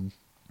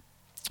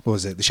what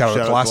was it? The Shadow of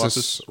the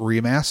Colossus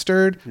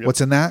remastered. Yep. What's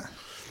in that?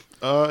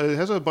 It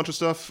has a bunch of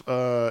stuff.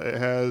 It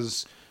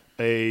has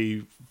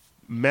a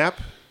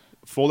map,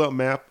 fold-out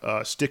map,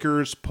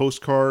 stickers,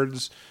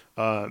 postcards.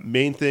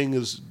 Main thing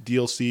is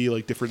DLC,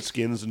 like different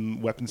skins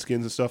and weapon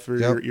skins and stuff for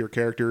Yep. your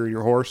character and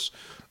your horse,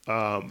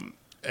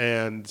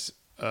 and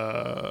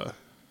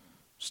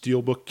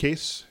steelbook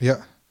case.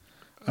 Yeah,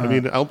 I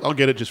mean, I'll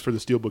get it just for the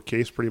steelbook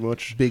case, pretty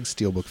much. big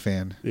Steelbook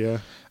fan. Yeah.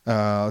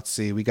 Let's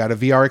see. We got a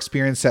VR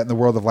experience set in the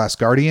world of Last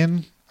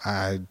Guardian.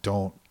 I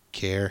don't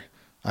care.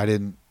 I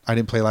didn't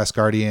play Last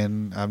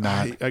Guardian. I'm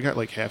not. I got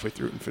like halfway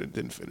through it and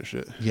didn't finish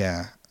it.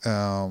 Yeah.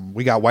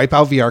 We got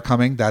Wipeout VR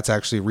coming. That's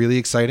actually really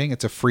exciting.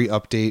 It's a free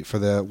update for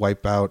the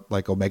Wipeout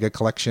like Omega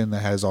collection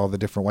that has all the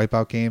different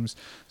Wipeout games.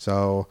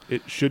 So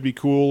It should be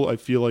cool. I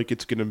feel like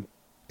it's going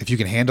if you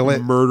can handle to it,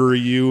 murder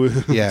you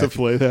Yeah, to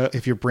play that.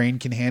 if your brain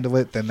can handle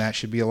it, then that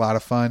should be a lot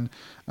of fun.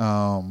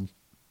 And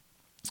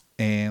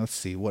let's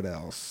see what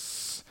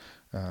else.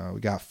 We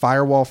got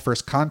Firewall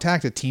First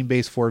Contact, a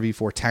team-based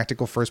 4v4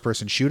 tactical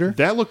first-person shooter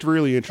That looked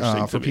really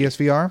interesting for to me.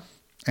 PSVR,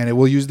 and it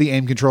will use the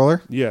aim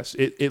controller. Yes,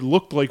 it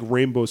looked like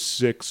Rainbow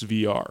Six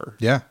VR.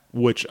 Yeah.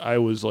 Which I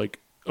was like,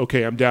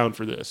 okay, I'm down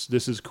for this.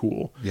 This is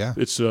cool. Yeah.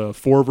 It's a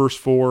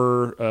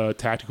 4v4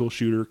 tactical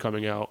shooter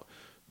coming out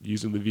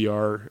using the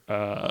VR.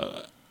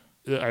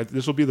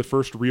 This will be the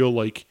first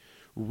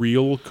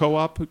real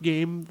co-op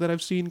game that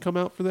I've seen come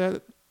out for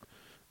that.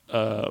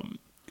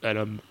 And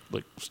I'm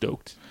like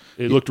stoked.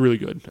 It looked really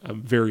good.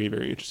 I'm very,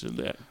 very interested in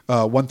that.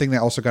 One thing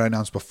that also got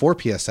announced before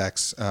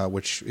PSX,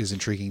 which is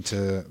intriguing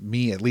to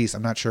me at least.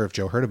 I'm not sure if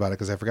Joe heard about it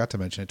because I forgot to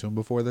mention it to him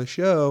before the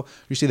show.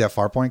 You see that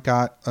Farpoint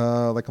got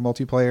like a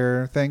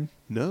multiplayer thing?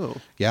 No.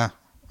 Yeah.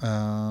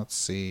 Let's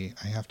see.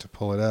 I have to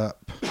pull it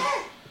up.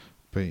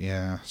 But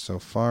yeah, so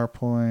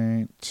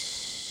Farpoint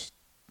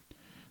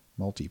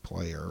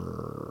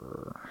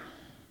multiplayer.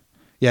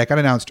 Yeah, it got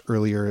announced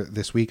earlier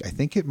this week. I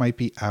think it might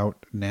be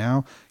out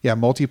now. Yeah,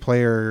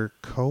 multiplayer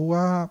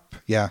co-op.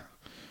 Yeah.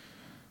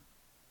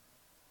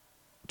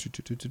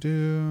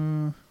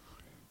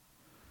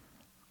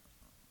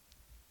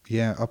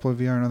 Yeah, upload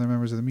VR and other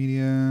members of the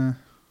media.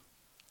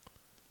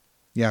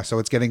 Yeah, so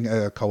it's getting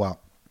a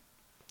co-op.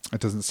 It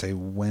doesn't say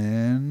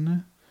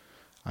when.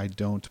 I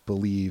don't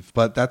believe,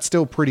 but that's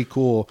still pretty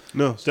cool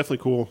No, it's definitely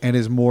cool. and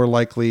is more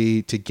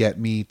likely to get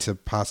me to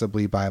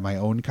possibly buy my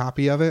own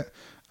copy of it.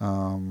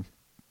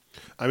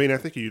 I mean, I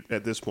think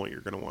at this point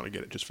you're going to want to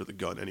get it just for the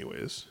gun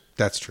anyways.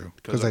 That's true.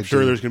 Because I'm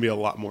sure there's going to be a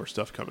lot more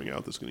stuff coming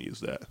out that's going to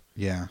use that.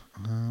 Yeah.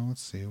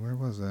 Let's see. Where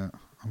was it?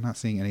 I'm not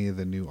seeing any of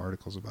the new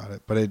articles about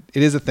it, but it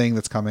is a thing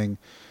that's coming.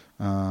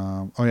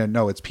 Oh, yeah.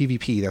 No, it's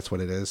PvP. That's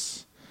what it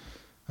is.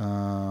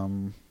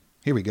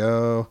 Here we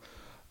go.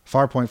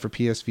 Farpoint for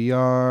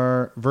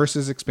PSVR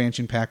versus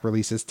expansion pack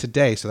releases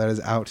today. So that is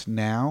out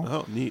now.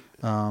 Oh, neat.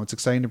 It's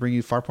exciting to bring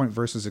you Farpoint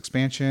versus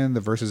expansion. The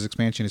versus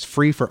expansion is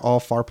free for all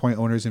Farpoint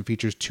owners and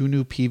features 2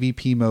 new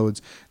PvP modes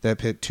that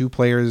pit 2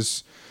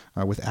 players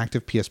with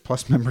active PS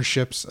Plus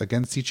memberships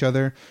against each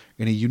other.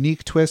 In a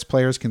unique twist,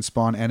 players can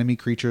spawn enemy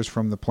creatures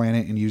from the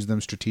planet and use them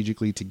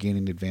strategically to gain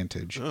an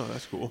advantage. Oh,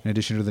 that's cool. In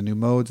addition to the new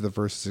modes, the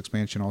Versus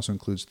expansion also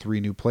includes 3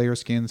 new player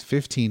skins,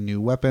 15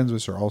 new weapons,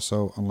 which are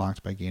also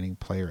unlocked by gaining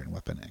player and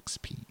weapon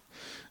XP.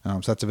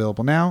 So that's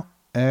available now.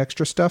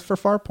 Extra stuff for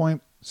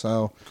Farpoint.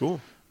 So Cool.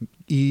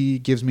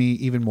 gives me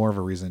even more of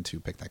a reason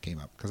to pick that game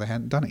up because I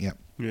hadn't done it yet.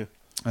 Yeah.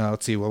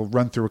 Let's see. We'll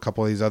run through a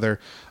couple of these other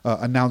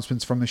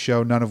announcements from the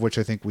show, none of which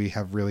I think we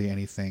have really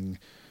anything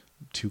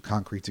too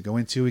concrete to go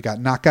into. We got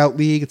Knockout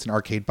League. It's an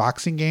arcade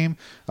boxing game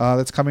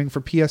that's coming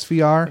for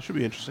PSVR. That should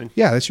be interesting.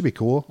 Yeah, that should be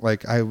cool.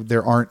 Like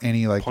there aren't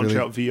any like Punch really,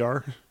 Out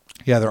VR.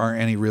 yeah, there aren't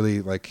any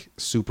really like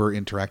super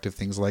interactive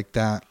things like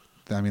that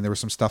I mean, there was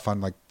some stuff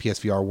on like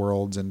PSVR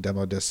Worlds and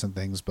demo discs and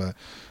things, but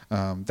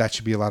that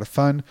should be a lot of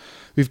fun.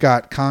 We've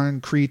got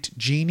Concrete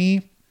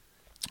Genie,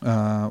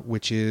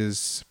 which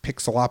is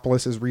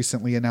Pixelopolis'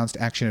 recently announced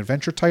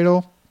action-adventure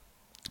title.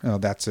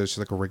 That's just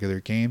like a regular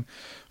game.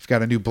 We've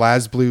got a new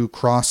BlazBlue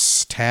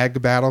Cross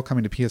Tag Battle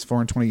coming to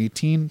PS4 in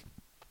 2018.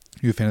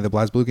 You a fan of the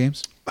BlazBlue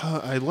games?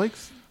 I like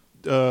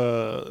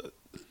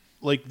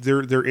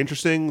they're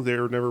interesting.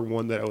 They're never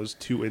one that I was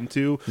too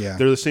into. Yeah.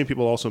 They're the same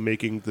people also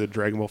making the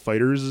Dragon Ball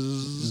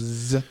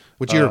Fighters,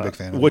 which you're a big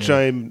fan of. Which yeah.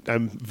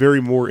 I'm very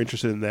more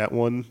interested in that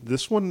one.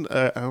 This one,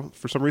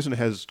 for some reason, it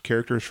has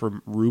characters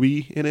from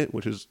Ruby in it,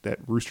 which is that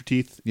Rooster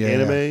Teeth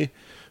anime. Yeah.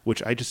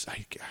 Which I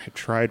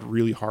tried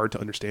really hard to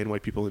understand why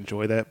people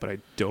enjoy that, but I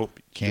don't.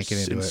 Can't get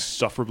into it. It's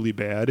insufferably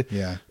bad.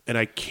 Yeah. And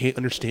I can't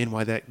understand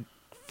why that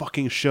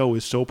fucking show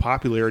is so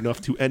popular enough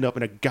to end up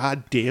in a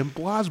goddamn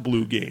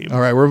BlazBlue game.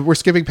 All right, we're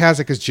skipping past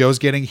it because Joe's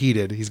getting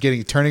heated. He's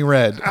turning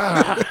red. We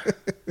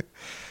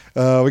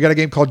got a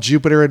game called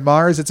Jupiter and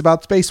Mars. It's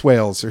about space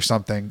whales or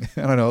something.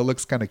 I don't know. It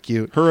looks kind of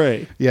cute.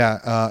 Hooray!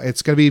 Yeah,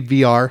 it's going to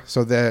be VR,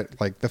 so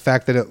that like the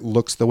fact that it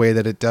looks the way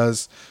that it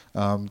does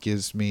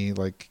gives me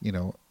like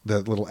the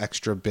little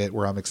extra bit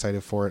where I'm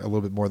excited for it a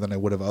little bit more than I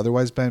would have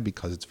otherwise been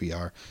because it's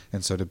VR.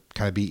 And so to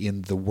kind of be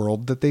in the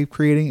world that they're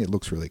creating, it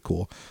looks really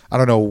cool. I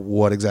don't know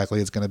what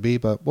exactly it's going to be,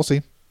 but we'll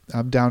see.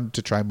 I'm down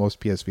to try most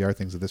PSVR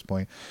things at this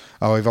point.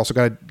 We've also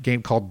got a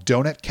game called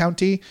Donut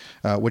County,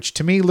 which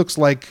to me looks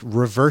like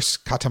reverse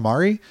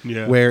Katamari,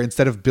 where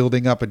instead of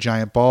building up a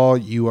giant ball,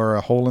 you are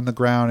a hole in the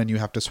ground and you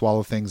have to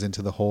swallow things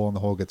into the hole, and the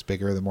hole gets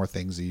bigger the more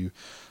things that you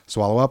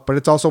swallow up. But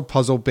it's also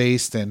puzzle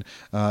based, and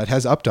it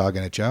has Updog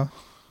in it, Joe.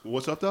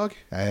 What's up, dog?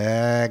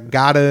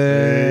 Got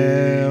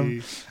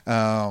him.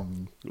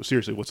 Hey.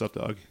 Seriously, what's up,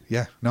 dog?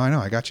 Yeah. No, I know.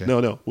 I got you.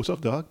 No. What's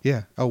up, dog?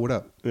 Yeah. Oh, what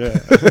up? Yeah.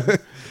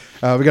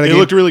 We got. It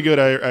looked really good.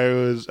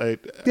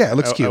 Yeah, it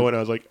looks cute. I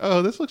was like,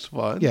 oh, this looks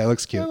fun. Yeah, it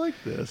looks cute. I like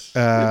this.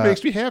 It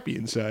makes me happy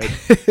inside.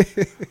 We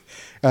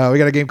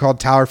got a game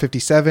called Tower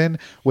 57,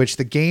 which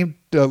the game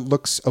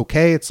looks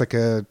okay. It's like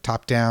a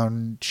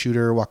top-down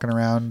shooter walking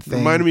around thing.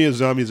 Reminded me of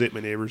Zombies Ate My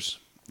Neighbors.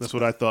 That's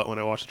what I thought when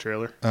I watched the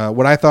trailer.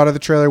 What I thought of the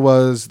trailer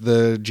was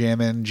the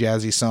jammin'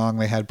 jazzy song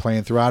they had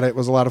playing throughout it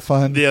was a lot of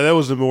fun. Yeah, that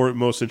was the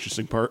most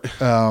interesting part.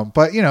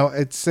 But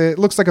it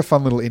looks like a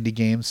fun little indie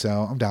game,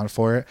 so I'm down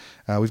for it.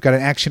 We've got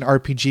an action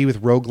RPG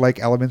with roguelike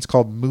elements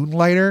called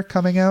Moonlighter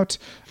coming out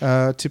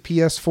to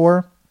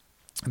PS4,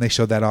 and they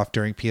showed that off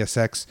during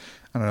PSX.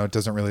 I don't know. It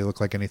doesn't really look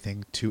like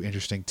anything too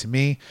interesting to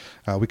me.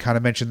 We kind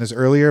of mentioned this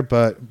earlier,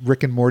 but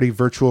Rick and Morty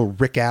Virtual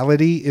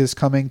Rickality is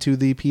coming to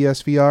the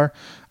PSVR.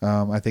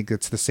 I think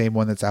it's the same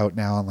one that's out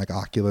now on like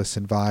Oculus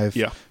and Vive.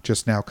 Yeah.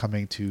 Just now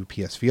coming to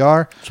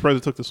PSVR. Surprised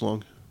it took this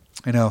long.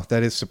 I know.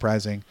 That is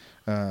surprising.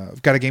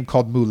 We've got a game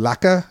called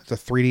Mulaka. It's a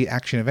 3D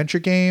action-adventure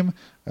game.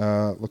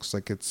 Looks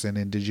like it's an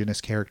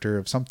indigenous character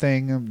of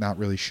something. I'm not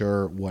really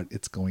sure what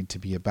it's going to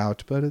be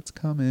about, but it's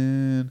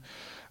coming.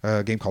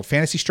 A game called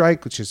Fantasy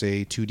Strike, which is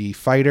a 2D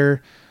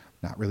fighter.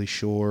 Not really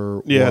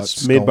sure. Yeah, what's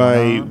it's made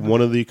by on. one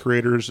of the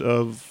creators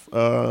of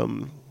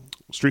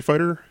Street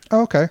Fighter.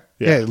 Oh, okay.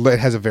 Yeah. It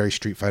has a very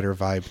Street Fighter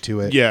vibe to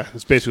it. Yeah,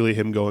 it's basically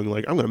him going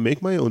like, I'm going to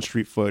make my own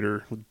Street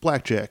Fighter with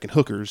blackjack and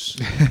hookers.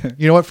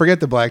 You know what? Forget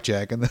the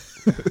blackjack and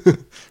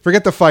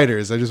forget the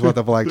fighters. I just want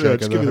the blackjack. Yeah,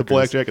 just and give me the hookers.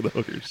 blackjack and the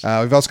hookers.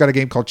 We've also got a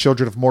game called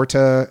Children of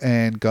Morta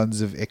and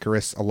Guns of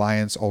Icarus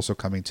Alliance also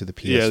coming to the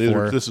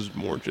PS4. Yeah, this is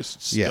more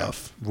just stuff. Yeah,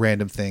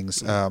 random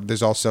things.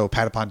 There's also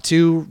Patapon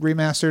 2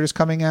 Remastered is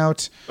coming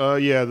out.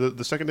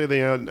 The second day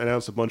they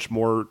announced a bunch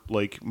more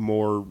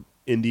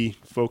indie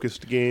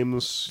focused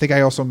games. I think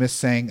I also missed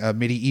saying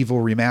Medieval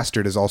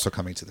Remastered is also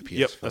coming to the PS4.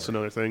 Yep, that's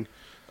another thing.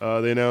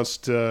 They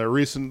announced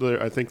recently,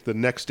 I think the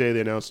next day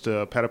they announced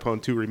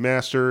Patapon 2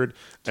 Remastered,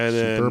 and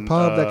Super then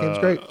Pub, that game's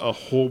great. A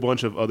whole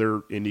bunch of other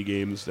indie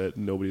games that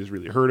nobody's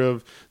really heard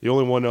of. The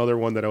only other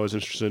one that I was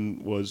interested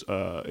in was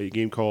a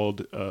game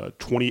called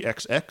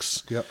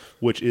 20XX,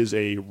 which is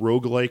a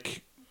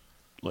roguelike,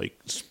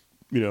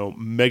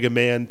 Mega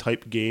Man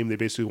type game. They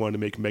basically wanted to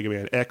make Mega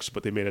Man X,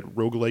 but they made a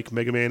roguelike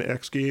Mega Man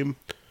X game.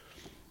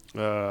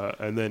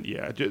 And then,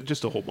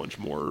 just a whole bunch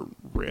more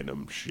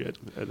random shit.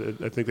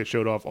 I think they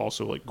showed off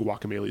also like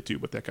Guacamelee 2,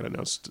 but that got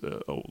announced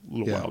a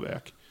little while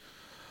back.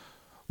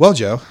 Well,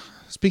 Joe,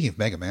 speaking of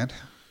Mega Man,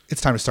 it's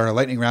time to start a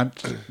lightning round.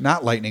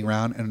 Not lightning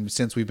round, and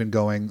since we've been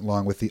going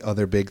along with the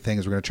other big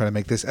things, we're going to try to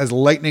make this as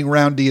lightning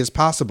roundy as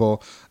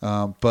possible.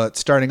 But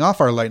starting off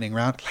our lightning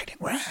round,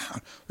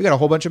 we got a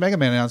whole bunch of Mega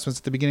Man announcements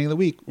at the beginning of the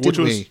week, which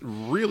was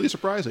really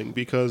surprising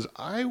because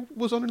I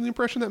was under the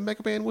impression that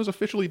Mega Man was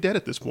officially dead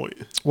at this point.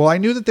 Well, I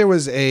knew that there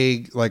was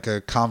a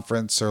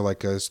conference or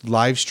like a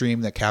live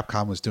stream that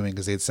Capcom was doing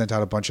because they had sent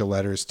out a bunch of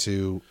letters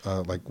to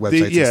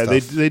websites.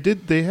 And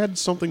stuff. They had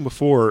something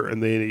before,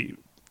 and they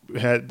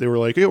were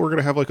like, we're going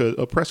to have like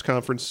a press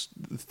conference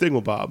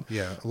thingamabob.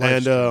 Yeah.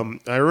 And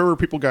I remember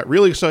people got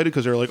really excited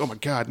because they were like, oh my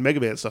God, Mega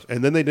Man stuff.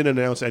 And then they didn't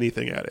announce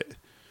anything at it.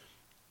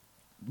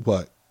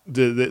 What?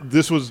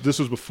 This was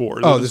before.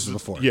 Oh, this was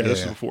before. Yeah,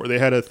 this was before. They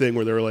had a thing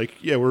where they were like,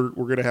 "Yeah, we're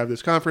gonna have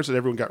this conference," and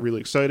everyone got really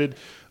excited.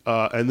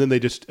 And then they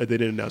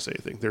didn't announce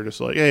anything. They're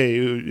just like,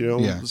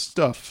 "Hey,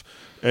 stuff."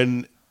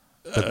 And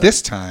but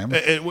this time,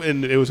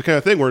 and it was the kind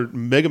of thing where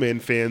Mega Man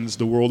fans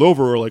the world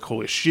over were like,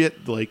 "Holy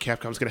shit! Like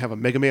Capcom's gonna have a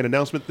Mega Man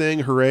announcement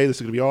thing! Hooray! This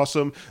is gonna be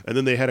awesome!" And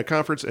then they had a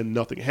conference and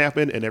nothing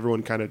happened, and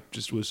everyone kind of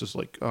was just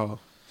like, "Oh,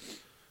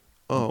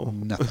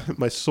 nothing.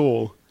 my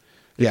soul,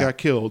 it got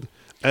killed."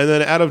 And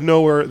then out of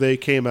nowhere, they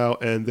came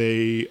out and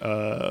they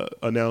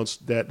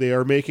announced that they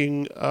are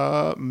making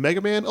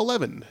Mega Man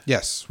 11.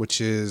 Yes,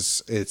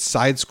 it's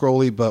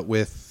side-scrolly but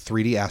with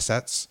 3D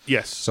assets.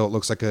 Yes. So it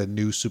looks like a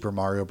new Super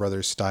Mario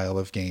Brothers style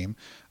of game.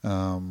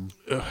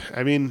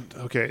 I mean,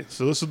 okay,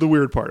 so this is the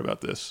weird part about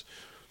this.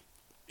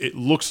 It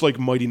looks like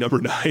Mighty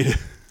Number 9.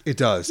 It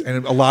does.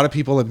 And a lot of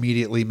people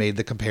immediately made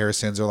the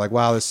comparisons. They're like,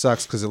 wow, this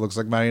sucks because it looks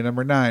like Mighty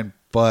Number 9.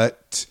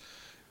 But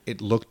it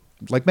looked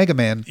like Mega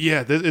Man.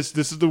 Yeah, this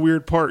is the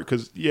weird part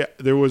because,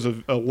 there was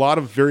a lot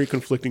of very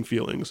conflicting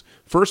feelings.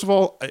 First of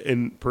all,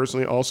 and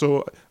personally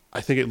also,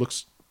 I think it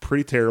looks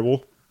pretty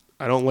terrible.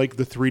 I don't like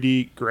the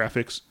 3D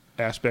graphics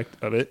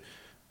aspect of it.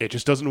 It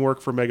just doesn't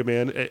work for Mega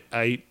Man.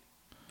 It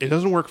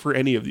doesn't work for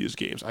any of these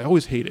games. I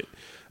always hate it.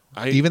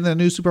 Even the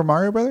new Super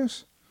Mario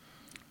Brothers?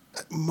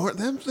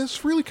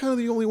 That's really kind of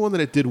the only one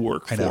that it did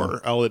work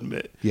for, I'll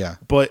admit. Yeah.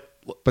 But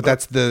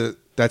that's the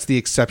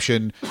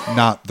exception,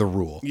 not the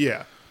rule.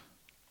 Yeah.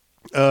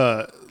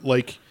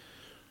 Like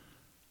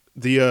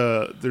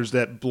there's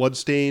that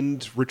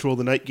Bloodstained Ritual of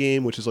the Night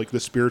game, which is like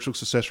the spiritual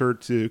successor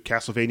to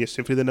Castlevania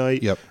Symphony of the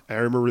Night. Yep. I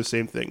remember the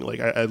same thing.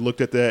 Like I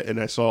looked at that and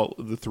I saw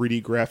the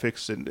 3D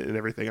graphics and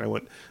everything, and I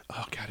went,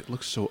 "Oh God, it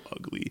looks so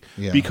ugly."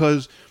 Yeah.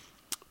 Because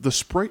the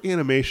sprite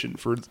animation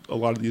for a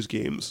lot of these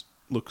games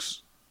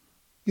looks.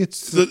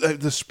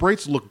 The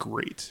sprites look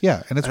great.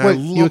 Yeah, and it's what what I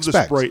love you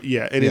expect. The sprite,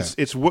 and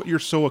it's what you're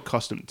so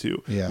accustomed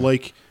to. Yeah.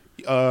 Like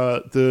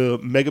the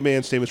Mega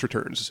Man Samus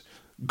Returns.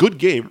 Good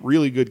game,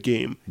 really good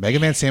game. Mega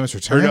Man Samus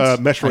Returns?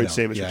 Metroid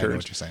Samus Returns. I know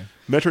what you're saying.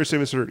 Metroid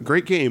Samus Returns,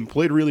 great game,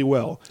 played really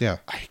well. Yeah.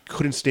 I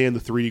couldn't stand the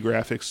 3D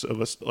graphics of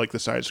like the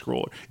side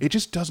scroller. It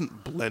just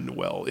doesn't blend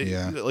well.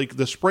 Like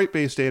the sprite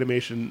based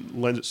animation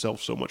lends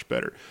itself so much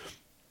better.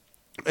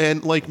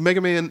 And like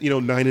Mega Man,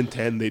 9 and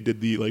 10, they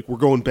did the we're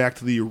going back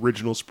to the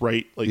original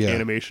sprite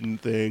animation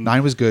thing.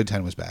 9 was good,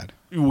 10 was bad.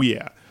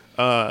 Yeah.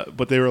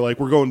 But they were like,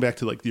 we're going back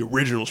to like the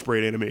original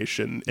sprite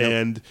animation,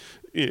 and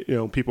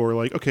people were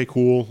like, okay,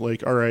 cool,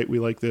 like, all right, we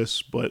like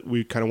this, but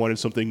we kind of wanted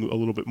something a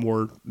little bit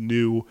more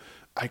new.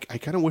 I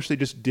kind of wish they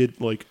just did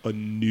like a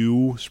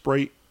new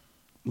sprite,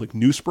 like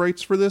new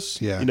sprites for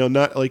this. Yeah.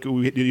 Not like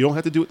you don't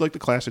have to do it like the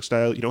classic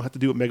style. You don't have to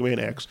do it Mega Man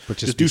X. But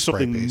just do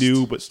something sprite-based.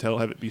 new, but still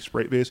have it be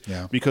sprite based.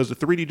 Yeah. Because the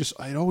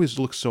 3D it always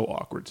looks so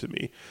awkward to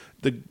me.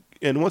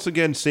 And once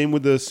again, same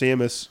with the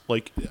Samus.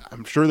 Like,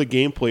 I'm sure the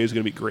gameplay is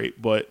going to be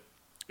great, but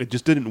it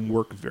just didn't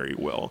work very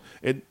well.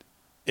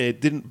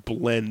 It didn't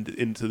blend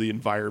into the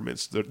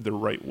environments the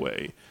right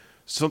way.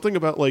 Something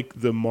about like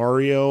the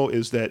Mario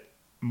is that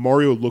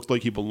Mario looked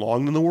like he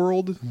belonged in the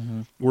world,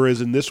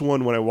 whereas in this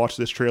one, when I watched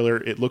this trailer,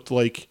 it looked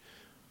like,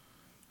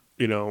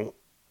 the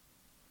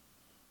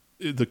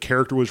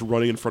character was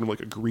running in front of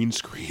like a green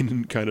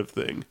screen kind of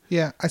thing.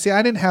 Yeah, I see.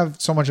 I didn't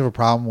have so much of a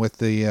problem with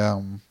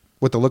the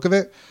look of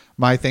it.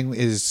 My thing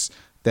is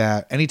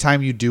that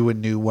anytime you do a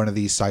new one of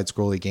these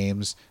side-scrolly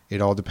games, it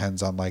all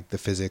depends on like the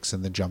physics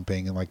and the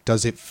jumping and like,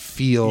 does it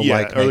feel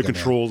like Mega are the Man?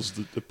 controls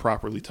the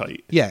properly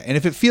tight? Yeah, and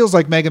if it feels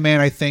like Mega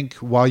Man, I think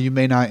while you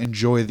may not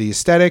enjoy the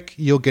aesthetic,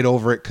 you'll get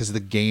over it because the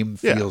game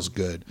feels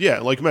good. Yeah,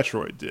 like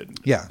Metroid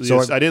did. Yeah, so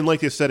I didn't like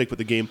the aesthetic, but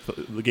the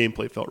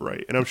gameplay felt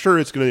right, and I'm sure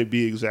it's going to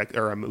be exact,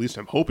 or at least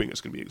I'm hoping it's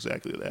going to be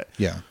exactly that.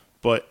 Yeah,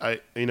 but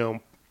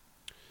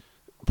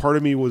part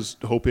of me was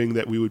hoping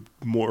that we would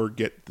more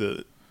get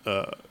the.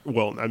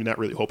 Well, I mean, not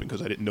really hoping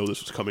because I didn't know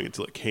this was coming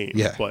until it came.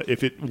 Yeah. But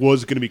if it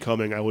was going to be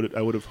coming, I would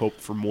have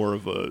hoped for more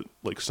of a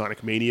like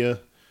Sonic Mania.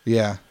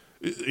 Yeah.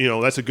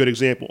 That's a good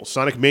example.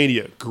 Sonic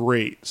Mania,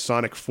 great.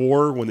 Sonic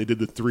 4, when they did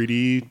the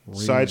 3D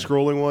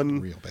side-scrolling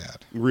one,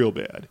 real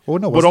bad. Oh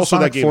no, but also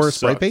Sonic that game 4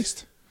 sprite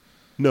based?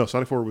 No,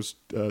 Sonic 4 was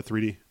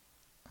 3D.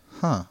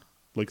 Huh.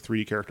 Like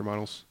 3D character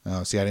models.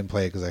 Oh, see, I didn't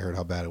play it because I heard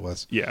how bad it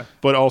was. Yeah,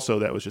 but also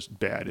that was just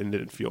bad and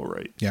didn't feel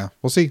right. Yeah,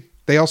 we'll see.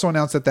 They also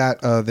announced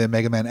that the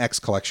Mega Man X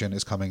collection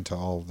is coming to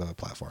all the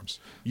platforms.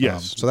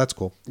 Yes. So that's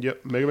cool.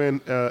 Yep, Mega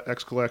Man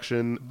X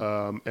collection,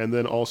 and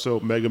then also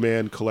Mega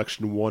Man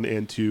Collection 1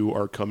 and 2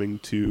 are coming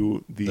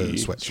to the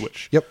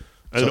Switch. Yep.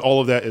 And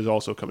all of that is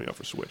also coming out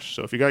for Switch.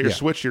 So if you got your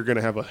Switch, you're going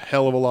to have a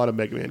hell of a lot of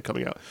Mega Man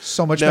coming out.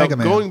 So much now, Mega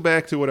Man. Going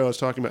back to what I was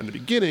talking about in the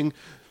beginning.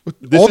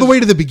 All the way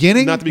to the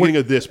beginning? Not the beginning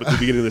of this, but the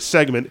beginning of the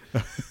segment.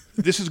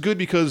 This is good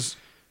because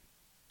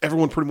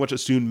everyone pretty much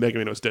assumed Mega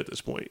Man was dead at this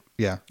point.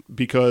 Yeah.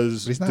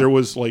 Because there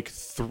was like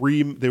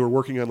they were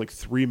working on like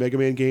 3 Mega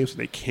Man games, and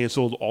they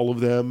canceled all of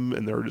them,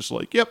 and they were just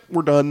like, yep,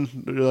 we're done.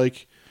 They're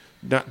like,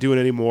 not doing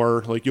any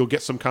more. Like, you'll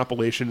get some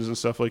compilations and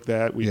stuff like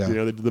that. They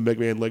did the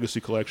Mega Man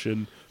Legacy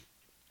Collection.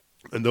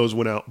 And those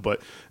went out,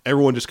 but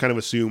everyone just kind of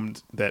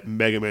assumed that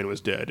Mega Man was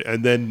dead.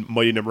 And then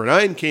Mighty Number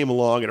 9 came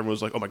along, and everyone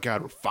was like, oh my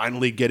God, we're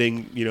finally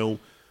getting,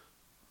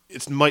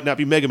 it might not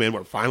be Mega Man,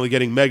 but we're finally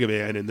getting Mega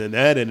Man. And then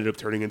that ended up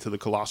turning into the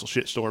colossal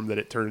shitstorm that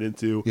it turned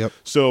into. Yep.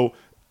 So,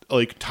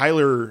 like,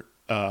 Tyler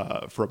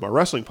from our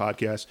wrestling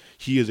podcast,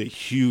 he is a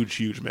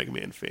huge Mega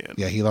Man fan.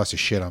 Yeah, he lost his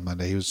shit on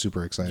Monday. He was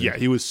super excited. Yeah,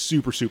 he was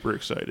super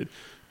excited.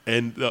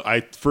 And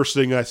first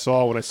thing I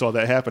saw when I saw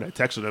that happen, I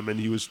texted him, and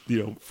he was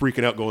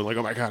freaking out, going like,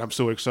 "Oh my God, I'm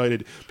so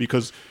excited,"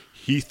 because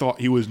he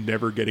thought he was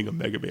never getting a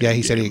Mega Man. Yeah,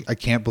 he game. said, I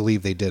can't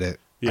believe they did it.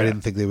 Yeah. I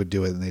didn't think they would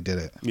do it, and they did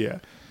it. Yeah,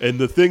 and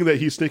the thing that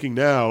he's thinking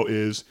now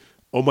is,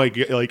 oh my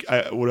God,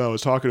 when I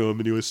was talking to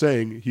him,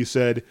 and he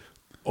said,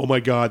 "Oh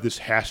my God, this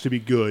has to be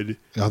good,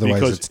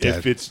 Otherwise because it's dead.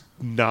 if it's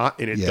not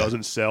and it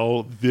doesn't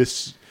sell,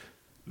 this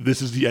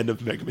is the end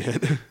of Mega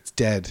Man." It's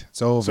dead.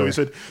 It's over. So he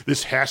said,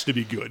 this has to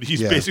be good. He's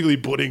basically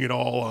putting it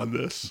all on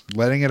this.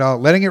 Letting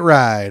it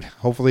ride.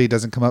 Hopefully it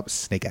doesn't come up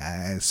snake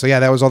eyes. So yeah,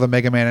 that was all the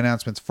Mega Man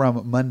announcements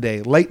from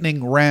Monday.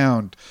 Lightning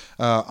round.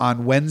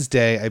 On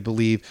Wednesday, I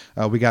believe,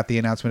 we got the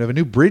announcement of a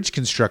new Bridge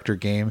Constructor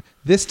game,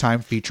 this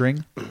time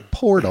featuring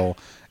Portal.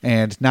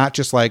 And not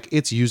just like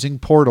it's using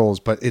portals,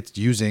 but it's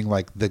using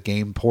like the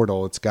game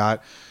Portal. It's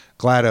got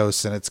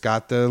GLaDOS, and it's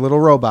got the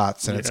little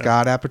robots, and it's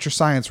got Aperture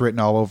Science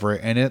written all over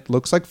it, and it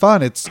looks like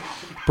fun. It's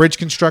Bridge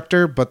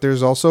Constructor, but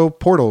there's also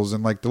portals,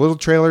 and like the little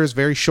trailer is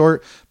very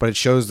short, but it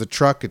shows the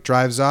truck, it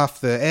drives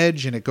off the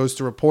edge, and it goes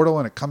through a portal,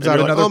 and it comes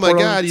out another portal. Oh my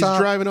God, he's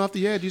driving off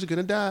the edge, he's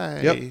gonna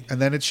die. Yep,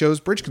 and then it shows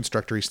Bridge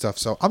Constructor-y stuff,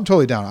 so I'm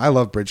totally down. I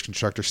love Bridge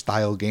Constructor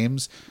style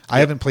games. I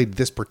haven't played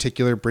this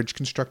particular Bridge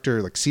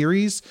Constructor like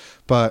series,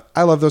 but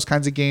I love those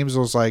kinds of games,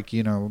 those like,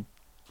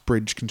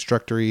 Bridge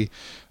Constructor-y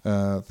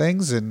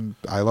things, and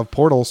I love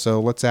Portal,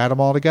 so let's add them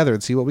all together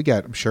and see what we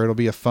get. I'm sure it'll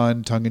be a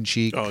fun,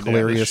 tongue-in-cheek,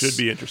 hilarious. That should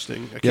be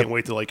interesting. I can't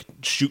wait to like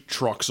shoot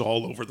trucks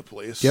all over the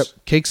place. Yep,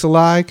 Cakes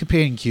Alive,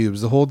 companion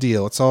cubes, the whole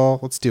deal.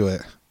 Let's do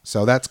it.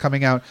 So that's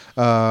coming out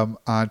on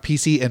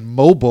PC and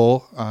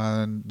mobile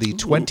on the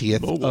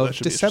 20th of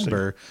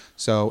December.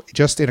 So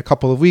just in a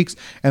couple of weeks,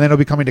 and then it'll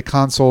be coming to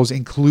consoles,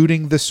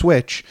 including the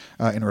Switch,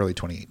 in early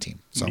 2018.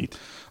 So neat.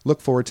 Look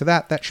forward to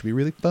that. That should be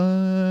really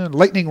fun.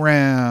 Lightning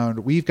round.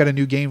 We've got a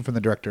new game from the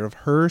director of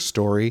Her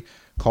Story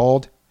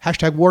called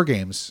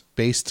 #WarGames,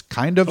 based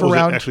kind of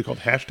around. Is it actually called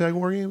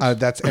 #WarGames?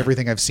 That's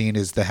everything I've seen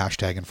is the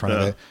hashtag in front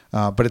of it.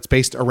 But it's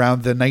based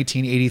around the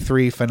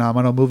 1983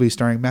 phenomenal movie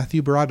starring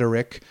Matthew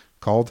Broderick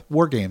called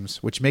War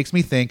Games, which makes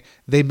me think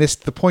they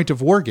missed the point of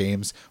War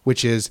Games,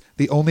 which is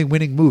the only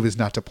winning move is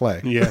not to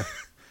play. Yeah.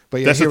 But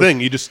yeah, that's the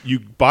thing. You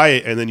buy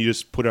it and then you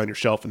just put it on your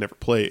shelf and never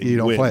play it. You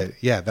don't play it.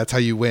 Yeah, that's how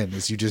you win.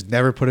 Is you just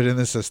never put it in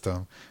the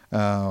system,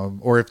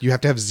 or if you have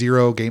to have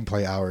 0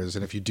 gameplay hours,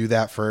 and if you do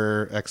that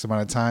for X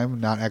amount of time,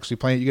 not actually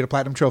playing it, you get a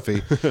platinum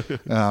trophy.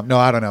 No,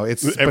 I don't know.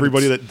 It's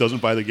everybody that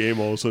doesn't buy the game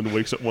all of a sudden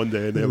wakes up one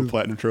day and they have a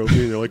platinum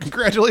trophy and they're like,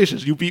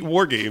 "Congratulations, you beat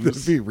War Games."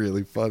 It'd be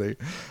really funny.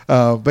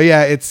 But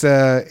yeah, it's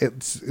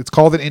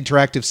called an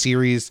interactive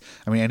series.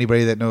 I mean,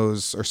 anybody that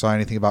knows or saw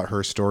anything about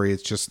Her Story,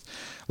 it's just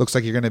looks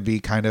like you're going to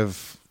be kind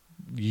of.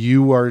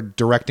 You are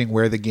directing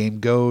where the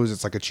game goes.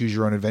 It's like a choose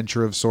your own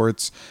adventure of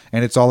sorts,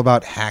 and it's all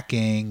about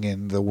hacking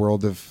and the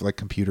world of like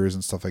computers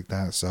and stuff like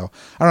that. So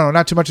I don't know,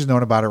 not too much is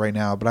known about it right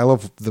now, but I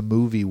love the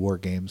movie War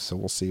Games, so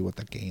we'll see what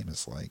the game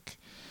is like.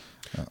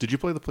 Did you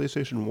play the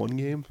PlayStation 1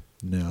 game?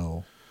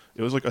 No.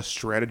 It was like a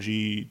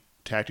strategy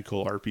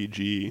tactical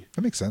RPG.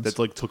 That makes sense. That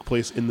like took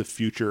place in the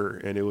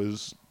future, and it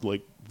was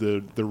like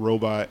the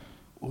robot.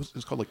 What was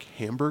it called? Like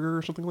Hamburger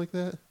or something like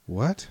that.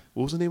 What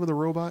was the name of the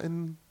robot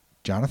in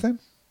Jonathan?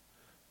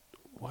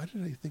 Why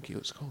did I think it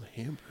was called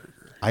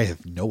Hamburger? I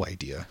have no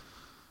idea.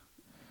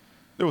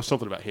 There was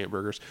something about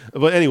hamburgers,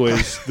 but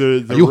anyways,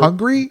 the are you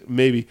hungry?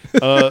 Maybe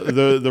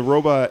the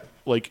robot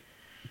like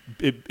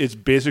it's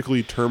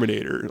basically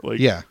Terminator. Like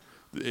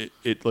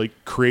it like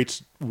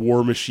creates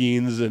war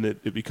machines, and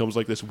it becomes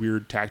like this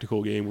weird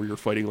tactical game where you're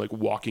fighting like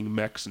walking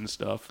mechs and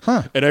stuff.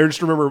 Huh. And I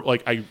just remember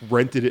like I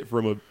rented it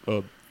from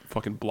a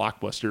fucking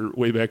Blockbuster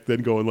way back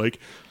then, going like,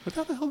 "What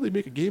the hell did they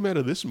make a game out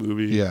of this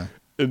movie?" Yeah.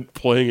 And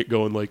playing it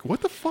going like, what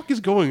the fuck is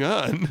going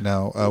on?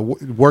 No,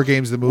 War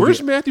Games the movie.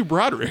 Where's Matthew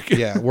Broderick?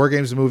 Yeah, War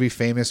Games the movie,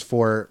 famous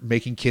for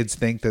making kids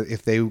think that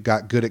if they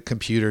got good at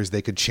computers,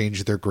 they could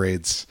change their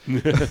grades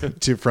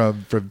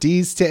from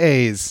D's to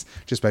A's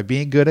just by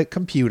being good at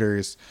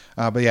computers.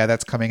 But yeah,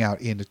 that's coming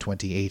out in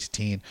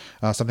 2018.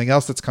 Something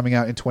else that's coming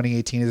out in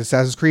 2018 is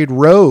Assassin's Creed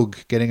Rogue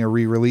getting a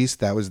re-release.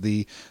 That was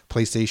the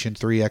PlayStation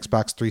 3,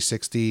 Xbox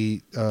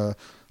 360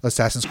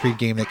 Assassin's Creed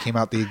game that came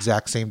out the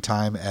exact same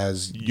time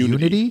as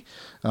Unity,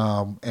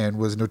 and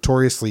was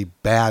notoriously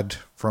bad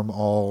from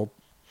all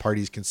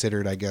parties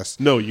considered, I guess.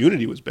 No,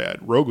 Unity was bad.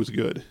 Rogue was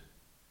good.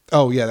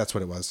 Oh, yeah, that's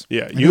what it was.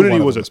 Yeah, Unity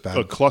was a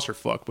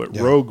clusterfuck, but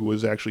Rogue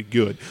was actually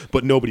good.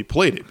 But nobody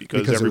played it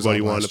because everybody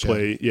wanted to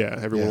play. Yeah,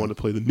 everyone wanted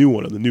to play the new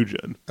one on the new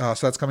gen. So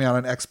that's coming out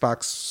on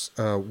Xbox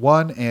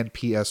One and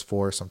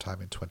PS4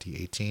 sometime in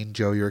 2018.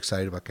 Joe, you're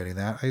excited about getting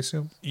that, I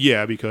assume?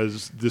 Yeah,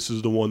 because this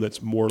is the one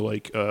that's more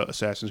like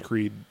Assassin's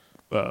Creed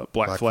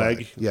Black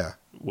Flag. Yeah.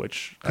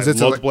 which I 'Cause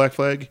it's loved Black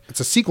Flag. It's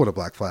a sequel to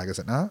Black Flag, is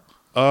it not?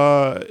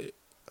 I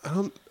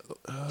don't.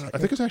 I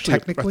think it's actually. I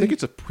Technically? think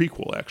it's a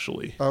prequel,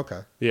 actually.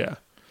 Okay. Yeah,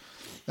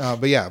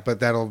 But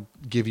that'll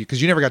give you,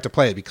 because you never got to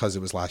play it because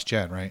it was last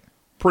gen, right?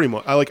 pretty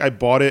much. I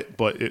bought it,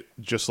 but it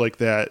just like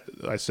that.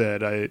 I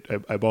said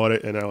I bought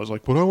it, and I was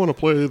like, but I want to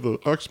play the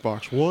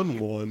Xbox One.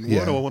 Why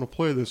Yeah. do I want to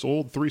play this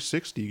old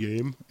 360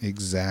 game?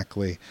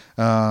 Exactly.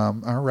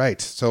 All right.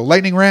 So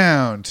lightning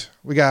round.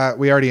 We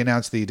already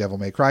announced the Devil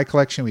May Cry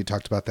collection. We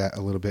talked about that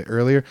a little bit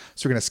earlier.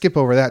 So we're going to skip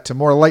over that to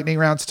more lightning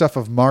round stuff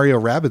of Mario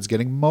Rabbids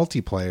getting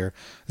multiplayer.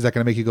 Is that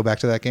going to make you go back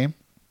to that game?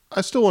 I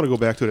still want to go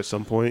back to it at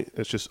some point.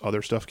 It's just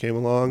other stuff came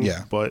along.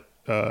 Yeah. But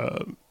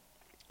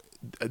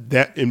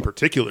that in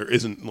particular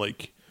isn't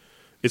like,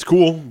 it's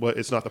cool, but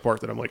it's not the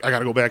part that I'm like, I got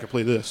to go back and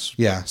play this.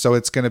 Yeah. So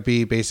it's going to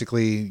be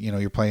basically,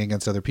 you're playing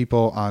against other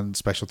people on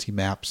specialty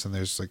maps, and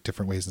there's like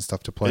different ways and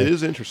stuff to play. It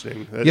is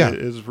interesting. Yeah. It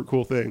is a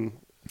cool thing.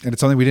 And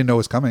it's something we didn't know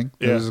was coming.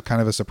 It Yeah. was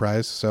kind of a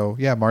surprise. So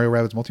yeah, Mario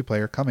Rabbids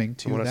multiplayer coming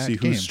to I want to that see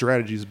game. whose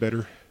strategy is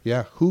better.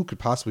 Yeah, who could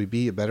possibly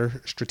be a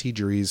better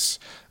strategeries?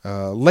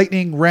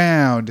 Lightning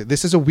round.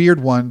 This is a weird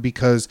one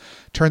because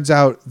turns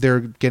out they're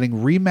getting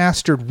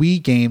remastered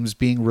Wii games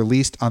being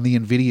released on the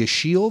NVIDIA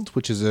Shield,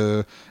 which is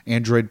a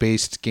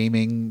Android-based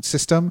gaming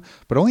system,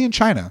 but only in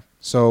China.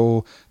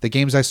 So the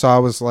games I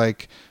saw was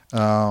like,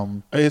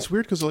 And it's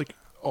weird because like,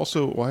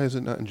 also, why is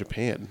it not in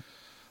Japan?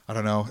 I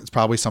don't know. It's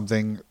probably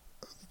something.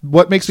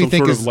 What makes me Some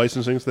think sort is of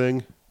licensing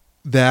thing.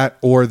 that,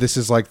 or this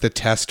is like the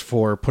test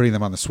for putting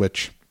them on the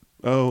Switch.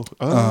 Oh,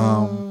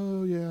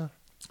 yeah.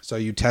 So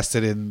you test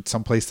it in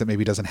some place that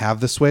maybe doesn't have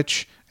the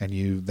Switch, and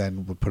you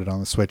then would put it on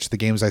the Switch. The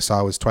games I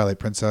saw was Twilight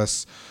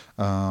Princess,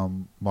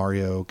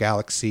 Mario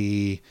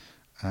Galaxy.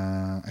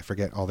 I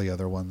forget all the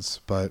other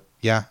ones, but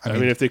yeah. I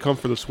mean, if they come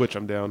for the Switch,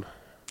 I'm down.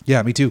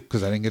 Yeah, me too,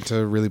 because I didn't get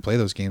to really play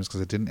those games because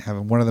I didn't have.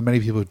 One of the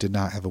many people who did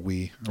not have a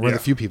Wii, or one of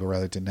the few people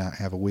rather did not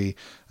have a Wii.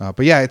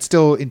 But yeah, it's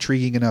still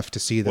intriguing enough to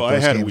see that Well,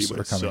 those I had games a Wii, but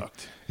are it coming.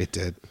 sucked. It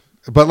did.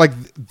 But like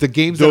the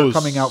games that are Those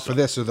coming out for suck.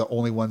 this are the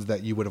only ones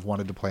that you would have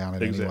wanted to play on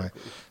it anyway.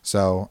 Exactly.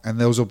 So, and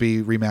those will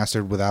be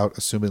remastered without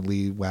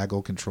assumedly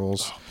waggle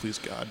controls. Oh, please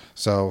God.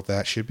 So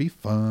that should be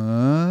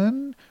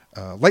fun.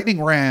 Lightning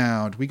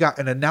round. We got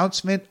an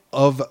announcement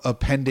of a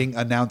pending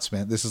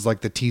announcement. This is like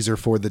the teaser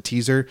for the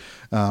teaser,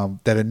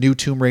 that a new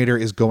Tomb Raider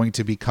is going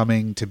to be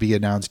coming to be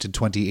announced in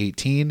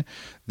 2018.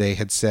 They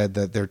had said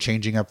that they're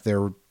changing up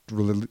their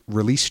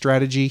release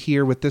strategy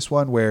here with this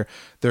one, where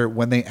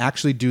when they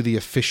actually do the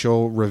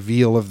official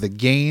reveal of the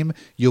game,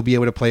 you'll be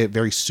able to play it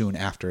very soon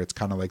after. It's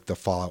kind of like the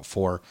Fallout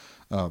 4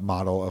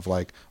 model of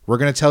like, we're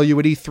going to tell you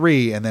at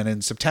E3, and then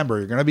in September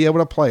you're going to be able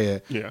to play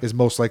it. Yeah. Is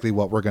most likely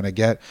what we're going to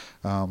get.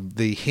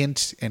 The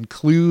hint and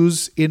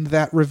clues in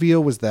that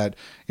reveal was that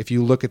if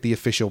you look at the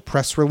official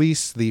press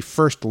release, the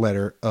first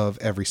letter of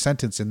every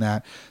sentence in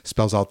that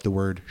spells out the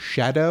word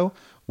shadow,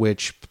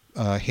 which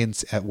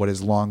hints at what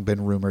has long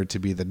been rumored to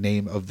be the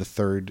name of the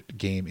third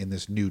game in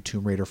this new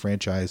Tomb Raider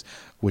franchise,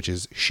 which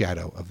is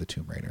Shadow of the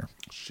Tomb Raider.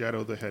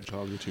 Shadow the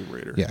Hedgehog, the Tomb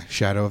Raider. Yeah,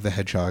 Shadow of the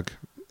Hedgehog,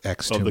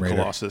 X Tomb Raider. Of the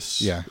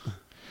Colossus. Yeah,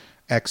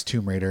 X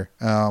Tomb Raider.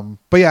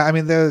 But yeah, I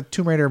mean, the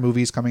Tomb Raider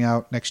movie's coming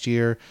out next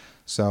year,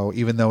 so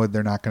even though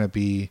they're not going to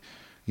be,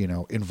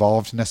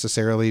 involved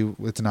necessarily,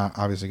 it's not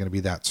obviously going to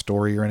be that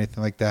story or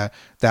anything like that.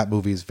 That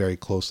movie is very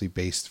closely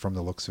based, from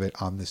the looks of it,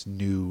 on this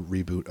new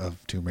reboot of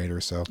Tomb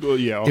Raider. So Well,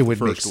 yeah, off it the would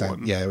make first sense.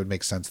 one. Yeah, it would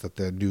make sense that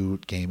the new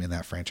game in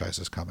that franchise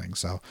is coming.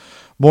 So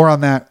more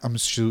on that, I'm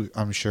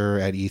sure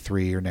at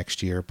E3 or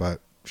next year,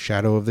 but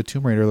Shadow of the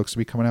Tomb Raider looks to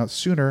be coming out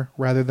sooner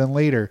rather than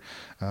later.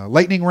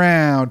 Lightning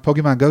round.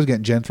 Pokemon Go's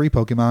getting Gen 3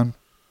 Pokemon.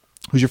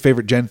 Who's your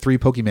favorite Gen 3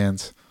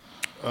 Pokemans?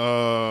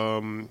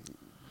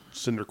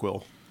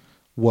 Cyndaquil.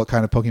 What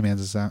kind of Pokemans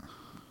is that?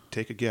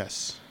 Take a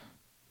guess.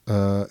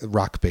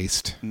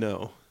 Rock-based.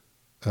 No.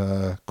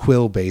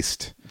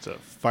 Quill-based. It's a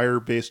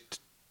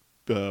fire-based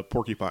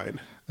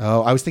porcupine.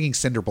 Oh, I was thinking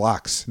Cinder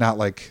Blocks, not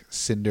like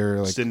Cinder.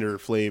 Like, Cinder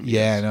flame.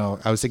 yeah, yes. no,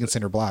 I was thinking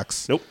Cinder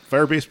Blocks. Nope.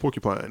 Fire-based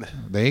porcupine.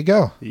 There you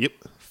go. Yep.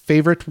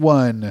 Favorite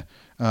one?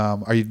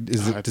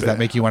 Does that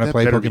make you want to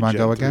play Pokemon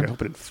Go again? I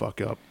hope it didn't fuck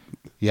up.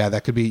 Yeah,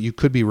 that could be. You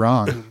could be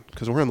wrong.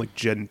 Because we're on like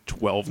Gen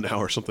 12 now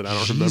or something. I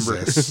don't remember.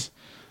 Jesus.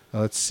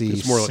 Let's see.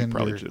 It's more like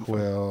probably Gen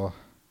Cyndaquil.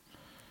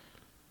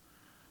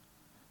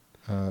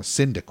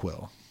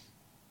 Cyndaquil.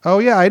 Oh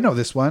yeah, I know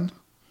this one.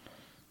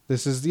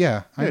 This is I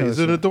know He's this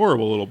an one.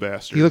 adorable little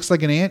bastard. He looks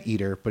like an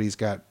anteater, but he's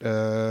got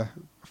fire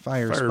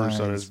Fires spines.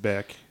 on his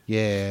back.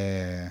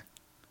 Yeah.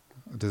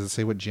 Does it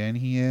say what gen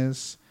he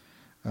is?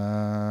 He's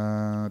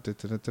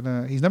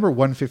number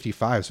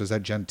 155. So is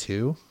that Gen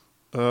 2?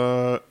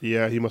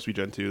 Yeah, he must be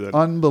Gen 2 then.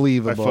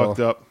 Unbelievable. I fucked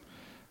up.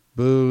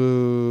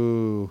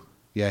 Boo.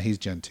 Yeah, he's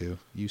Gen 2.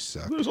 You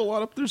suck. There's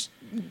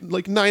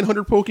like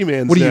 900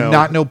 Pokemans What do now. you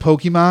not know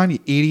Pokemon, you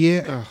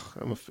idiot? Ugh,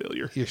 I'm a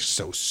failure. You're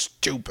so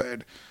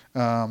stupid.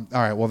 All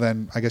right, well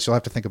then, I guess you'll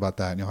have to think about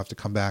that, and you'll have to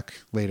come back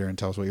later and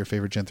tell us what your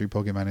favorite Gen 3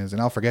 Pokemon is,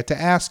 and I'll forget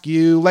to ask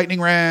you. Lightning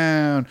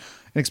round.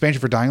 An expansion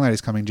for Dying Light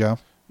is coming, Joe.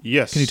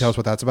 Yes. Can you tell us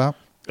what that's about?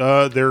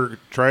 They're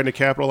trying to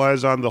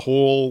capitalize on the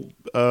whole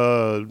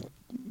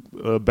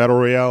battle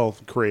royale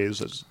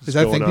craze. Is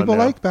that a thing people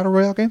like, battle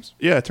royale games?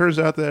 Yeah, it turns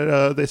out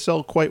that they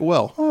sell quite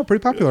well. Oh,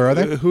 pretty popular, are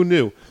they? Who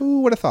knew?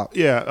 Who would have thought?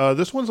 Yeah,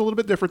 this one's a little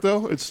bit different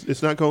though.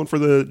 It's not going for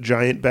the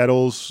giant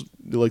battles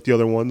like the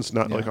other ones.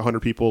 Not like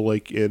 100 people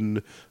like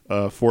in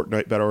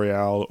Fortnite Battle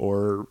Royale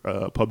or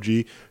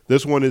PUBG.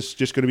 This one is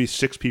just going to be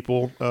 6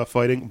 people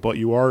fighting, but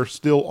you are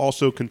still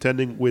also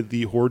contending with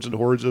the hordes and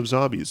hordes of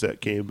zombies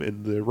that came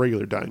in the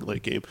regular Dying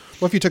Light game.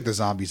 Well, if you took the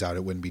zombies out,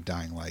 it wouldn't be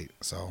Dying Light.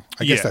 So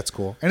I guess that's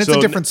cool. And it's So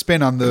a different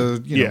spin on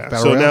the Battle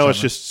so Royale now genre. it's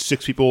just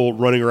 6 people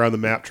running around the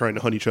map trying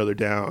to hunt each other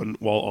down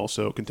while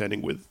also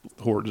contending with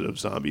hordes of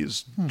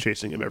zombies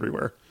chasing him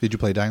everywhere. Did you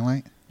play Dying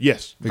Light?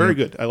 Yes, very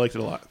good. I liked it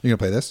a lot. You gonna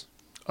play this?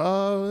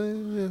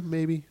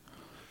 Maybe.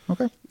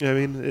 Okay. I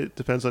mean, it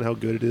depends on how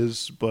good it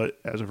is, but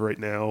as of right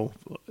now,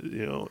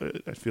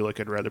 I feel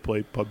like I'd rather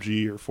play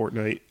PUBG or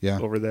Fortnite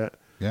over that.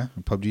 Yeah,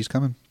 and PUBG's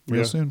coming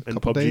real soon. And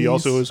Couple PUBG days.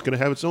 also is going to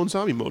have its own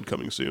zombie mode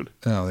coming soon.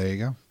 Oh, there you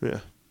go. Yeah.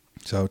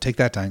 So take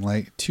that, Dying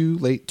Light. Too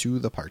late to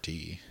the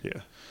party.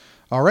 Yeah.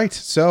 All right.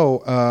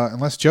 So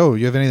unless, Joe,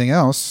 you have anything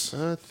else?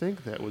 I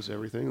think that was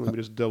everything. Let me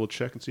just double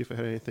check and see if I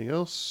had anything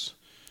else.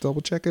 Double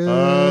check it.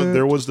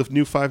 There was the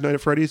new Five Nights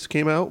at Freddy's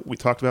came out. We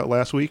talked about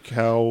last week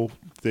how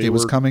it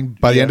was coming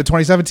by the end of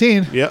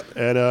 2017. Yeah,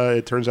 and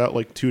it turns out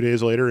like 2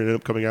 days later, it ended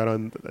up coming out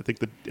on I think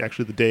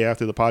the day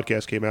after the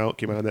podcast came out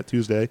on that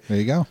Tuesday. There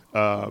you go.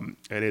 And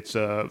it's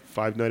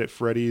Five Nights at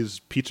Freddy's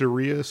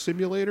Pizzeria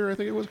Simulator, I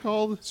think it was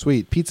called.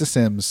 Sweet Pizza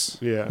Sims.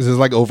 Yeah. Is this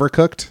like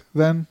Overcooked?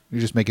 Then you're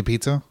just making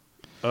pizza.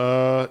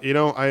 I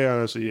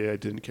honestly I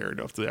didn't care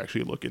enough to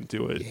actually look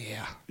into it.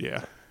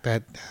 Yeah.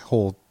 That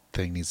whole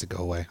thing needs to go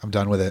away. I'm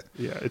done with it.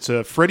 Yeah, it's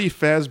a Freddy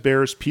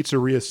Fazbear's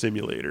Pizzeria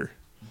Simulator.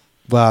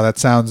 Wow, that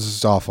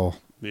sounds awful.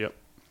 Yep.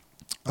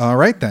 All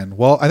right, then.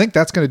 Well, I think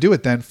that's going to do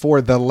it then for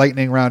the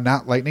lightning round,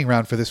 not lightning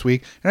round for this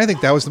week. And I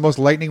think that was the most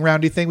lightning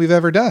roundy thing we've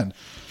ever done.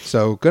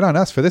 So good on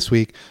us for this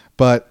week.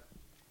 But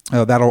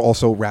that'll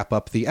also wrap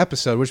up the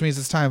episode, which means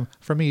it's time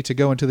for me to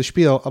go into the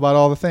spiel about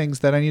all the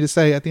things that I need to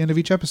say at the end of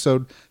each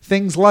episode.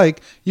 Things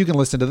like you can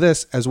listen to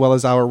this as well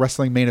as our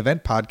Wrestling Main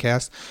Event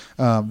podcast.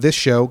 This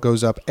show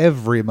goes up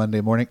every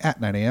Monday morning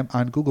at 9 a.m.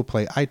 on Google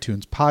Play,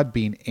 iTunes,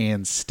 Podbean,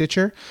 and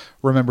Stitcher.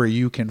 Remember,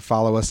 you can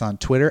follow us on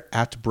Twitter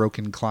at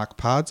Broken Clock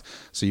Pods,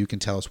 so you can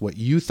tell us what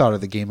you thought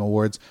of the Game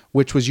Awards,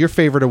 which was your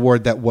favorite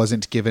award that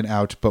wasn't given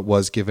out but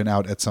was given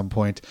out at some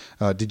point.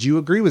 Did you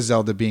agree with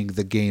Zelda being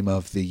the game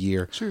of the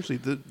year? Seriously,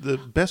 the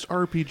best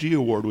RPG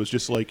award was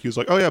just like, he was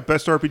like, oh yeah,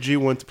 best RPG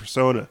went to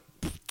Persona.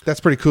 That's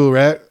pretty cool,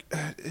 right?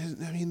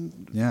 I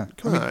mean, yeah.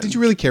 Come on. Did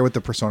you really care what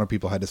the Persona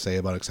people had to say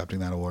about accepting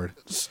that award?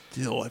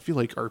 Still, I feel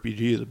like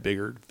RPG is a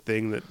bigger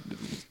thing that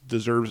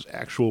deserves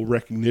actual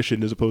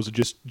recognition as opposed to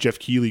just Jeff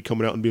Keighley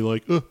coming out and being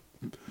like, I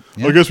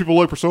guess people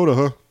like Persona,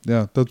 huh?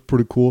 Yeah, that's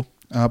pretty cool.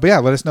 But yeah,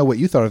 let us know what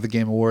you thought of the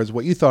Game Awards,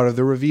 what you thought of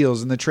the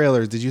reveals and the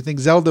trailers. Did you think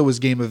Zelda was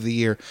Game of the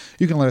Year?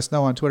 You can let us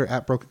know on Twitter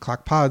at Broken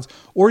Clock Pods,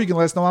 or you can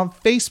let us know on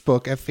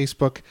Facebook at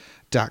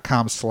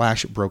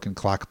Facebook.com/Broken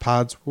Clock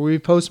Pods, where we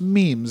post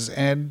memes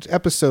and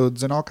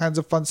episodes and all kinds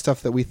of fun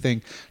stuff that we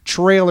think.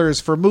 Trailers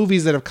for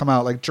movies that have come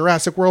out, like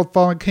Jurassic World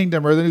Fallen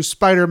Kingdom or the new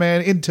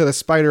Spider-Man Into the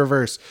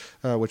Spider-Verse,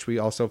 which we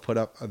also put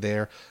up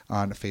there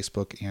on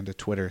Facebook and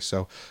Twitter.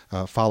 So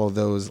follow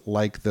those,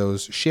 like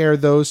those, share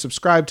those,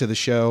 subscribe to the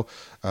show.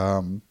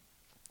 And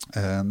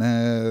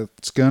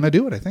that's going to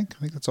do it, I think. I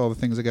think that's all the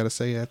things I got to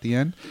say at the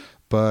end.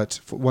 But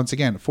once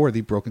again, for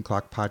the Broken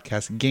Clock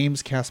Podcast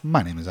Gamescast,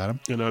 my name is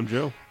Adam. And I'm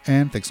Joe.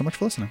 And thanks so much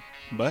for listening.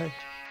 Bye.